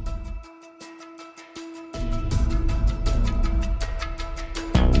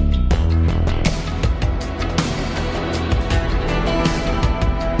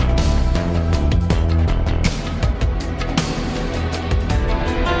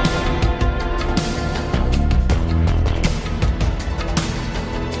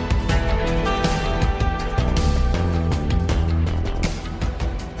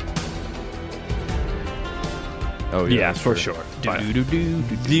 Oh Yeah, for sure.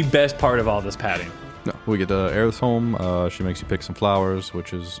 The best part of all this padding. No, we get to Aerith's home. She makes you pick some flowers,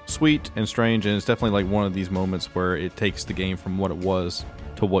 which is sweet and strange, and it's definitely like one of these moments where it takes the game from what it was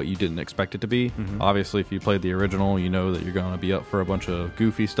to what you didn't expect it to be. Obviously, if you played the original, you know that you're going to be up for a bunch of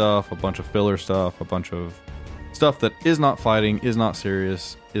goofy stuff, a bunch of filler stuff, a bunch of stuff that is not fighting, is not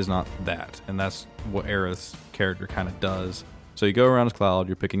serious, is not that. And that's what Aerith's character kind of does. So you go around as Cloud,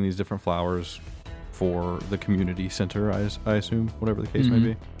 you're picking these different flowers for the community center, I assume, whatever the case may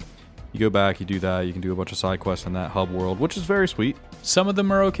be. You go back, you do that, you can do a bunch of side quests in that hub world, which is very sweet. Some of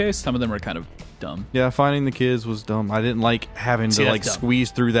them are okay, some of them are kind of dumb. Yeah, finding the kids was dumb. I didn't like having See, to that's like dumb.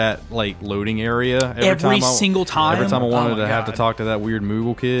 squeeze through that like loading area Every single time? Every time I Oh wanted my to have to God. talk to that weird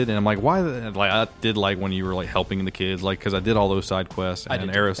Moogle kid, and I'm like, why? Like I did like when you were like helping the kids, like because I did all those side quests, I and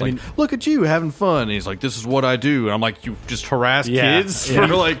did too. Aerith's like, look at you having fun. And he's like, this is what I do, and I'm like, you just harass Yeah. kids Yeah.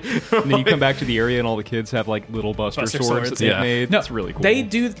 for like. And then you come back to the area and all the kids have like little Buster Buster swords swords, that they've yeah. made. No, That's really cool. They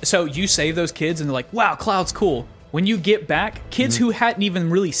do. So you save those kids, and they're like, "Wow, Cloud's cool." When you get back, kids who hadn't even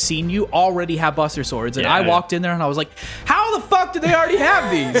really seen you already have Buster swords, and Yeah. I walked in there and I was like, "How the fuck did they already have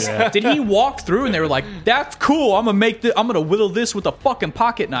these?" Did he walk through and they were like, "That's cool. I'm gonna whittle this with a fucking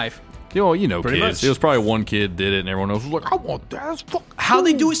pocket knife." You know, Pretty kids. much. It was probably one kid did it, and everyone else was like, I want that. That's fucking How cool.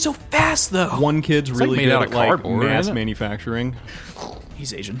 they do it so fast though? One kid's like really made good out at of like cardboard, mass isn't it? manufacturing.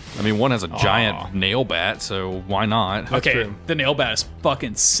 He's Asian. I mean, one has a giant nail bat, so why not? Okay, true. the nail bat is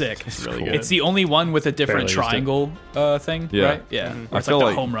fucking sick. It's really good. It's the only one with a different Barely used it. triangle thing, Yeah. right? Yeah, I it's feel like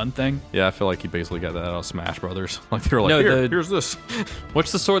like- the home run thing. Yeah, I feel like he basically got that out of Smash Brothers. Like they were like, No, here's this.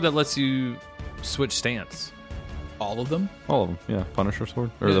 What's the sword that lets you switch stance? All of them. All of them. Yeah, Punisher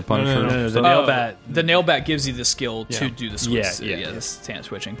sword or the Punisher. no, the stuff. nail bat. The nail bat gives you the skill to do the switch. Yeah. The stance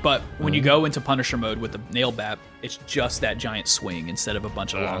switching. But when you go into Punisher mode with the nail bat, it's just that giant swing instead of a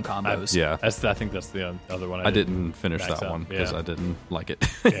bunch of long combos. Yeah, I think that's the other one. I didn't finish max that out. one because Yeah. I didn't like it.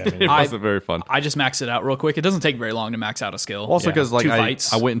 me it neither. wasn't very fun. I just maxed it out real quick. It doesn't take very long to max out a skill. Also, because like Two I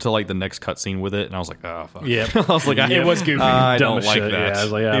fights. went into like the next cutscene with it, and I was like, oh fuck. Yeah. I was like, It was goofy. I Dumb don't as like shit. that. Yeah, I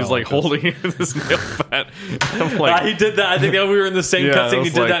was like, yeah, I he don't was like like holding this nail bat. I'm like, he did that. I think that we were in the same Yeah, I cutscene. He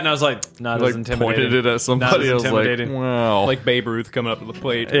was did like- that, and I was like, "Not as like intimidating." pointed it at somebody. I Not as was like, intimidating. wow. Like Babe Ruth coming up to the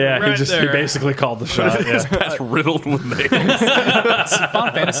plate. yeah, Right he there. basically called the shot. Yeah. that's riddled with nails.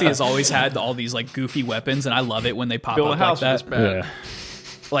 Final Fantasy has always had all these like goofy weapons, and I love it when they pop Build a up house like with that. this bat.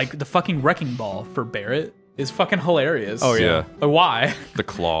 Yeah. Like the fucking wrecking ball for Barrett is fucking hilarious. Oh, yeah, Like, why? the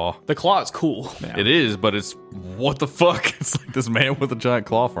claw. The claw is cool. It is, but it's what the fuck? It's like this man with a giant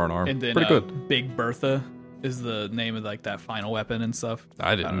claw for an arm. And then Pretty good. Big Bertha is the name of like that final weapon and stuff.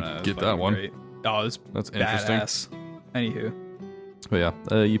 I didn't don't know, it's get that fucking one. great. Oh, it's That's interesting. badass. Anywho, But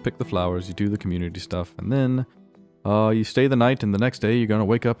yeah, you pick the flowers, you do the community stuff, and then you stay the night, and the next day you're gonna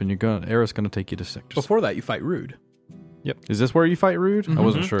wake up and Aerith's gonna take you to Sector. before that you fight Rude. Is this where you fight Rude? I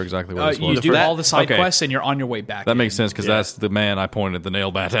wasn't sure exactly what this You was. do That- all the side okay. quests and you're on your way back. That in. makes sense because Yeah. that's the man I pointed the nail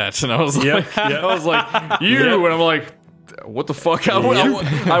bat at, and I was Yep, like, yep. I was like, you, and I'm like, what the fuck?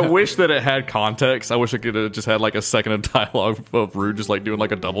 I wish that it had context. I wish it could have just had like a second of dialogue of Rude just like doing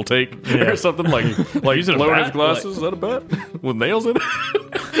like a double take or something like Using a blowing bat? his glasses. Is that a bat with nails in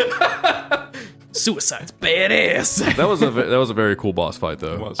it? Suicide's badass. That was a very cool boss fight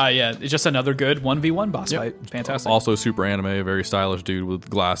though. It was. Yeah, it's just another good 1v1 boss fight. Fantastic. Also super anime, a very stylish dude with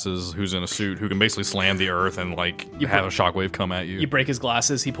glasses who's in a suit who can basically slam the earth and like have a shockwave come at you. You break his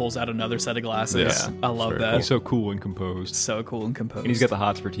glasses, he pulls out another set of glasses. Yeah. I love very that. He's so cool and composed. So cool and composed. And he's got the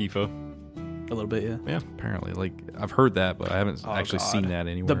hots for Tifa. a little bit, yeah. Apparently, like I've heard that, but I haven't actually seen that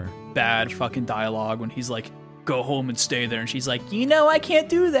anywhere. The bad fucking dialogue when he's like, "Go home and stay there," and she's like, I can't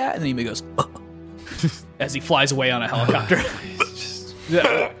do that," and then he goes, as he flies away on a helicopter.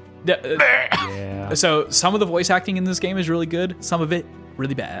 Yeah. So some of the voice acting in this game is really good. Some of it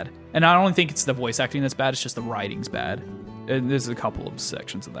really bad. And I don't think it's the voice acting that's bad. It's just the writing's bad. And there's a couple of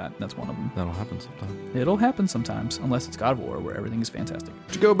sections of that. And that's one of them. That'll happen sometime. It'll happen sometimes, unless it's God of War, where everything is fantastic.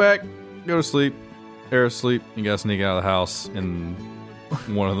 But you go back, go to sleep, Aerith sleep. You gotta sneak out of the house in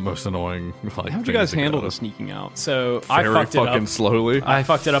one of the most annoying. Like, How'd you guys handle the sneaking out? So I Very fucked it fucking up. slowly. I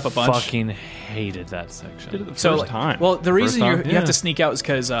fucked it up a bunch. Fucking hated that section. Did it the So, first time. well, the reason time? you have to sneak out is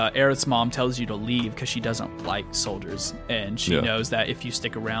because Aerith's mom tells you to leave because she doesn't like soldiers, and she knows that if you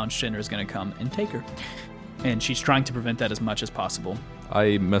stick around, Shinra's going to come and take her, and she's trying to prevent that as much as possible.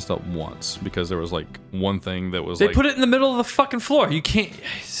 I messed up once because there was like one thing that was They like put it in the middle of the fucking floor. You can't.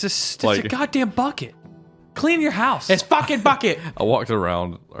 It's a Like- goddamn bucket. Clean your house. It's fucking bucket. I walked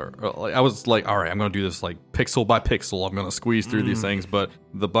around. Like, I was like, all right, I'm gonna do this like pixel by pixel. I'm gonna squeeze through these things, but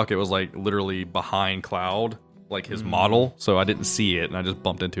the bucket was like literally behind Cloud, like his model, so I didn't see it, and I just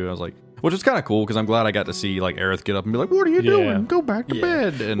bumped into it. I was like, which is kind of cool because I'm glad I got to see like Aerith get up and be like, "What are you doing? Go back to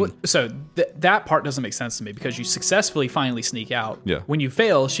bed." And Well, so that part doesn't make sense to me because you successfully finally sneak out. Yeah. When you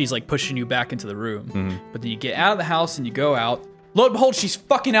fail, she's like pushing you back into the room. But then you get out of the house and you go out. Lo and behold, she's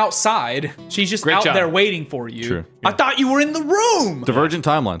fucking outside. She's just Great out job. there waiting for you. True. I thought you were in the room. divergent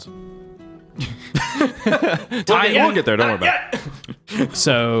timelines. We'll get there. Don't worry about it.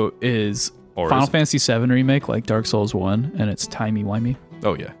 So is Or Final is it? Fantasy VII Remake like Dark Souls 1 and it's timey-wimey?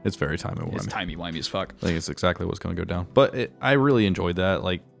 Oh yeah, it's very timely. It's timey-wimey as fuck. I think it's exactly what's going to go down. But I really enjoyed that.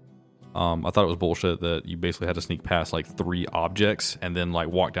 Like, I thought it was bullshit that you basically had to sneak past like 3 objects and then like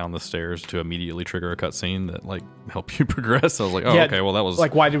walk down the stairs to immediately trigger a cutscene that like help you progress. I was like, oh, Yeah, okay, well that was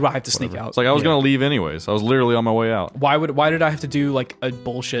Like, why did I have to sneak whatever. out? It's like I was going to leave anyways. I was literally on my way out Why did I have to do like a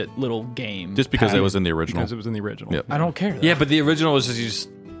bullshit little game? just because it was in the original. because it was in the original. Yep. I don't care. Yeah, but the original was just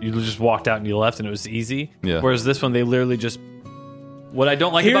you just walked out and you left and it was easy. Yeah. Whereas this one, they literally just. What I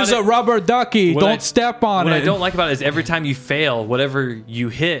don't like Here's about a it. rubber ducky. What Don't I- step on What it. I don't like about it is every time you fail, whatever you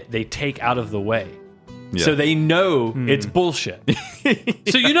hit, they take out of the way. Yeah. So they know it's bullshit.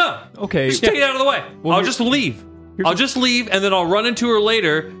 So you know. Okay. Just take it out of the way. I'll here- just leave. I'll just leave and then I'll run into her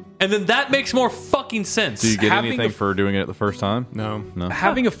later. And then that makes more fucking sense. Do you get having anything the- for doing it the first time? No.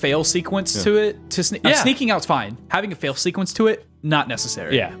 Having a fail sequence to it Yeah. sneaking out's fine. Having a fail sequence to it, not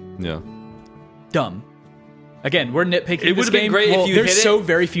necessary. Yeah. Yeah. Dumb. Again, we're nitpicking It this would've been game. great if Well, you there's hit it. so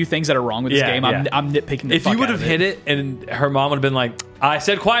very few things that are wrong with this Yeah, game. yeah. I'm nitpicking the If fuck you would out have of hit it and her mom would have been like, I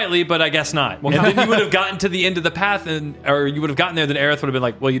said quietly, but I guess not. And then you would have gotten to the end of the path or you would have gotten there, then Aerith would have been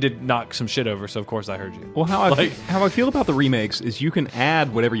like, well, you did knock some shit over, so of course I heard you. Well, how I feel about the remakes is you can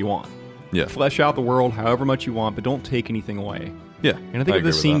add whatever you want. Yeah. Flesh out the world however much you want, but don't take anything away. Yeah. And I think if agree the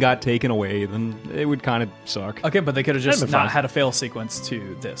with scene that. got taken away, then it would kind of suck. Okay, but they could have just That'd not been fun. had a fail sequence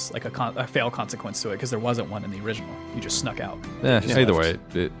to this, like a fail consequence to it, because there wasn't one in the original. You just snuck out. Either way,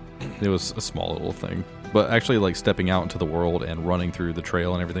 it was a small little thing. But actually, like stepping out into the world and running through the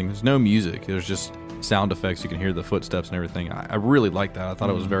trail and everything, there's no music. There's just sound effects. You can hear the footsteps and everything. I really liked that. I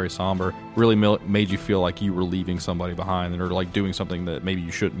thought it was very somber. Really made you feel like you were leaving somebody behind or like doing something that maybe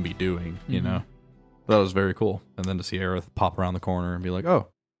you shouldn't be doing, you know? That was very cool. And then to see Aerith pop around the corner and be like, oh,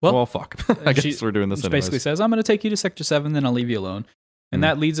 well fuck. I guess we're doing this She anyways. basically says, I'm going to take you to Sector 7, then I'll leave you alone. And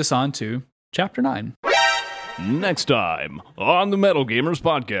that leads us on to Chapter 9. Next time on the Metal Gamers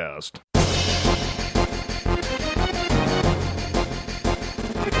Podcast.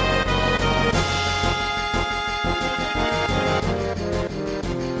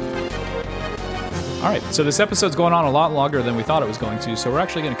 All right, so this episode's going on a lot longer than we thought it was going to, so we're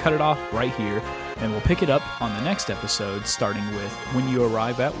actually going to cut it off right here, and we'll pick it up on the next episode, starting with when you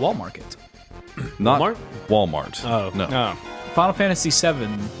arrive at Walmart. Not Walmart? Walmart. Oh. No. Oh. Final Fantasy VII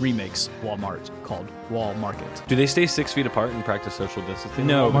remakes Walmart called Wall Market. Do they stay 6 feet apart and practice social distancing?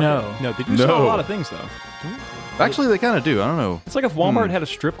 No. No. No, they do sell a No. lot of things, though. Actually, they kind of do. I don't know. It's like if Walmart had a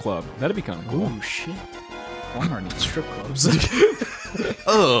strip club. That'd be kind of cool. Oh, shit. Walmart needs strip clubs.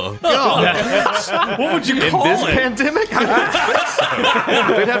 Oh God! What would you In call this it? pandemic, I don't think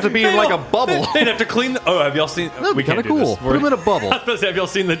so. They'd have to be in like a bubble. They'd have to clean. Have y'all seen? That'd be we kind of can't do cool. this. Put them in a bubble, Have y'all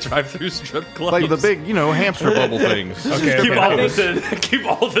seen the drive-through strip clubs? like the big, hamster bubble things. Keep all this in. Keep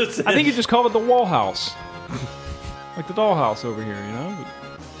all this in. I think you just call it the wall house. Like the dollhouse over here, you know?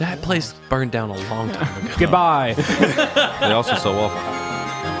 that place burned down a long time ago. Goodbye. They also sell waffles.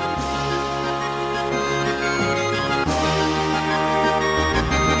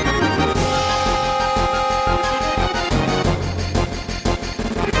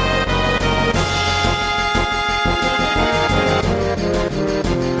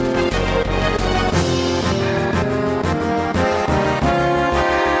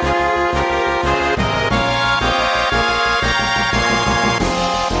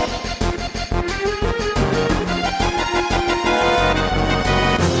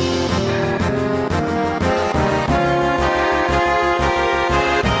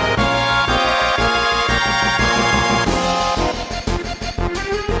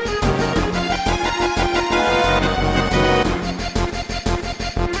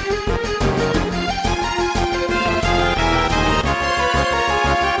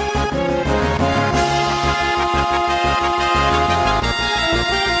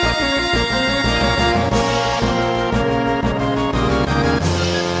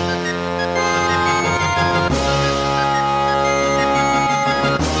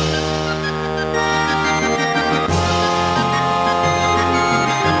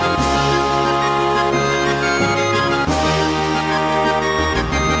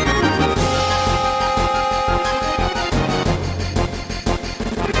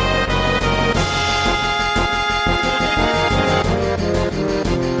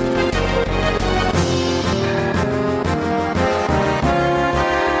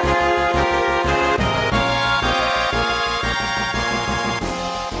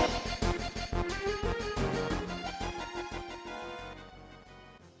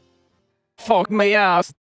 Fuck me ass.